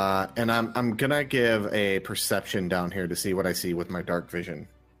 And I'm gonna give a perception down here to see what I see with my dark vision.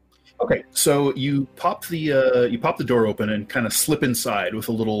 Okay, so you pop the door open and kind of slip inside with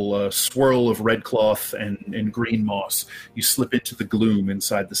a little swirl of red cloth and green moss. You slip into the gloom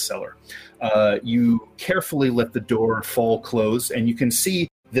inside the cellar. You carefully let the door fall closed, and you can see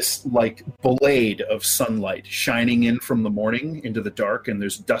this like blade of sunlight shining in from the morning into the dark, and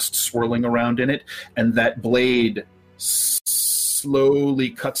there's dust swirling around in it, and that blade slowly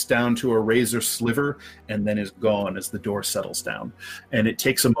cuts down to a razor sliver and then is gone as the door settles down. And it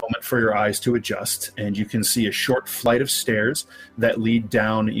takes a moment for your eyes to adjust, and you can see a short flight of stairs that lead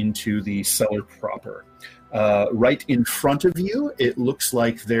down into the cellar proper. Right in front of you, it looks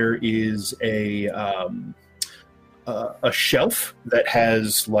like there is a shelf that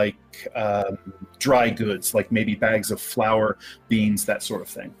has like dry goods, like maybe bags of flour, beans, that sort of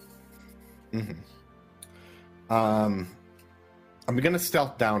thing. Mm-hmm. I'm going to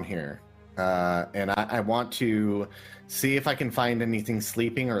stealth down here, and I want to see if I can find anything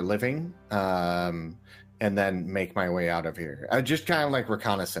sleeping or living, and then make my way out of here. Just kind of like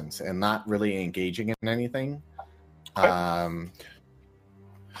reconnaissance and not really engaging in anything. Okay. All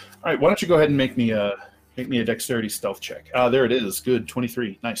right, why don't you go ahead and make me a dexterity stealth check. There it is. Good,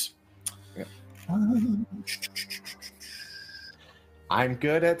 23. Nice. Yeah. I'm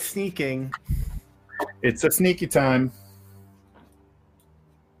good at sneaking. It's a sneaky time.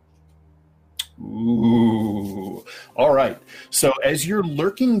 Ooh. All right. So as you're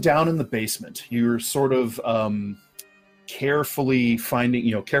lurking down in the basement, you're sort of carefully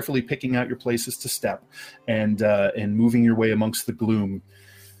picking out your places to step and moving your way amongst the gloom.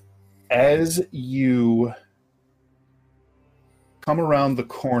 As you come around the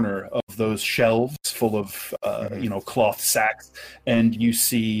corner of those shelves full of cloth sacks, and you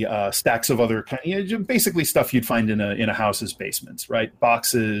see stacks of other basically stuff you'd find in a house's basement, right?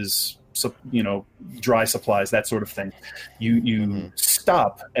 Boxes, dry supplies, that sort of thing. You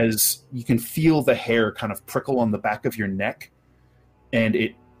stop as you can feel the hair kind of prickle on the back of your neck, and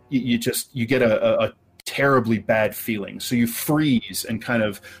you get a terribly bad feeling. So you freeze and kind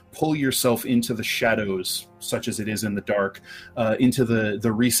of pull yourself into the shadows, such as it is in the dark, into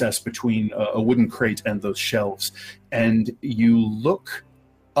the recess between a wooden crate and those shelves. And you look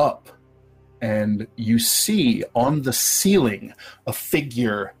up and you see on the ceiling a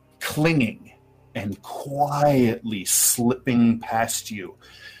figure clinging and quietly slipping past you.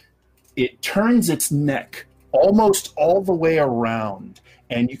 It turns its neck almost all the way around,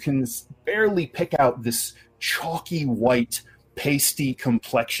 and you can barely pick out this chalky white, pasty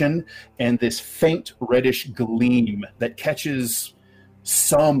complexion and this faint reddish gleam that catches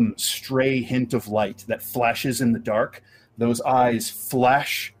some stray hint of light that flashes in the dark. Those eyes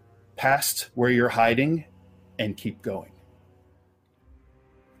flash past where you're hiding and keep going.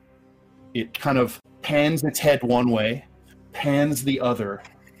 It kind of pans its head one way, pans the other,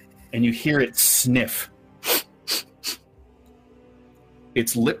 and you hear it sniff.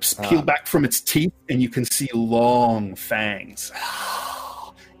 Its lips peel back from its teeth, and you can see long fangs.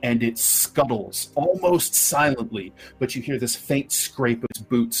 And it scuttles almost silently, but you hear this faint scrape of its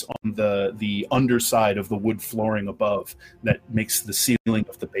boots on the underside of the wood flooring above that makes the ceiling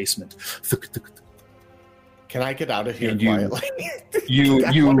of the basement. Can I get out of here quietly? You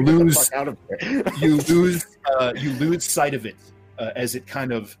lose sight of it as it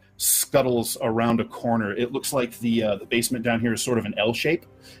kind of scuttles around a corner. It looks like the basement down here is sort of an L shape,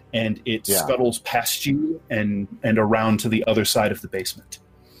 and it scuttles past you and around to the other side of the basement.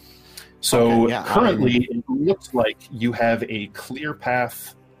 So currently, it looks like you have a clear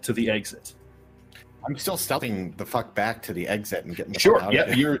path to the exit. I'm still stealthing the fuck back to the exit and getting the fuck out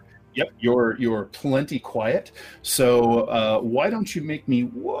of here. You're plenty quiet. So why don't you make me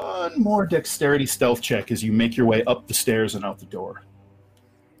one more dexterity stealth check as you make your way up the stairs and out the door?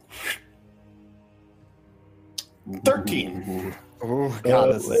 13. Oh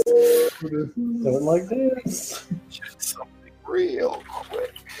God, do it like this. Just something real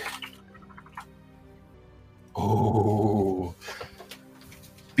quick. Oh.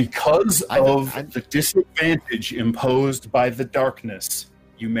 Because of the disadvantage imposed by the darkness,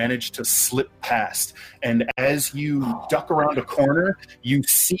 you manage to slip past, and as you duck around a corner, you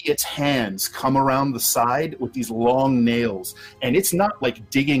see its hands come around the side with these long nails, and it's not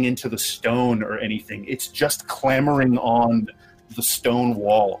like digging into the stone or anything. It's just clambering on the stone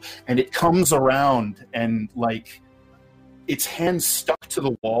wall, and it comes around and like its hands stuck to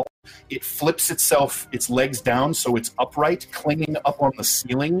the wall. It flips its legs down so it's upright, clinging up on the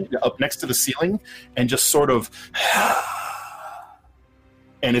ceiling, up next to the ceiling, and just sort of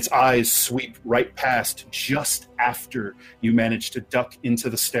and its eyes sweep right past just after you manage to duck into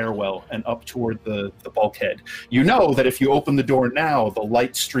the stairwell and up toward the bulkhead. You know that if you open the door now, the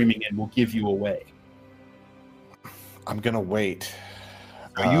light streaming in will give you away. I'm going to wait.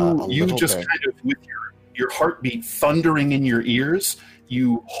 You just kind of, with your heartbeat thundering in your ears,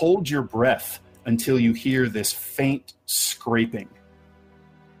 you hold your breath until you hear this faint scraping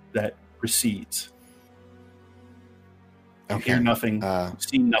that recedes. You hear nothing,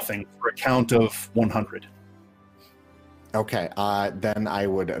 see nothing for a count of 100. Okay, then I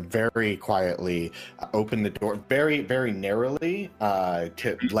would very quietly open the door very, very narrowly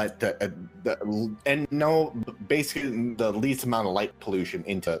to let basically the least amount of light pollution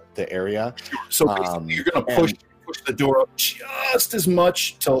into the area. So basically you're going to push the door up just as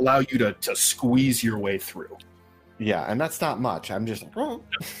much to allow you to squeeze your way through. Yeah, and that's not much. I'm just like, oh.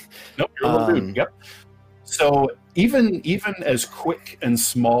 Nope, you're a little rude. Yep. So even as quick and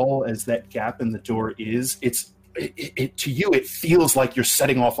small as that gap in the door is, it to you it feels like you're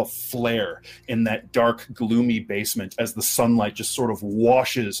setting off a flare in that dark, gloomy basement as the sunlight just sort of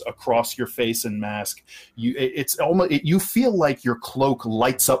washes across your face and mask. You feel like your cloak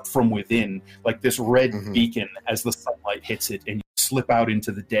lights up from within, like this red beacon as the sunlight hits it, and you slip out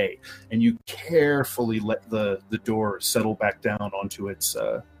into the day. And you carefully let the door settle back down onto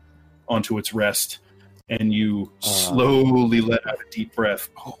its rest, and you slowly let out a deep breath.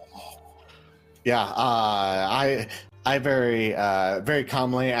 Yeah, I very very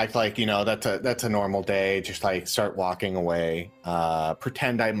calmly act like, that's a normal day. Just like start walking away,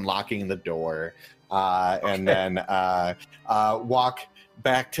 pretend I'm locking the door, and then walk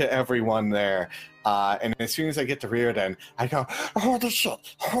back to everyone there. And as soon as I get to Reardon, I go, holy shit,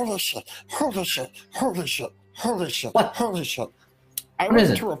 holy shit, holy shit, holy shit, holy shit, holy shit. I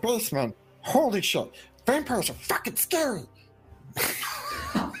went to a basement. Holy shit, vampires are fucking scary.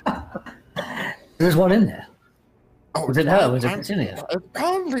 There's one in there. Oh, was it her? Was it Petunia?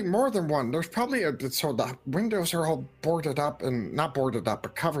 Probably more than one. There's probably so the windows are all boarded up and not boarded up,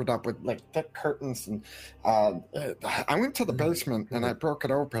 but covered up with like thick curtains. And I went to the basement and I broke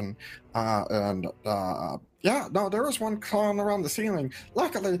it open. There was one clawing around the ceiling.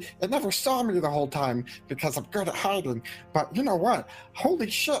 Luckily, it never saw me the whole time because I'm good at hiding. But you know what? Holy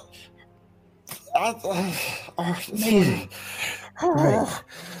shit! Amazing. Right.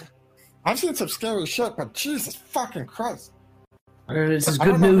 I've seen some scary shit, but Jesus fucking Christ. This is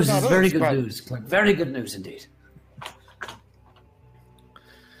good news. This is very good news. Very good news indeed.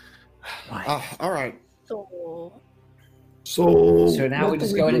 Right. All right. So now we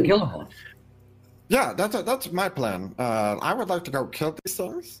just go in and kill them all. Yeah, that's my plan. I would like to go kill these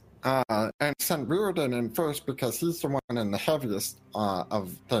things and send Reardon in first because he's the one in the heaviest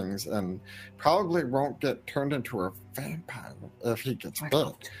of things and probably won't get turned into a vampire if he gets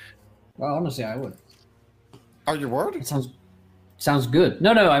bit. Well, honestly, I would. Are you worried? It sounds good.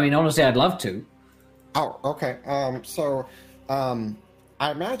 No, I mean, honestly, I'd love to. Oh, okay.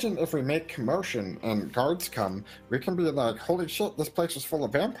 I imagine if we make commotion and guards come, we can be like, holy shit, this place is full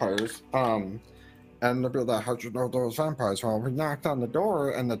of vampires. And they'll be like, how'd you know there was vampires? Well, we knocked on the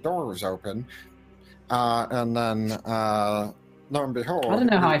door, and the door was open. And then, lo and behold... I don't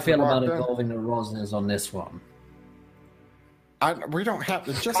know how I feel about involving the Rosners on this one. We don't have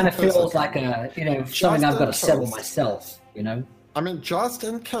to. Just kind of feels like something I've got to settle myself. I mean, just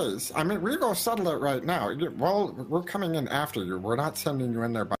in case. I mean, we're gonna settle it right now. Well, we're coming in after you. We're not sending you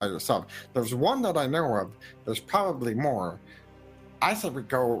in there by yourself. There's one that I know of. There's probably more. I said we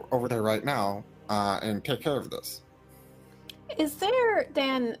go over there right now and take care of this. Is there,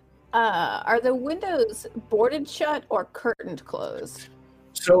 Dan? Are the windows boarded shut or curtained closed?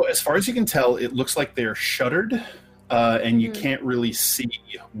 So, as far as you can tell, it looks like they're shuttered. And you can't really see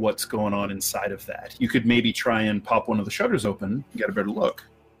what's going on inside of that. You could maybe try and pop one of the shutters open and get a better look.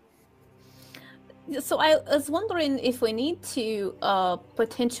 So I was wondering if we need to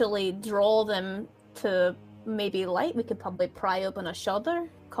potentially draw them to maybe light. We could probably pry open a shutter,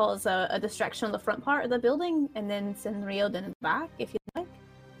 cause a distraction on the front part of the building, and then send Reardon back if you like.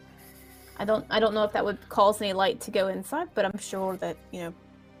 I don't know if that would cause any light to go inside, but I'm sure that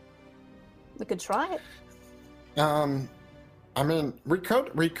we could try it. I mean, we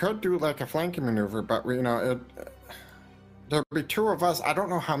could do like a flanking maneuver, but there'll be two of us. I don't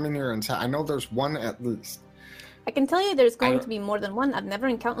know how many are inside. I know there's one at least. I can tell you there's going to be more than one. I've never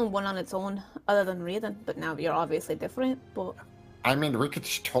encountered one on its own other than Reardon, but now you're obviously different. But I mean, we could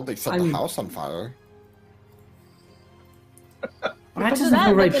just totally set the house on fire. But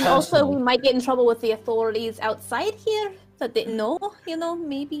then also we might get in trouble with the authorities outside here that didn't know,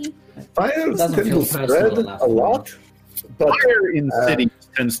 maybe. Fires tend to spread a lot, but fire in cities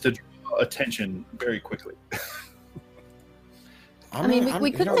tends to draw attention very quickly. I mean,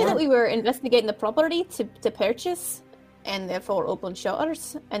 we could say that we were investigating the property to purchase, and therefore open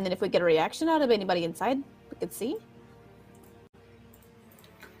shutters, and then if we get a reaction out of anybody inside, we could see.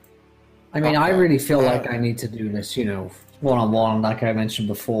 I mean, I really feel like I need to do this, one-on-one, like I mentioned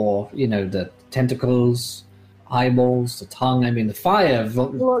before, the tentacles, eyeballs, the tongue. I mean, the fire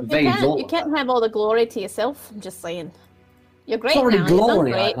invades all. You can't have all the glory to yourself. I'm just saying. You're great. It's already now.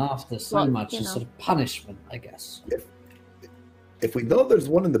 glory Great. after so much as sort of punishment, I guess. If we know there's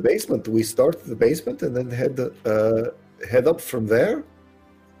one in the basement, do we start at the basement and then head up from there?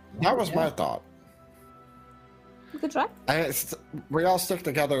 That was my thought. We could try. We all stick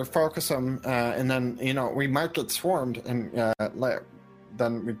together, focus them, and then we might get swarmed, and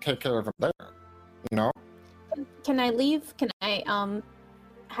then we take care of them there. Can I leave? Can I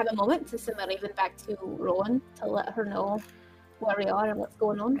have a moment to send Raven back to Rowan to let her know where we are and what's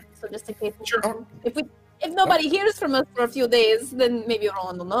going on? So just in case, Sure. If nobody hears from us for a few days, then maybe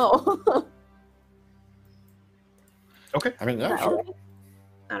Rowan will know. Okay. I mean, yeah, sure.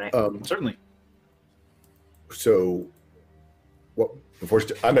 All right. Certainly. So, I'm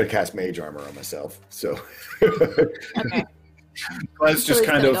going to cast Mage Armor on myself. So, Okay. Glaz just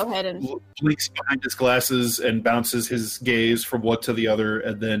kind of go ahead and blinks behind his glasses and bounces his gaze from one to the other,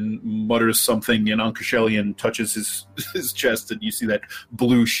 and then mutters something in Unkashelian, touches his chest, and you see that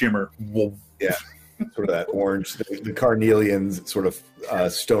blue shimmer. Yeah, sort of that orange. The carnelian sort of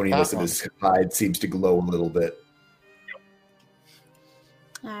stoniness of his hide seems to glow a little bit.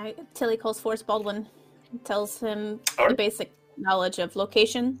 All right. Tilly calls Forrest Baldwin. Tells him All right. the basic knowledge of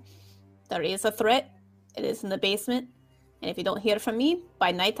location. There is a threat. It is in the basement. And if you don't hear from me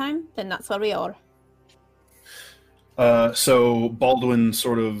by nighttime, then that's where we are. So Baldwin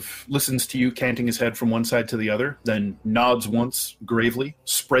sort of listens to you, canting his head from one side to the other, then nods once gravely,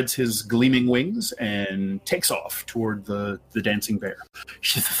 spreads his gleaming wings, and takes off toward the dancing bear.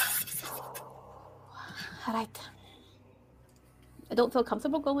 All right. I don't feel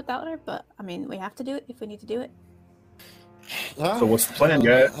comfortable going without her, but I mean, we have to do it if we need to do it. Yeah. So what's the plan,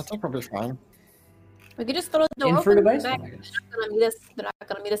 guys? I think we'll be fine. We could just throw the door In open. through the and basement, back. I guess. They're not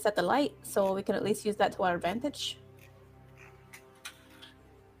gonna meet us at the light, so we can at least use that to our advantage.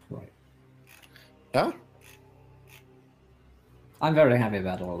 Right. Yeah. I'm very happy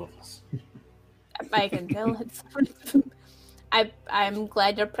about all of this. I can tell. I'm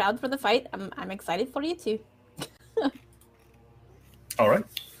glad you're proud for the fight. I'm excited for you too. All right.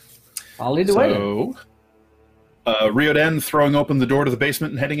 I'll lead the way. So, Riodan throwing open the door to the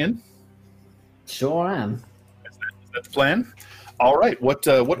basement and heading in. Sure am. Is that the plan? All right. What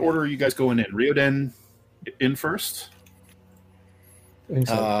order are you guys going in? Riodan in first?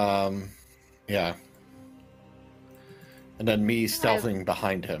 Yeah. And then me stealthing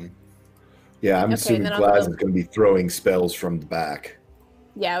behind him. Yeah, I'm Okay, assuming then I'll Glaz go. is going to be throwing spells from the back.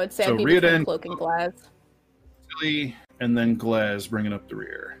 Yeah, I would say So I'd be Riodan- cloaking glass. Tilly, and then Glaz bringing up the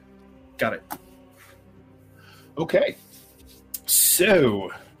rear. Got it. Okay.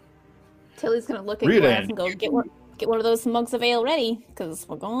 So, Tilly's gonna look at Riodan, glass and go, get one of those mugs of ale ready, because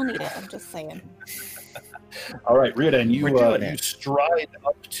we're gonna need it. I'm just saying. all right, Riodan, you We're doing you it. stride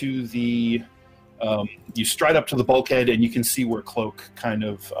up to the bulkhead, and you can see where Cloak kind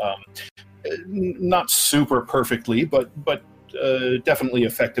of not super perfectly, but definitely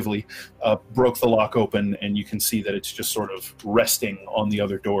effectively broke the lock open, and you can see that it's just sort of resting on the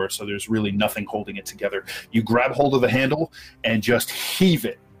other door, so there's really nothing holding it together. You grab hold of the handle and just heave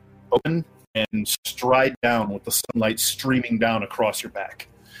it open and stride down with the sunlight streaming down across your back.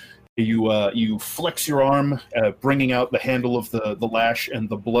 You flex your arm, bringing out the handle of the lash, and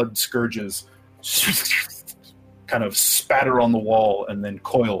the blood scourges kind of spatter on the wall and then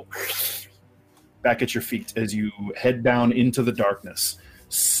coil back at your feet as you head down into the darkness.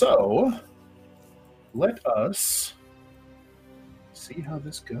 So, let us see how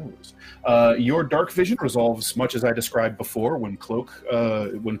this goes. Your dark vision resolves much as I described before. When Cloak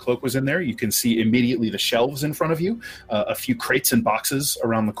was in there, you can see immediately the shelves in front of you, a few crates and boxes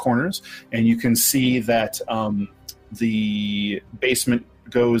around the corners, and you can see that the basement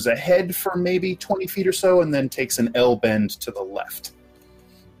goes ahead for maybe 20 feet or so and then takes an L bend to the left.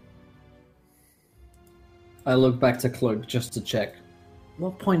 I look back to Cloak just to check.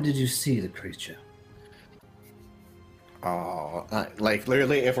 What point did you see the creature? Oh, like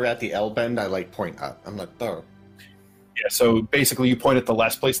literally, if we're at the L bend, I point up. I'm like, there. Yeah, so basically you point at the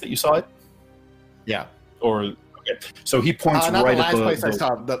last place that you saw it? Yeah. Or, okay. So he points Not right the at last place I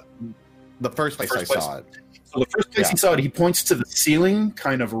saw it, the first place I saw it. So the first place Yeah. he saw it, he points to the ceiling,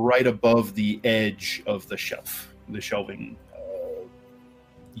 kind of right above the edge of the shelf, the shelving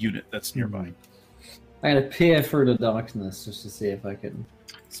unit that's nearby. I'm going to peer through the darkness just to see if I can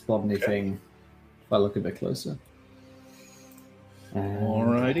spot anything if I look a bit closer.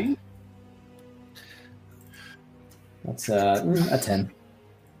 Alrighty. That's a 10.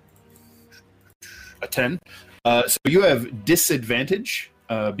 A 10. So you have disadvantage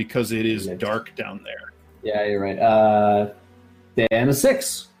because it is Yes. dark down there. Yeah, you're right. And a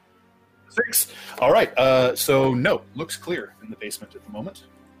 6. 6. All right. So no, looks clear in the basement at the moment.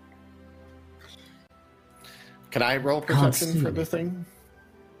 Can I roll Can't see perception for it. the thing?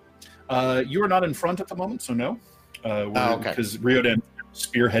 You are not in front at the moment, so no. okay. Because Riodan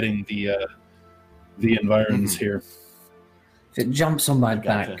spearheading the environs here. If it jumps on my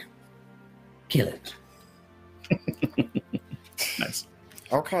Gotcha. back, kill it. Nice.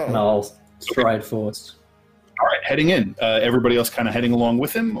 Okay. And I'll stride forwards. All right, heading in. Everybody else kind of heading along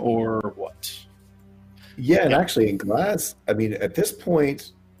with him, or what? Yeah, and actually in Glass, I mean, at this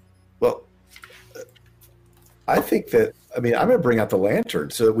point, well, I think that, I'm going to bring out the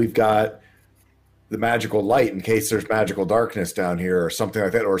lantern so that we've got the magical light in case there's magical darkness down here or something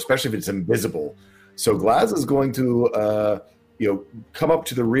like that, or especially if it's invisible. So Glass is going to, come up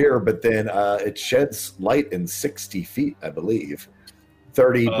to the rear, but then it sheds light in 60 feet, I believe.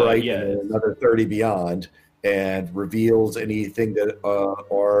 30 bright yeah. and another 30 beyond, and reveals anything that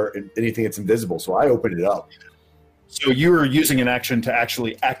or anything that's invisible. So I open it up. So you are using an action to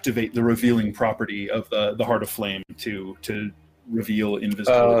actually activate the revealing property of the Heart of Flame to reveal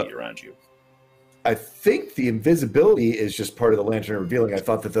invisibility around you. I think the invisibility is just part of the lantern revealing. I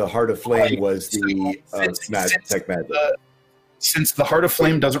thought that the Heart of Flame was the tech magic. Since the Heart of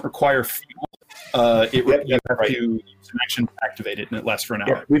Flame doesn't require fuel, you have to use an action to activate it, and it lasts for an hour.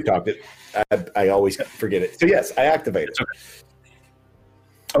 Yeah, we've talked it. I always forget it. So yes, I activate it.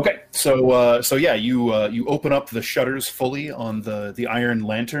 Okay, so you open up the shutters fully on the iron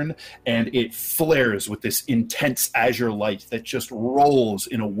lantern, and it flares with this intense azure light that just rolls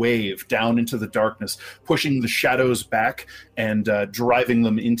in a wave down into the darkness, pushing the shadows back and driving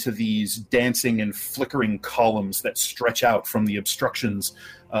them into these dancing and flickering columns that stretch out from the obstructions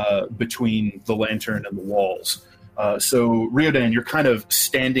between the lantern and the walls. So, Riodan, you're kind of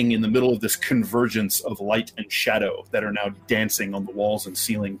standing in the middle of this convergence of light and shadow that are now dancing on the walls and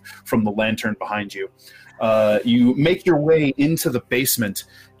ceiling from the lantern behind you. You make your way into the basement,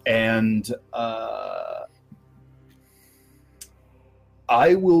 and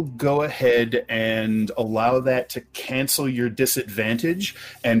I will go ahead and allow that to cancel your disadvantage,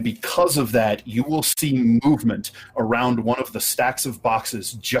 and because of that, you will see movement around one of the stacks of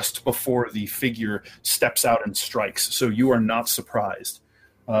boxes just before the figure steps out and strikes, so you are not surprised.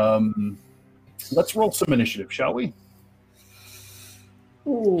 Let's roll some initiative, shall we?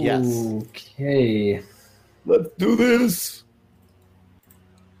 Yes. Okay. Let's do this.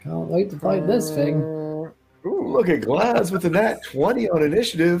 Can't wait to fight this thing. Ooh, look at Glass with a nat 20 on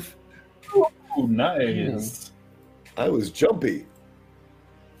initiative. Oh, nice. I was jumpy.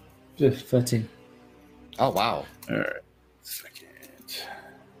 13. Oh, wow. All right. Second.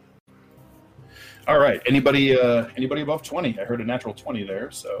 All right. Anybody above 20? I heard a natural 20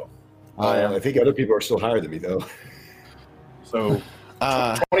 there, so I think other people are still higher than me, though. so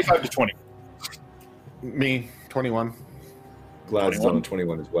 25 to 20. Me, 21. Glass is on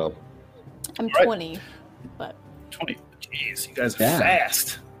 21 as well. I'm All right. 20, but 20. Jeez, you guys are Yeah.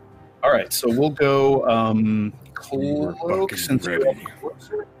 fast. All right, so we'll go Cloak since you're up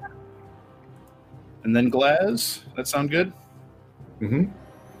closer. And then Glaz. That sound good? Mm-hmm.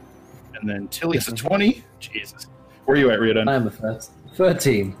 And then Tilly's a 20. Jesus. Where are you at, Riodan? I am a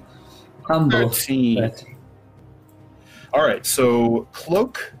 13. Humble. 13. 13. All right, so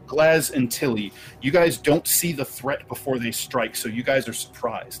Cloak, Glaz, and Tilly, you guys don't see the threat before they strike, so you guys are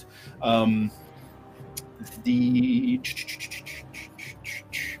surprised.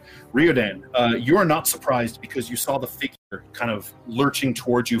 Riodan, you are not surprised because you saw the figure kind of lurching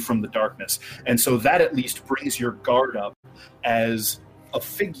towards you from the darkness, and so that at least brings your guard up as a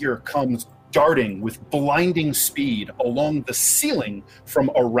figure comes darting with blinding speed along the ceiling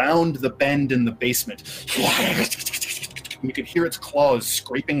from around the bend in the basement. You can hear its claws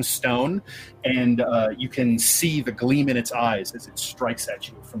scraping stone, and you can see the gleam in its eyes as it strikes at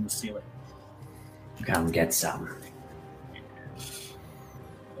you from the ceiling. Come get some.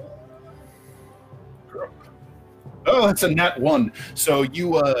 Oh, it's a nat 1. So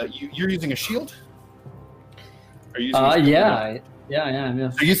you're using a shield? Are you using a shield? Yeah, I am. Yeah.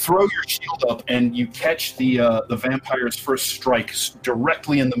 So you throw your shield up and you catch the vampire's first strike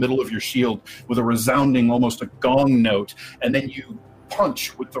directly in the middle of your shield with a resounding, almost a gong note, and then you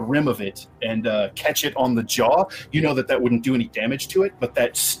punch with the rim of it and catch it on the jaw, you know that wouldn't do any damage to it, but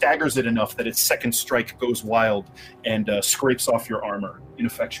that staggers it enough that its second strike goes wild and scrapes off your armor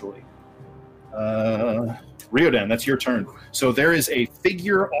ineffectually. Riodan, that's your turn. So there is a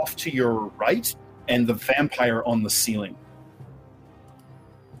figure off to your right and the vampire on the ceiling.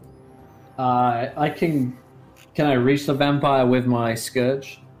 Can I reach the vampire with my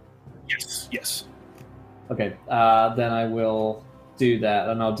scourge? Yes. Okay, then I will do that,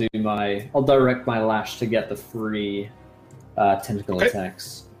 and I'll direct my lash to get the 3 tentacle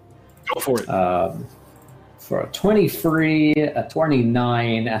attacks. Go for it. For a 23, a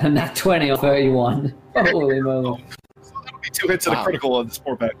 29, and a nat 20 on 31. Holy moly. So that'll be 2 hits and a critical on this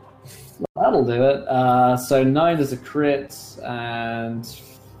poor bag. That'll do it. So 9 is a crit, and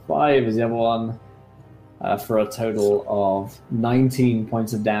 5 is the other one, for a total of 19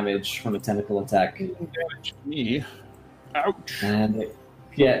 points of damage from a tentacle attack. Damage me. Ouch. And it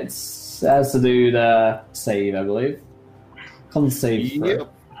has to do the save, I believe. Con save.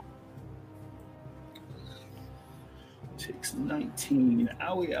 Yep. Takes 19.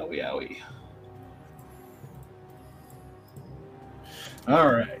 Owie.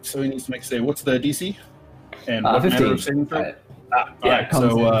 All right, so he needs to make a save. What's the DC? And what 15. manner of saving throw? All right.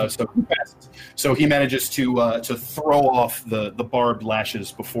 So he passes. So he manages to throw off the barbed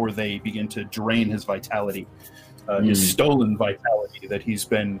lashes before they begin to drain his vitality, his stolen vitality that he's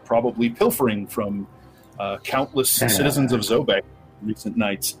been probably pilfering from countless citizens of Zobek in recent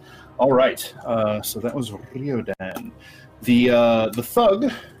nights. All right. So that was Riodan. The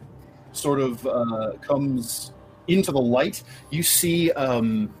thug sort of comes into the light. You see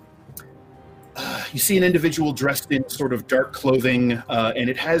an individual dressed in sort of dark clothing, and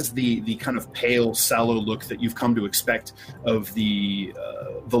it has the kind of pale, sallow look that you've come to expect of the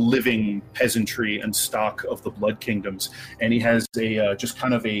living peasantry and stock of the Blood Kingdoms. And he has just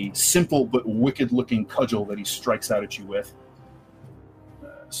kind of a simple but wicked-looking cudgel that he strikes out at you with.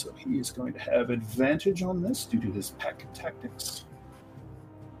 So he is going to have advantage on this due to his pack tactics.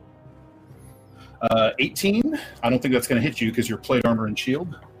 18. I don't think that's going to hit you because you're plate armor and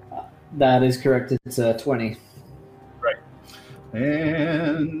shield. That is correct. It's 20. Right.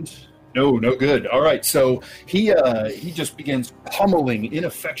 And no good. All right. So he just begins pummeling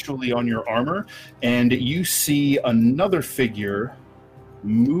ineffectually on your armor, and you see another figure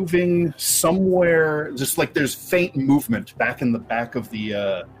moving somewhere. Just like there's faint movement back in the back of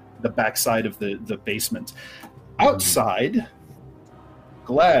the backside of the basement. Outside,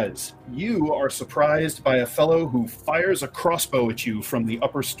 Glaz, you are surprised by a fellow who fires a crossbow at you from the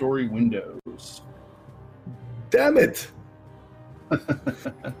upper story windows. Damn it!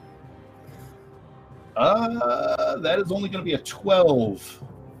 That is only going to be a 12.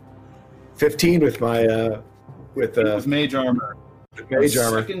 15 with my with mage armor. Mage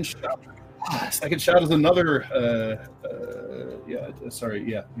armor. Second shot is another.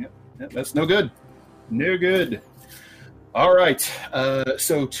 That's no good. No good. All right.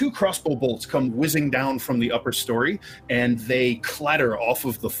 So 2 crossbow bolts come whizzing down from the upper story, and they clatter off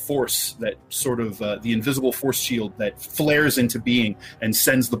of the force that sort of the invisible force shield that flares into being and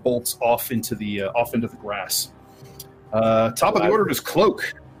sends the bolts off into the grass. Top of the order is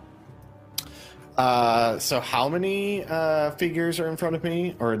Cloak. So how many figures are in front of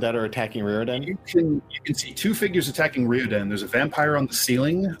me, or that are attacking Riodan? You can see 2 figures attacking Riodan. There's a vampire on the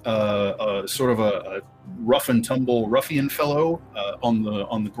ceiling, sort of a rough and tumble ruffian fellow on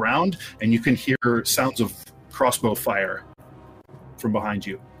the ground, and you can hear sounds of crossbow fire from behind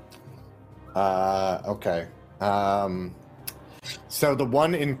you. Okay. So the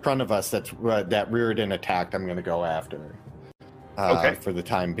one in front of us that Riodan attacked, I'm going to go after. Okay. For the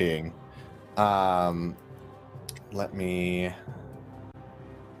time being. Let me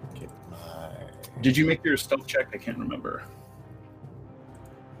get my... Did you make your stealth check? I can't remember.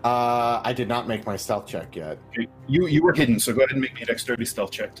 I did not make my stealth check yet. Okay. You were hidden, so go ahead and make me a dexterity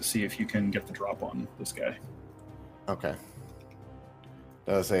stealth check to see if you can get the drop on this guy. Okay.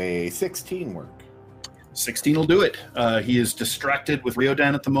 Does a 16 work? 16 will do it. He is distracted with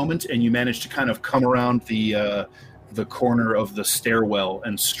Riodan at the moment, and you manage to kind of come around the corner of the stairwell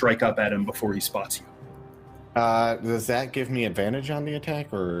and strike up at him before he spots you. Does that give me advantage on the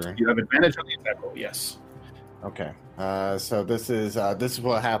attack, or you have advantage on the attack roll? Yes. Okay. So this is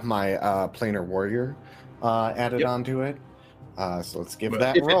what have my planar warrior added onto it. So let's give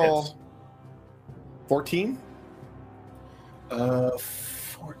that roll. 14.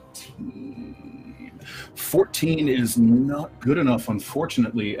 14. 14 is not good enough,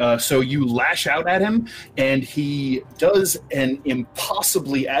 unfortunately. So you lash out at him, and he does an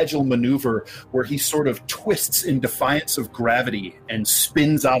impossibly agile maneuver where he sort of twists in defiance of gravity and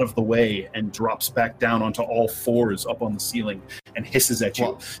spins out of the way and drops back down onto all fours up on the ceiling and hisses at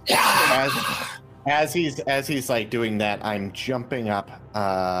you. Well, as he's like doing that, I'm jumping up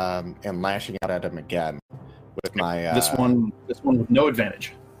and lashing out at him again with my this one with no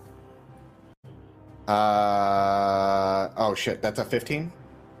advantage. Oh shit, that's a 15?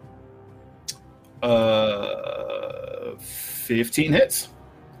 15 hits.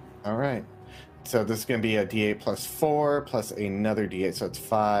 All right. So this is going to be a D8 plus 4 plus another D8, so it's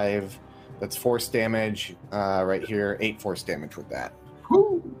 5. That's force damage right here. 8 force damage with that.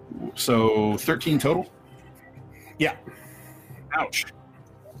 Woo. So 13 total? Yeah. Ouch.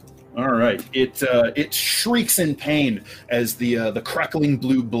 All right. It shrieks in pain as the crackling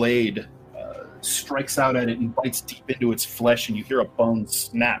blue blade strikes out at it and bites deep into its flesh, and you hear a bone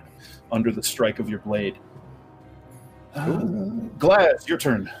snap under the strike of your blade. Glaz, your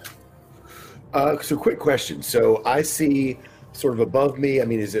turn. So quick question. So I see sort of above me, I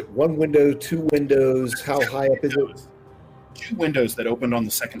mean, is it one window, two windows? How high up is it? 2 windows that opened on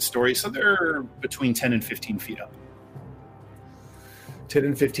the second story, so they're between 10 and 15 feet up. 10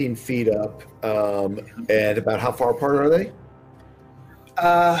 and 15 feet up. And about how far apart are they?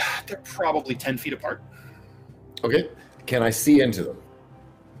 They're probably 10 feet apart. Okay. Can I see into them?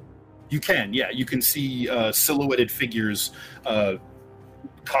 You can, yeah. You can see silhouetted figures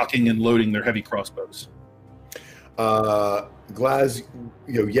cocking and loading their heavy crossbows. Glaz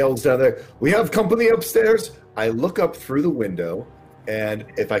yells down there, "We have company upstairs." I look up through the window, and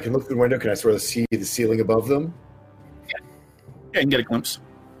if I can look through the window, can I sort of see the ceiling above them? Yeah, you can get a glimpse.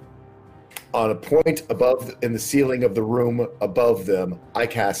 On a point above in the ceiling of the room above them, I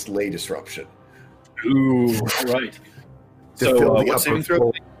cast Lay Disruption. Ooh, right. So what saving throw?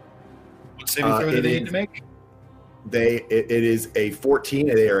 What saving throw do they need to make? It is a 14,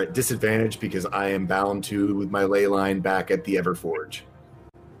 and they are at disadvantage because I am bound to with my ley line back at the Everforge.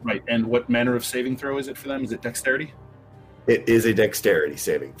 Right, and what manner of saving throw is it for them? Is it dexterity? It is a dexterity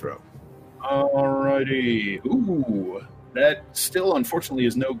saving throw. Alrighty. Ooh, that still unfortunately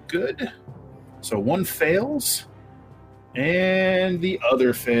is no good. So one fails, and the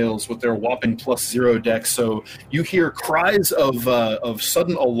other fails with their whopping +0 dex. So you hear cries of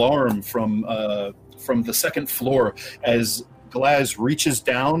sudden alarm from the second floor as Glaz reaches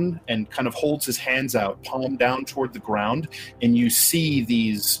down and kind of holds his hands out, palm down toward the ground, and you see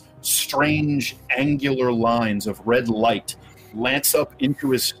these strange angular lines of red light lance up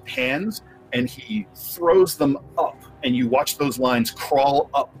into his hands, and he throws them up, and you watch those lines crawl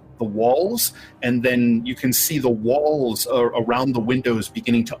up the walls, and then you can see the walls around the windows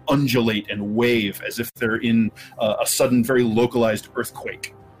beginning to undulate and wave as if they're in a sudden, very localized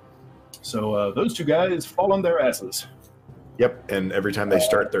earthquake. So those two guys fall on their asses. Yep, and every time they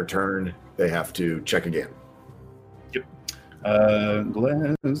start their turn, they have to check again. Yep.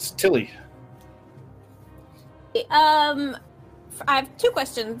 Glaz, Tilly. I have 2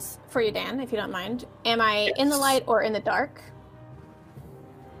 questions for you, Dan, if you don't mind. Am I in the light or in the dark?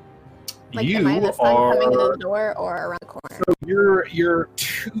 Like, am I the sun coming into the door or around the corner? So you're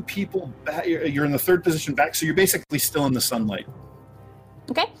 2 people back. You're in the third position back, so you're basically still in the sunlight.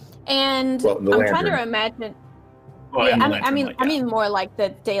 Okay, and I'm trying to imagine. Well, yeah, I mean more like the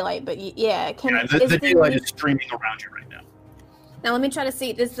daylight, but yeah. The daylight is streaming around you right now. Now let me try to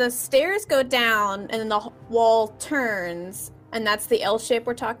see. Does the stairs go down and then the wall turns, and that's the L shape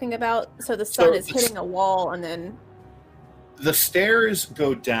we're talking about? So the sun is hitting a wall, and then the stairs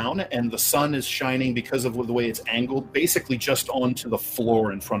go down, and the sun is shining because of the way it's angled, basically just onto the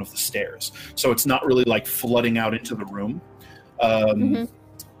floor in front of the stairs. So it's not really like flooding out into the room.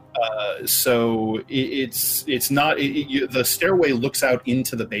 So it's not. The stairway looks out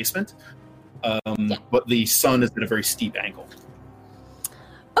into the basement, but the sun is at a very steep angle.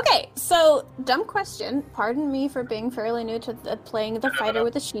 Okay, so dumb question. Pardon me for being fairly new to playing the fighter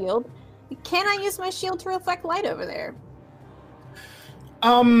with a shield. Can I use my shield to reflect light over there?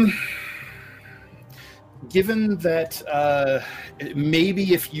 Given that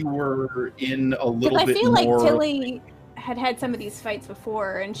maybe if you were in a little bit more... I feel like Tilly had some of these fights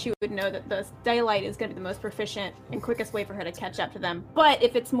before, and she would know that the daylight is going to be the most proficient and quickest way for her to catch up to them. But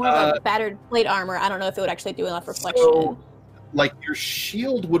if it's more of a battered plate armor, I don't know if it would actually do enough reflection. like your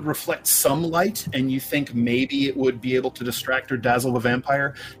shield would reflect some light, and you think maybe it would be able to distract or dazzle the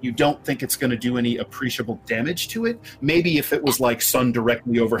vampire. You don't think it's going to do any appreciable damage to it. Maybe if it was like sun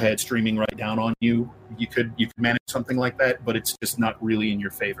directly overhead, streaming right down on you, you could manage something like that. But it's just not really in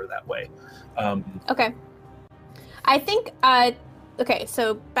your favor that way. Okay. I think. Okay,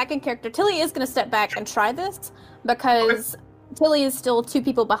 so back in character, Tilly is going to step back and try this because Tilly is still 2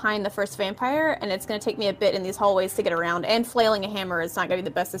 people behind the first vampire, and it's going to take me a bit in these hallways to get around. And flailing a hammer is not going to be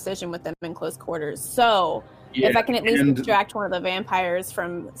the best decision with them in close quarters. So if I can at least distract one of the vampires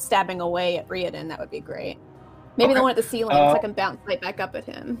from stabbing away at Riordan, that would be great. Maybe the one at the ceiling, so I can bounce right back up at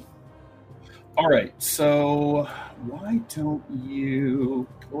him. All right, so why don't you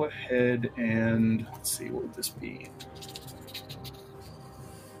go ahead and let's see, what would this be?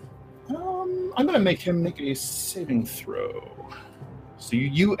 I'm going to make him make a saving throw. So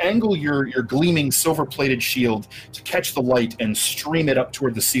you angle your gleaming silver-plated shield to catch the light and stream it up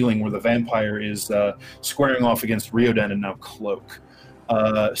toward the ceiling where the vampire is squaring off against Riordan and now Cloak.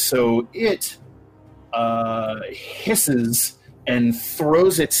 So it hisses and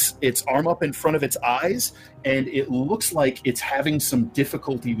throws its arm up in front of its eyes, and it looks like it's having some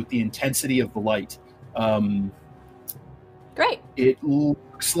difficulty with the intensity of the light. Great. It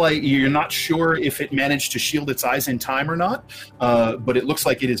looks like you're not sure if it managed to shield its eyes in time or not, but it looks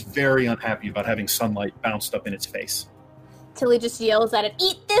like it is very unhappy about having sunlight bounced up in its face. Tilly just yells at it,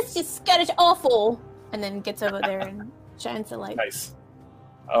 "Eat this, you Scottish offal!" and then gets over there and shines the light. Nice.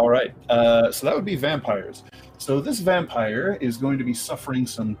 All right. So that would be vampires. So this vampire is going to be suffering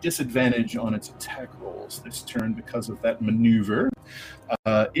some disadvantage on its attack rolls this turn because of that maneuver.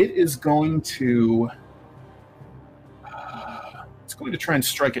 It is going to... It's going to try and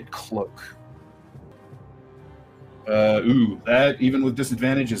strike at Cloak. That, even with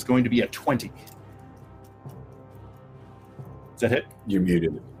disadvantage, is going to be a 20. Does that hit? You're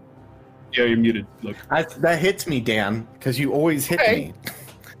muted. Yeah, you're muted. Look. That hits me, Dan, because you always hit me.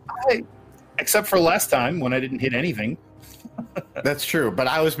 Except for last time when I didn't hit anything. That's true, but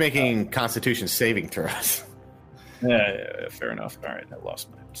I was making Constitution saving throws. Yeah, fair enough. All right, I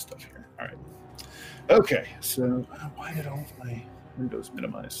lost my stuff here. All right. Okay, so why did all of my windows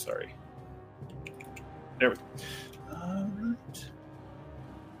minimize? Sorry. There we go. All right.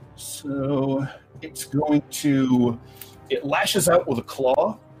 So it's going to... It lashes out with a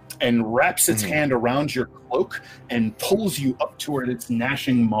claw and wraps its hand around your cloak and pulls you up toward its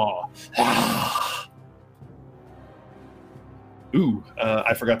gnashing maw. I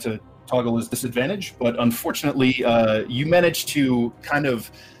forgot to toggle his disadvantage, but unfortunately, you managed to kind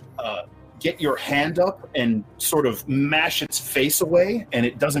of get your hand up and sort of mash its face away, and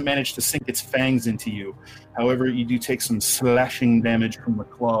it doesn't manage to sink its fangs into you. However, you do take some slashing damage from the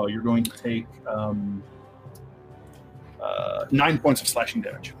claw. You're going to take 9 points of slashing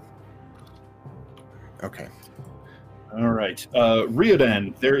damage. Okay. All right.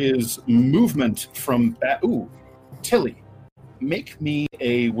 Riordan, there is movement from... Tilly, make me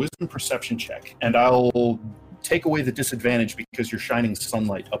a wisdom perception check, and I'll take away the disadvantage because you're shining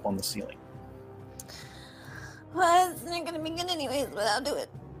sunlight up on the ceiling. Well, it's not going to be good anyways, but I'll do it.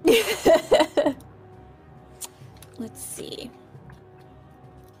 Let's see.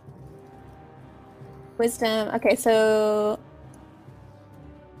 Wisdom. Okay, so...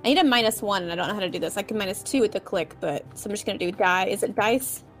 I need a -1, and I don't know how to do this. I can -2 with the click, but so I'm just going to do die. Is it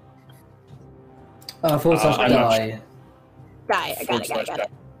dice? Forward slash die. Die. I got it.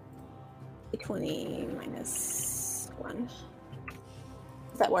 20 -1.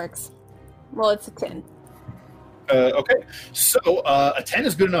 That works. Well, it's a 10. Okay, so a 10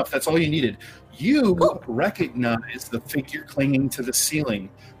 is good enough. That's all you needed. You recognize the figure clinging to the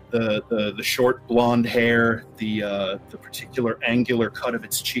ceiling. The short blonde hair, the particular angular cut of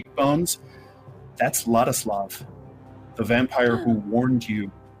its cheekbones. That's Ladislav, the vampire who warned you,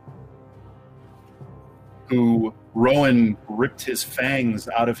 who Rowan ripped his fangs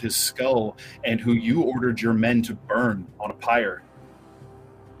out of his skull, and who you ordered your men to burn on a pyre.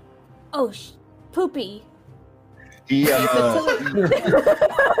 Oh, poopy. He, Sorry,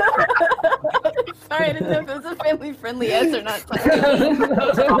 I didn't know if it was a family-friendly answer or not.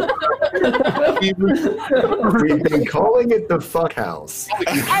 We've been calling it the fuck house.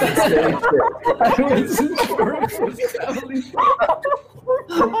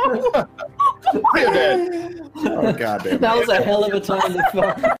 Oh, goddamn. That was a hell of a time to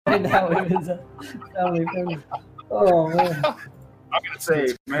find out it was a family friendly. Oh, man. I'm going to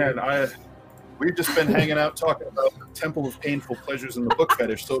say, man, we've just been hanging out talking about the Temple of Painful Pleasures in the Book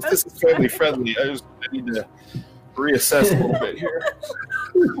Fetish, so if this is family friendly, I need to reassess a little bit here.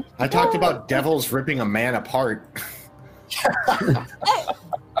 I talked about devils ripping a man apart.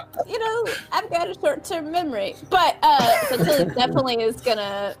 You know, I've got a short-term memory. But, so Tilly definitely is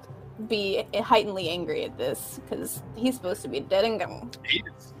gonna be heightenedly angry at this, because he's supposed to be dead and gone.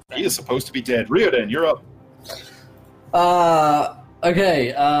 He is supposed to be dead. Ryodan, you're up.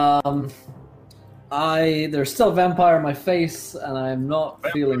 Okay, there's still a vampire in my face, and I'm not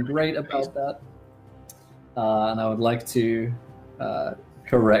feeling great about that. And I would like to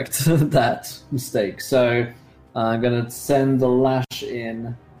correct that mistake. So I'm going to send the lash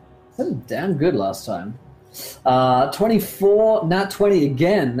in. That did damn good last time. 24, nat 20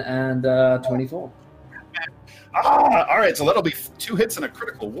 again, and 24. All right, so that'll be 2 hits and a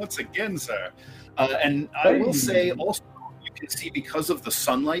critical once again, sir. And I will say also, you can see because of the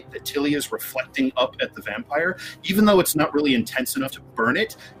sunlight that Tilly is reflecting up at the vampire, even though it's not really intense enough to burn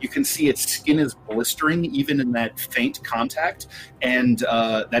it, you can see its skin is blistering even in that faint contact, and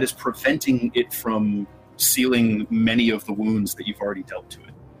that is preventing it from sealing many of the wounds that you've already dealt to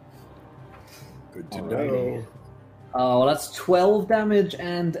it. Good to know. Well, that's 12 damage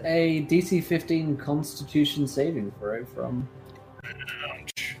and a DC 15 Constitution saving throw from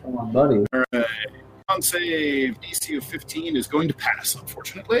my buddy. All right. Con save DC of 15 is going to pass,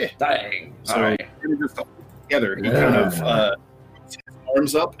 unfortunately. Dang. So All right. we're gonna just go together. He kind of puts his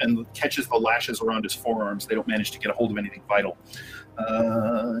arms up and catches the lashes around his forearms. They don't manage to get a hold of anything vital.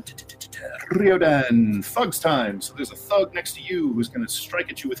 Ryodan, Thug's time. So there's a thug next to you who's going to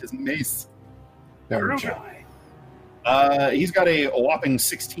strike at you with his mace. He's got a whopping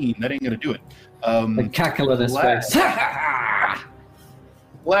 16. That ain't going to do it. The cackle in his face.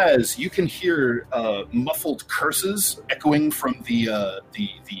 Laz, you can hear muffled curses echoing from the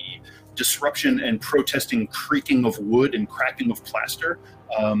disruption and protesting creaking of wood and cracking of plaster.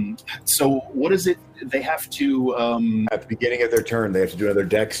 So what is it they have to... At the beginning of their turn, they have to do another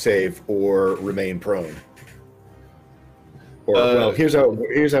dex save or remain prone. Or, well, here's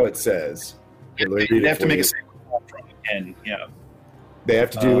how it says. They have to make a save and yeah. They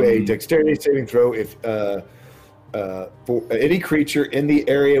have to do a dexterity saving throw if for any creature in the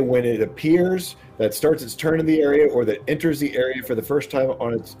area when it appears that starts its turn in the area or that enters the area for the first time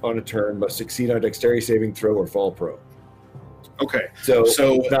on a turn must succeed on a dexterity saving throw or fall prone. Okay. So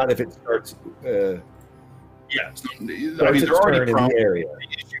not if it starts. Yeah. It's not, I mean, they're already prone. In the area.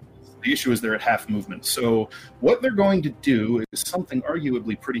 The issue is they're at half movement. So what they're going to do is something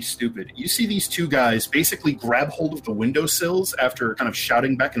arguably pretty stupid. You see these two guys basically grab hold of the windowsills after kind of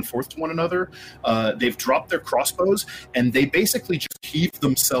shouting back and forth to one another. They've dropped their crossbows, and they basically just heave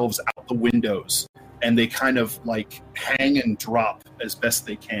themselves out the windows. And they kind of like hang and drop as best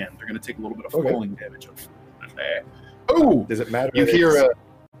they can. They're going to take a little bit of falling damage. Oh! Does it matter? You hear...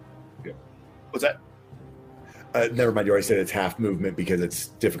 what's that? Never mind. You already said it's half movement because it's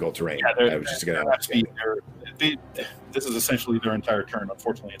difficult terrain. Yeah, I was just going to ask. This is essentially their entire turn.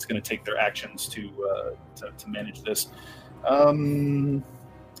 Unfortunately, it's going to take their actions to manage this, and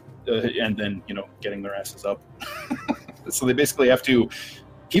then getting their asses up. So they basically have to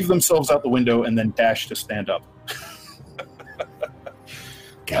heave themselves out the window and then dash to stand up.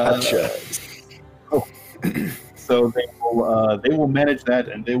 Gotcha. So they will manage that,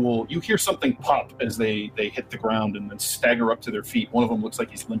 and you hear something pop as they hit the ground and then stagger up to their feet. One of them looks like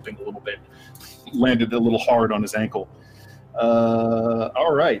he's limping a little bit. Landed a little hard on his ankle.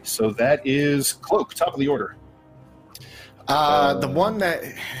 All right, so that is Cloak, top of the order. The one that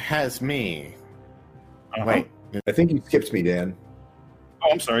has me. Wait. I think you skipped me, Dan.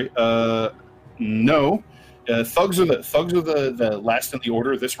 Oh, I'm sorry. No. Thugs are the last in the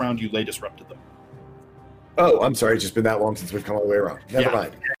order. This round you lay disrupted them. Oh, I'm sorry. It's just been that long since we've come all the way around. Never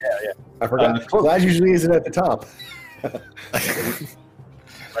mind. Yeah. I forgot. Glad usually isn't at the top.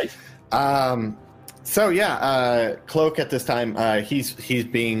 Right. So yeah, Cloak at this time, he's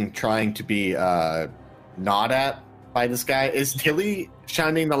trying to be gnawed at by this guy. Is Tilly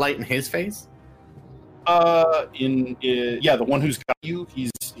shining the light in his face? The one who's got you, he's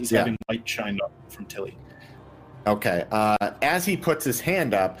having light shined up from Tilly. Okay. As he puts his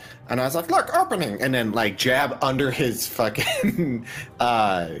hand up, and I was like, "Look, opening!" and then like jab under his fucking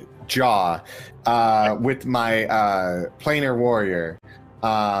jaw with my planar warrior.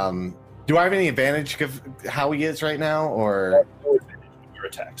 Do I have any advantage of how he is right now, or your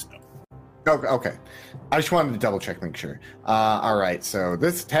attacks? No. Okay. I just wanted to double check, make sure. All right. So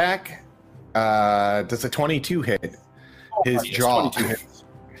this attack does a 22 hit his jaw. 22 hits.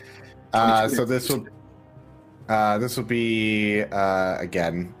 So this will be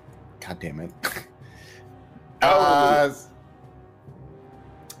again. God damn it.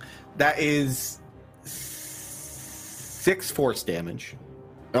 That is 6 force damage.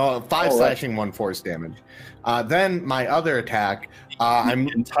 Oh, 5 slashing, 1 force damage. Then my other attack,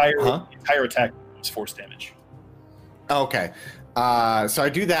 The entire attack is force damage. Okay. So I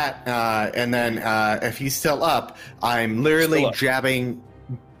do that, and then if he's still up, I'm literally jabbing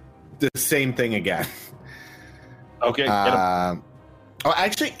the same thing again. Okay, get him. Oh,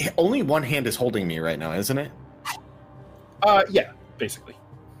 actually, only one hand is holding me right now, isn't it? Yeah, basically.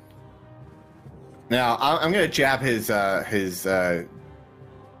 Now, I'm going to jab his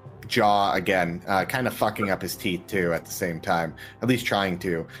jaw again, kind of fucking up his teeth, too, at the same time. At least trying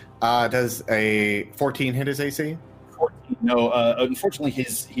to. Does a 14 hit his AC? 14. No, unfortunately,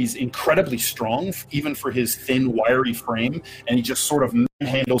 he's incredibly strong, even for his thin, wiry frame, and he just sort of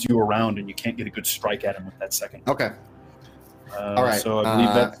handles you around, and you can't get a good strike at him with that second. Okay. All right. So I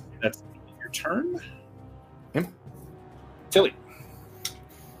believe that's your turn. Yep. Tilly.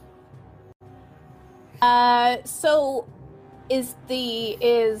 So is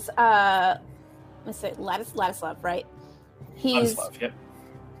let's say Ladislav, right? Ladislav, yep.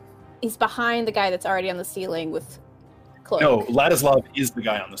 He's behind the guy that's already on the ceiling with Cloak. No, Ladislav is the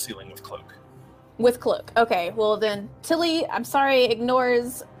guy on the ceiling with Cloak. With Cloak. Okay, well then Tilly, I'm sorry,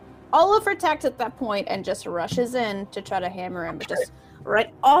 ignores all of her attacks at that point and just rushes in to try to hammer him, but just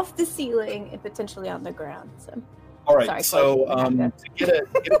right off the ceiling and potentially on the ground. So all right, sorry, so Cloak, to get a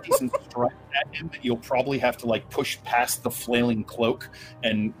decent strike at him, you'll probably have to push past the flailing Cloak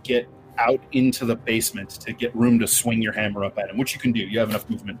and get out into the basement to get room to swing your hammer up at him, which you can do. You have enough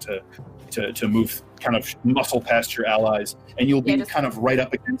movement to move, kind of muscle past your allies, and you'll be kind of right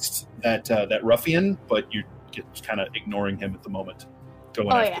up against that ruffian, but you're just kind of ignoring him at the moment,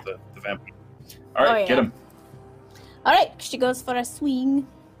 going after the vampire. All right, get him. All right, she goes for a swing,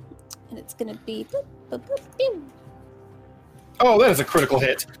 and it's gonna be. Boop, boop, boop, boop. Oh, that is a critical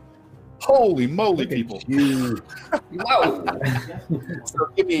hit. Holy moly, people. Whoa! So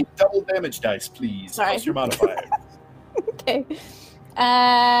give me double damage dice, please. Sorry. Plus your modifier. Okay.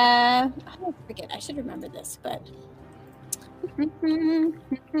 I don't forget. I should remember this, but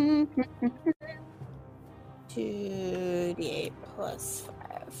 2d8 plus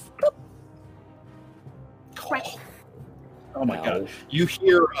 5. Boop. Right. Oh my god! You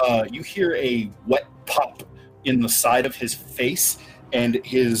hear a wet pop in the side of his face, and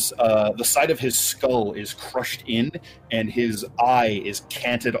the side of his skull is crushed in, and his eye is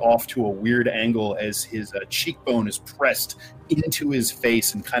canted off to a weird angle as his cheekbone is pressed into his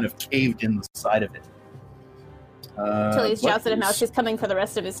face and kind of caved in the side of it. Tilly shouts at him out. She's coming for the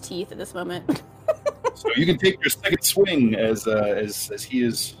rest of his teeth at this moment. So you can take your second swing as he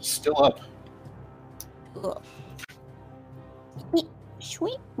is still up. Cool.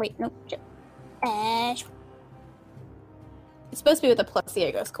 Sweet. Wait, no. It's supposed to be with a plus the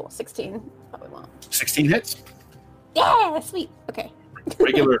goes. Cool. 16. Probably won't. 16 hits. Yeah, sweet. Okay.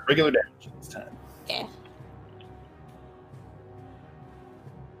 Regular damage this time. Yeah.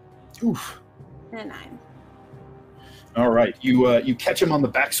 Oof. And a 9. All right, you catch him on the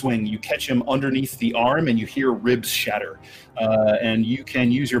backswing. You catch him underneath the arm, and you hear ribs shatter. And you can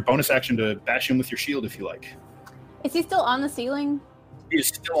use your bonus action to bash him with your shield if you like. Is he still on the ceiling? He is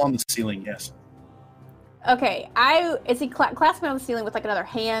still on the ceiling, yes. Okay, is he clasping on the ceiling with another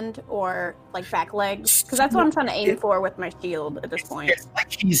hand or back legs? Because that's what I'm trying to aim for with my shield at this point. It's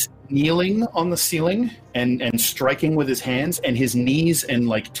like he's kneeling on the ceiling and striking with his hands, and his knees and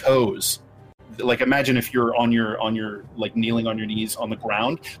toes. Imagine if you're on your kneeling on your knees on the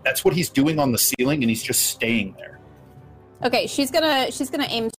ground. That's what he's doing on the ceiling, and he's just staying there. Okay, she's gonna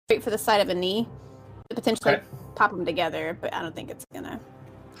aim straight for the side of a knee, to potentially pop them together, but I don't think it's gonna.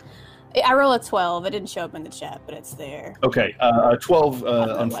 I roll a 12. It didn't show up in the chat, but it's there. Okay, 12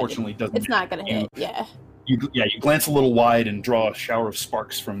 unfortunately doesn't. It's not gonna hit. Yeah. You glance a little wide and draw a shower of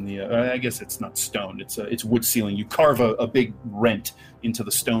sparks from the. I guess it's not stone. It's wood ceiling. You carve a big rent into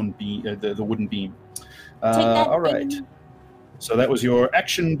the stone beam, the wooden beam. All right. Beam. So that was your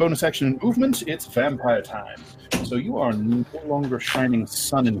bonus action, and movement. It's vampire time. So you are no longer shining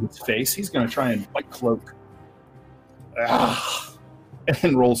sun in his face. He's going to try and bite Cloak.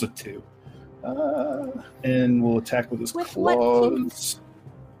 And rolls a 2. And we'll attack with his claws.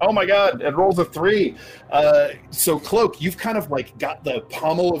 Oh my god, it rolls a 3. So Cloak, you've kind of got the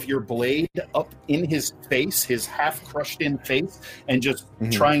pommel of your blade up in his face, his half crushed in face, and just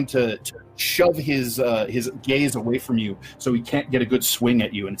trying to shove his gaze away from you so he can't get a good swing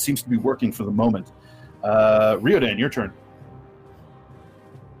at you, and it seems to be working for the moment. Riodan, your turn.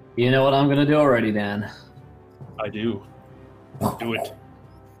 You know what I'm going to do already, Dan? I do. Do it.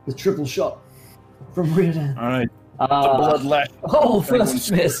 The triple shot from Riodan. All right. The blood lash. Oh,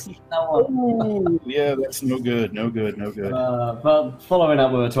 first miss. No one. Ooh, yeah, that's no good. No good. But following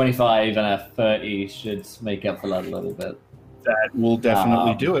up with a 25 and a 30 should make up for that a little bit. That will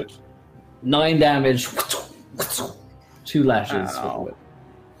definitely do it. 9 damage. 2 lashes. Ow.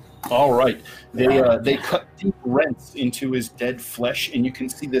 All right. They cut deep rents into his dead flesh, and you can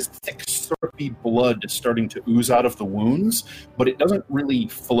see this thick, syrupy blood starting to ooze out of the wounds, but it doesn't really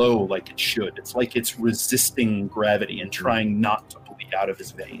flow like it should. It's like it's resisting gravity and trying not to bleed out of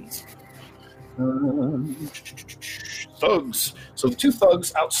his veins. Thugs. So the 2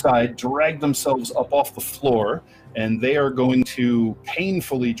 thugs outside drag themselves up off the floor, and they are going to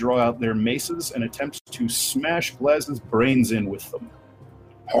painfully draw out their maces and attempt to smash Glaz's brains in with them.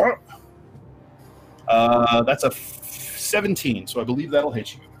 That's a 17, so I believe that'll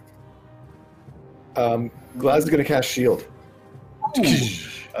hit you. Glaz is going to cast shield.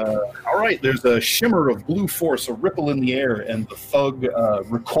 All right, there's a shimmer of blue force, a ripple in the air, and the thug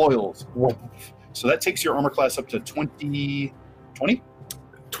recoils. So that takes your armor class up to 20?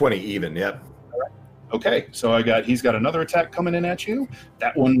 20 even, yep. Okay, so he's got another attack coming in at you.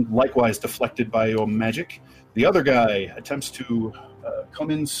 That one likewise deflected by your magic. The other guy attempts to come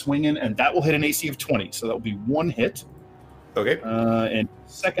in swinging, and that will hit an AC of 20, so that will be 1 hit. Okay. And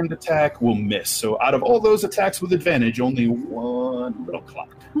second attack will miss. So out of all those attacks with advantage, only 1 little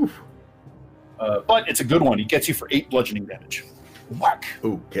clock. But it's a good one. He gets you for 8 bludgeoning damage. Whack.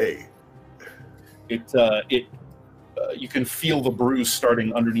 Okay. You can feel the bruise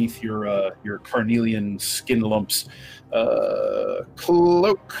starting underneath your carnelian skin lumps.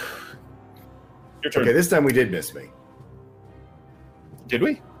 Cloak. Your turn. Okay, this time we did miss me. Did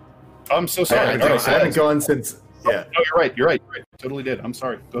we? I'm so sorry. I haven't gone since... Yeah. No, you're right. Totally did. I'm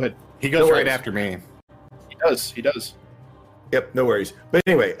sorry. Go ahead. He goes right after me. He does. Yep, no worries. But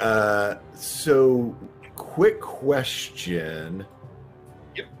anyway, so quick question.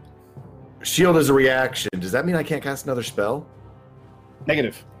 Yep. Shield is a reaction. Does that mean I can't cast another spell?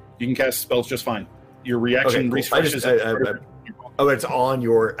 Negative. You can cast spells just fine. Your reaction refreshes. Oh, it's on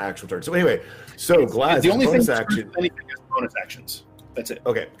your actual turn. So anyway, Glaz, the only bonus thing action. Anything is bonus actions. That's it.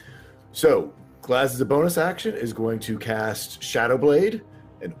 Okay. So Glaz as a bonus action is going to cast Shadow Blade,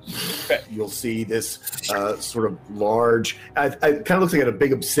 and you'll see this sort of large. It kind of looks like a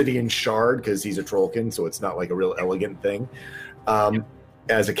big obsidian shard because he's a Trollkin, so it's not like a real elegant thing.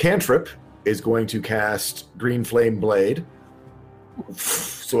 As a cantrip, is going to cast Green Flame Blade,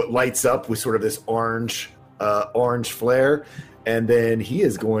 so it lights up with sort of this orange flare, and then he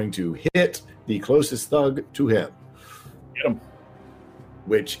is going to hit the closest thug to him. Hit him.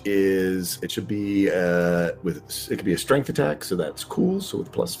 Which is, it should be it could be a strength attack, so that's cool. So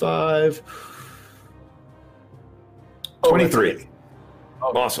with +5, 23.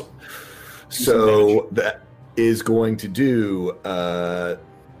 Awesome. So that is going to do.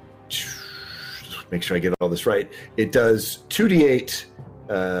 Make sure I get all this right. It does 2d8,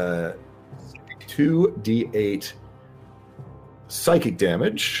 2d8 psychic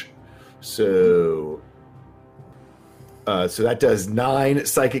damage. So that does 9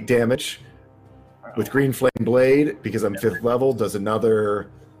 psychic damage. With Green Flame Blade, because I'm 5th level, does another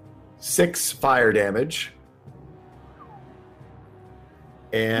 6 fire damage.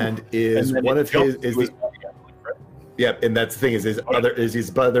 And is one of his Yep, and that's the thing is his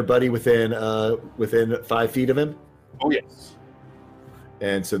other buddy within 5 feet of him. Oh yes.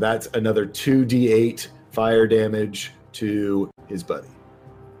 And so that's another 2d8 fire damage to his buddy.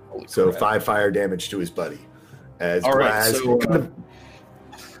 So crap. 5 fire damage to his buddy. As all right, so,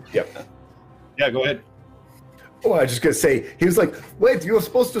 yep. Yeah, go ahead. Oh, I was just gonna say he was like, "Wait, you were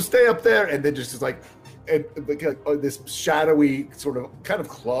supposed to stay up there," and then just is like, this shadowy sort of kind of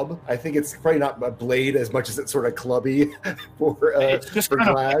club. I think it's probably not a blade as much as it's sort of clubby for it's just kind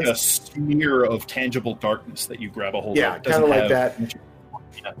Glaz. of like a smear of tangible darkness that you grab a hold of. Yeah, kind of like that.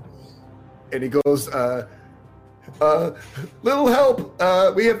 Yeah. And he goes, little help,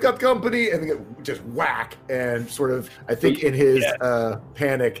 we have got company, and then just whack, and sort of, I think in his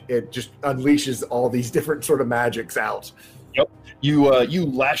panic, it just unleashes all these different sort of magics out. Yep. You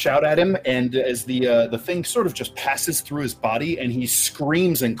lash out at him, and as the thing sort of just passes through his body, and he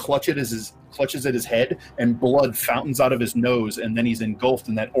screams and clutches at his head, and blood fountains out of his nose, and then he's engulfed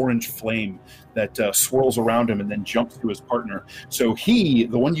in that orange flame that swirls around him and then jumps to his partner. So the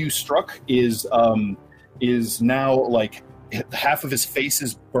one you struck, is now like half of his face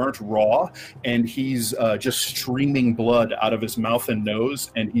is burnt raw, and he's just streaming blood out of his mouth and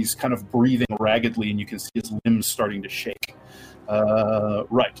nose, and he's kind of breathing raggedly, and you can see his limbs starting to shake.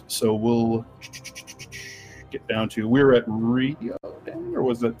 Right, so we'll get down to, we're at Rio, or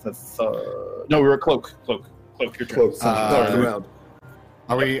was it the no, we were at Cloak Cloak, your turn. Cloak, sorry, round.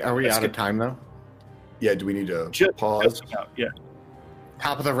 Are we out of time though? Yeah, do we need to Just pause? about, yeah.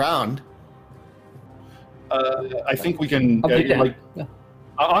 Top of the round. I think we can. Yeah.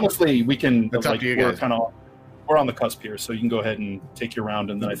 Honestly, we can. It's up to you we're guys. We're on the cusp here, so you can go ahead and take your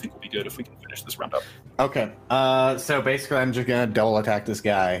round, and then I think we'll be good if we can finish this round up. Okay. So basically, I'm just gonna double attack this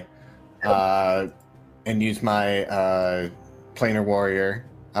guy, and use my planar warrior.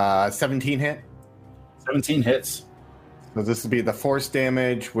 17 hit. 17 hits. So this will be the force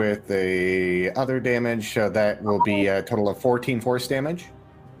damage with the other damage. So that will be a total of 14 force damage.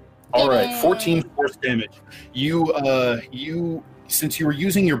 All right, Yay. 14 force damage. You since you were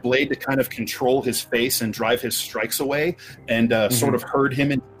using your blade to kind of control his face and drive his strikes away, and sort of herd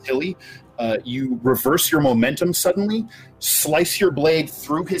him into Tilly, you reverse your momentum suddenly, slice your blade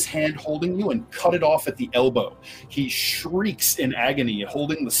through his hand holding you, and cut it off at the elbow. He shrieks in agony,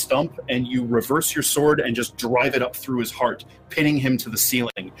 holding the stump, and you reverse your sword and just drive it up through his heart, pinning him to the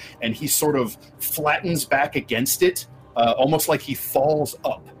ceiling. And he sort of flattens back against it, almost like he falls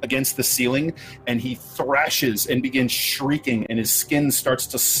up against the ceiling, and he thrashes and begins shrieking, and his skin starts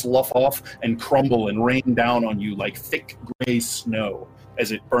to slough off and crumble and rain down on you like thick gray snow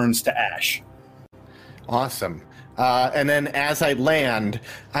as it burns to ash. Awesome. And then as I land,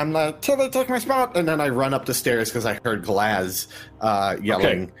 I'm like, Tilly, take my spot! And then I run up the stairs because I heard Glaz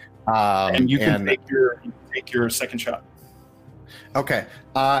yelling. And you can take your second shot. Okay.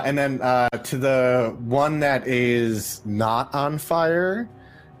 And then to the one that is not on fire,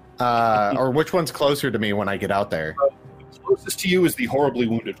 or which one's closer to me when I get out there? Closest to you is the horribly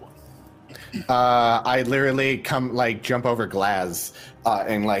wounded one. I literally jump over Glaz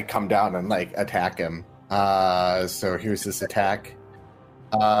and come down and attack him. So here's this attack.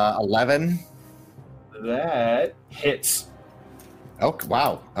 11. That hits. Oh,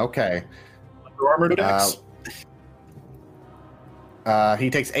 wow. Okay. Under armor dex. He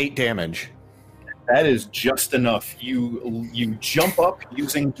takes 8 damage. That is just enough. You jump up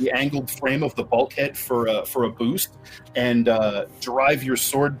using the angled frame of the bulkhead for a boost, and drive your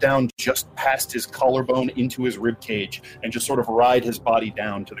sword down just past his collarbone into his rib cage, and just sort of ride his body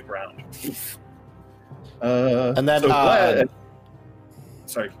down to the ground. And then,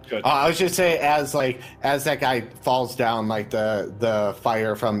 sorry, good. I was just say as that guy falls down, the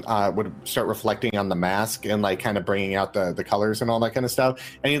fire from would start reflecting on the mask and kind of bringing out the colors and all that kind of stuff.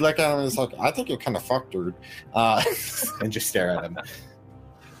 And you look at him and it's like, I think you're kind of fucked, dude, and just stare at him.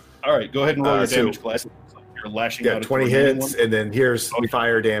 All right, go ahead and roll your so- damage class. You're lashing out. 20 at the remaining hits, one. and then here's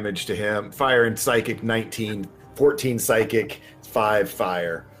fire damage to him. Fire and psychic 19, 14 psychic, 5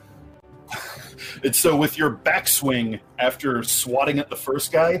 fire. And so with your backswing, after swatting at the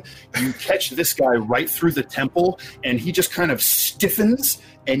first guy, you catch this guy right through the temple, and he just kind of stiffens,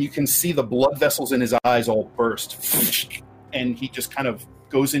 and you can see the blood vessels in his eyes all burst. And he just kind of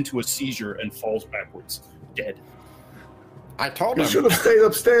goes into a seizure and falls backwards, dead. I told You him. should have stayed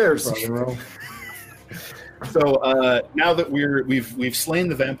upstairs. So now that we've slain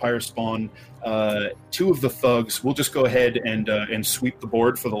the vampire spawn, 2 of the thugs, we'll just go ahead and sweep the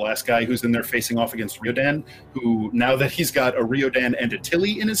board for the last guy who's in there facing off against Riodan, who, now that he's got a Riodan and a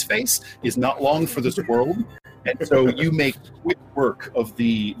Tilly in his face, is not long for this world. And so you make quick work of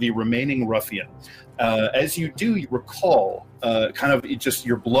the remaining ruffian. As you do, you recall,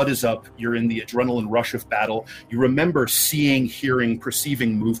 your blood is up, you're in the adrenaline rush of battle. You remember seeing, hearing,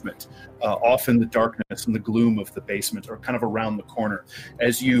 perceiving movement off in the darkness and the gloom of the basement, or kind of around the corner.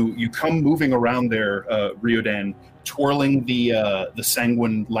 As you come moving around there, Riodan, twirling the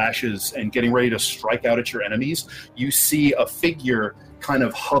sanguine lashes and getting ready to strike out at your enemies, you see a figure kind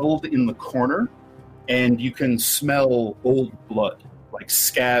of huddled in the corner, and you can smell old blood, like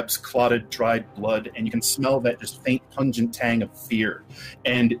scabs, clotted, dried blood, and you can smell that just faint, pungent tang of fear.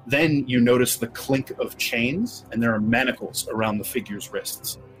 And then you notice the clink of chains, and there are manacles around the figure's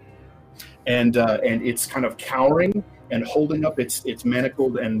wrists. And it's kind of cowering and holding up its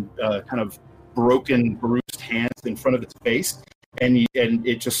manacled and kind of broken, bruised hands in front of its face, and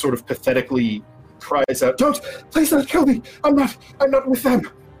it just sort of pathetically cries out, "Don't! Please don't kill me! I'm not with them!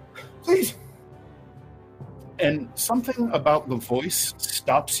 Please!" And something about the voice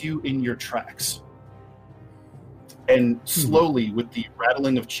stops you in your tracks. And slowly, with the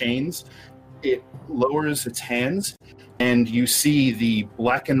rattling of chains, it lowers its hands, and you see the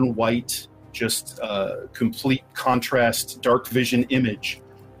black and white, just complete contrast, dark vision image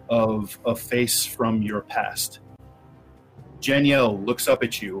of a face from your past. Janiel looks up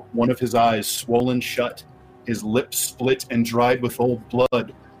at you, one of his eyes swollen shut, his lips split and dried with old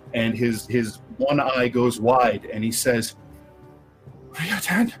blood, and his one eye goes wide, and he says,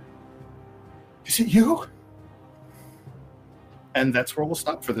 "Riodan, is it you?" And that's where we'll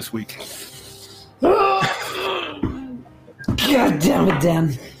stop for this week. God damn it,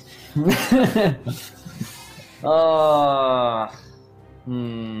 Dan.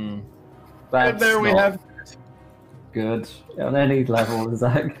 And That's there we not have. good. On any level,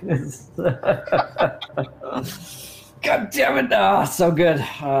 Zach. God damn it. So good.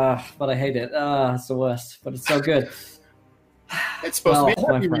 But I hate it. It's the worst, but it's so good. It's supposed to be a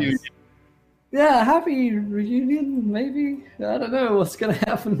my happy friends. reunion. Yeah, happy reunion, maybe. I don't know what's going to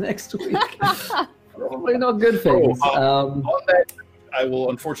happen next week. Probably not good things. On that, I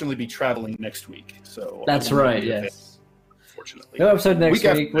will unfortunately be traveling next week. So That's I will not right, be available, yes. Unfortunately. No episode next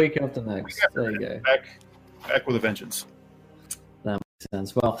Week week after next. There you go. Back with a vengeance. That makes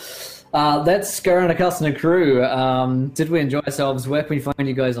sense. Well, let's go around the cast and the crew. Did we enjoy ourselves? Where can we find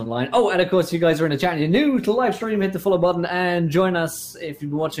you guys online? Oh, and of course, you guys are in the chat and you're new to the live stream, hit the follow button and join us. If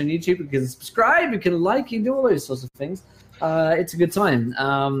you've been watching on YouTube, you can subscribe, you can like, you can do all those sorts of things. It's a good time.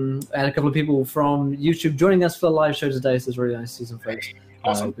 And a couple of people from YouTube joining us for the live show today, so it's really nice to see some folks.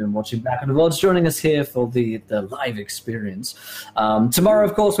 Awesome. I've been watching Back in the Worlds, joining us here for the live experience. Tomorrow,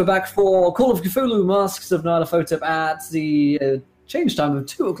 of course, we're back for Call of Cthulhu Masks of Nyarlathotep at the change time of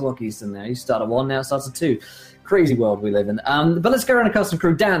 2 o'clock Eastern now. You start at 1, now it starts at 2. Crazy world we live in. But let's go around the custom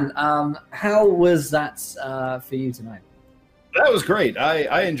crew. Dan, how was that for you tonight? That was great.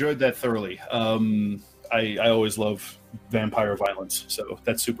 I enjoyed that thoroughly. I always love vampire violence, so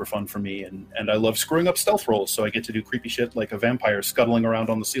that's super fun for me. And I love screwing up stealth rolls, so I get to do creepy shit like a vampire scuttling around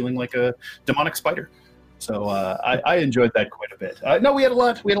on the ceiling like a demonic spider. So I enjoyed that quite a bit. No, we had a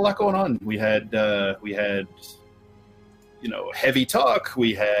lot going on. We had heavy talk.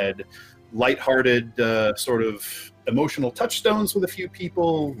 We had lighthearted sort of emotional touchstones with a few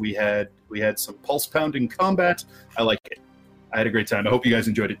people. We had some pulse pounding combat. I liked it. I had a great time. I hope you guys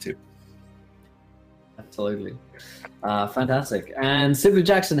enjoyed it too. Absolutely. Fantastic. And Sylvia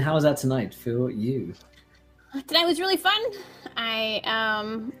Jackson, how was that tonight for you? Tonight was really fun.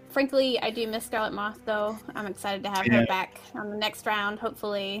 Frankly, I do miss Scarlet Moth, though. I'm excited to have her back on the next round,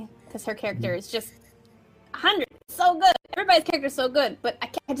 hopefully, because her character is just 100. So good. Everybody's character is so good, but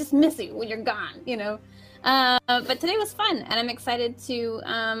I just miss you when you're gone, you know? But today was fun, and I'm excited to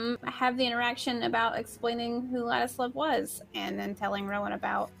have the interaction about explaining who Ladislav was, and then telling Rowan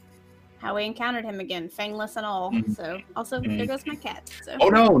about how we encountered him again, fangless and all. So, also, there goes my cat. So. Oh,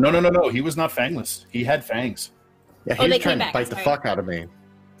 no. He was not fangless. He had fangs. Yeah, he was trying to bite the fuck out of me.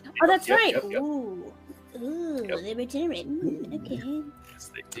 Oh, that's right. Yep. Ooh, they regenerate. Okay.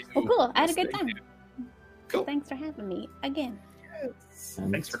 Yes, they do. Well, cool. I had a Yes, good they time. do. Cool. Thanks for having me again.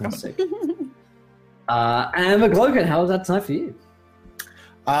 Thanks for coming. And McLogan, how was that tonight for you?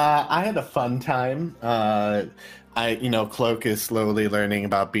 I had a fun time. Cloak is slowly learning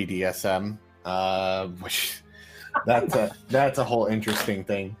about BDSM, which that's a whole interesting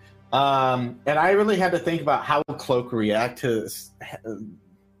thing. And I really had to think about how Cloak react to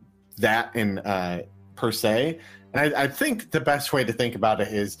that in per se. And I think the best way to think about it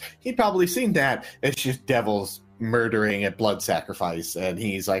is he'd probably seen that it's just devils murdering at blood sacrifice, and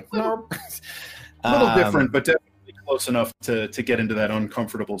he's like, no. A little different, but definitely close enough to get into that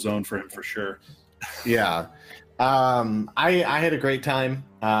uncomfortable zone for him for sure. Yeah. I had a great time.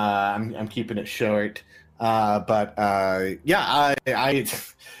 I'm keeping it short. But that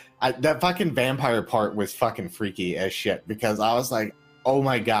fucking vampire part was fucking freaky as shit, because I was like, oh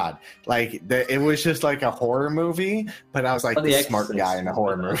my god, like it was just like a horror movie, but I was like the smart guy in a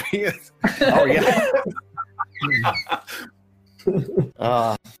horror movie. Oh yeah.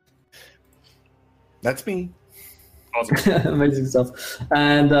 That's me. Awesome. Amazing stuff.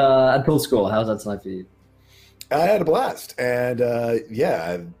 And Cool School, how's that tonight for you? I had a blast, and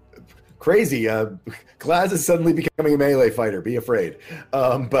crazy. Glaz is suddenly becoming a melee fighter. Be afraid.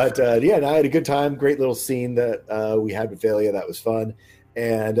 But I had a good time. Great little scene that we had with Valia. That was fun.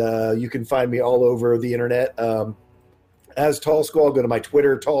 And you can find me all over the internet as Tall Squall. Go to my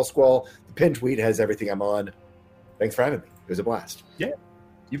Twitter, Tall Squall. The pin tweet has everything I'm on. Thanks for having me. It was a blast. Yeah,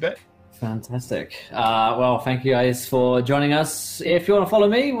 you bet. Fantastic. Well, thank you guys for joining us. If you want to follow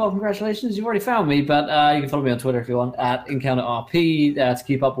me, well, congratulations. You've already found me, but you can follow me on Twitter if you want, at EncounterRP, to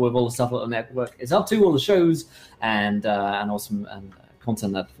keep up with all the stuff that the network is up to, all the shows, and awesome and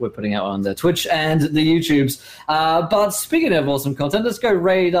content that we're putting out on the Twitch and the YouTubes. But speaking of awesome content, let's go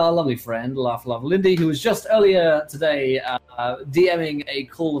raid our lovely friend, Laugh Love Lindy, who was just earlier today DMing a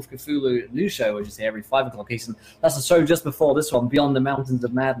Call of Cthulhu news show, which is here every 5 o'clock Eastern. That's the show just before this one, Beyond the Mountains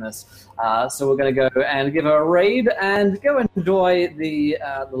of Madness. So we're going to go and give her a raid and go enjoy the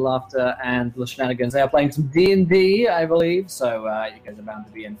laughter and the shenanigans. They are playing some D&D, I believe, so you guys are bound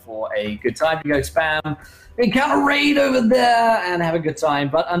to be in for a good time. You go spam Encounter Raid over there and have a good time.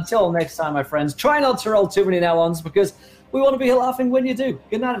 But until next time, my friends, try not to roll too many now-ons because we want to be laughing when you do.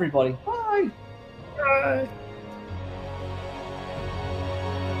 Good night, everybody. Bye. Bye.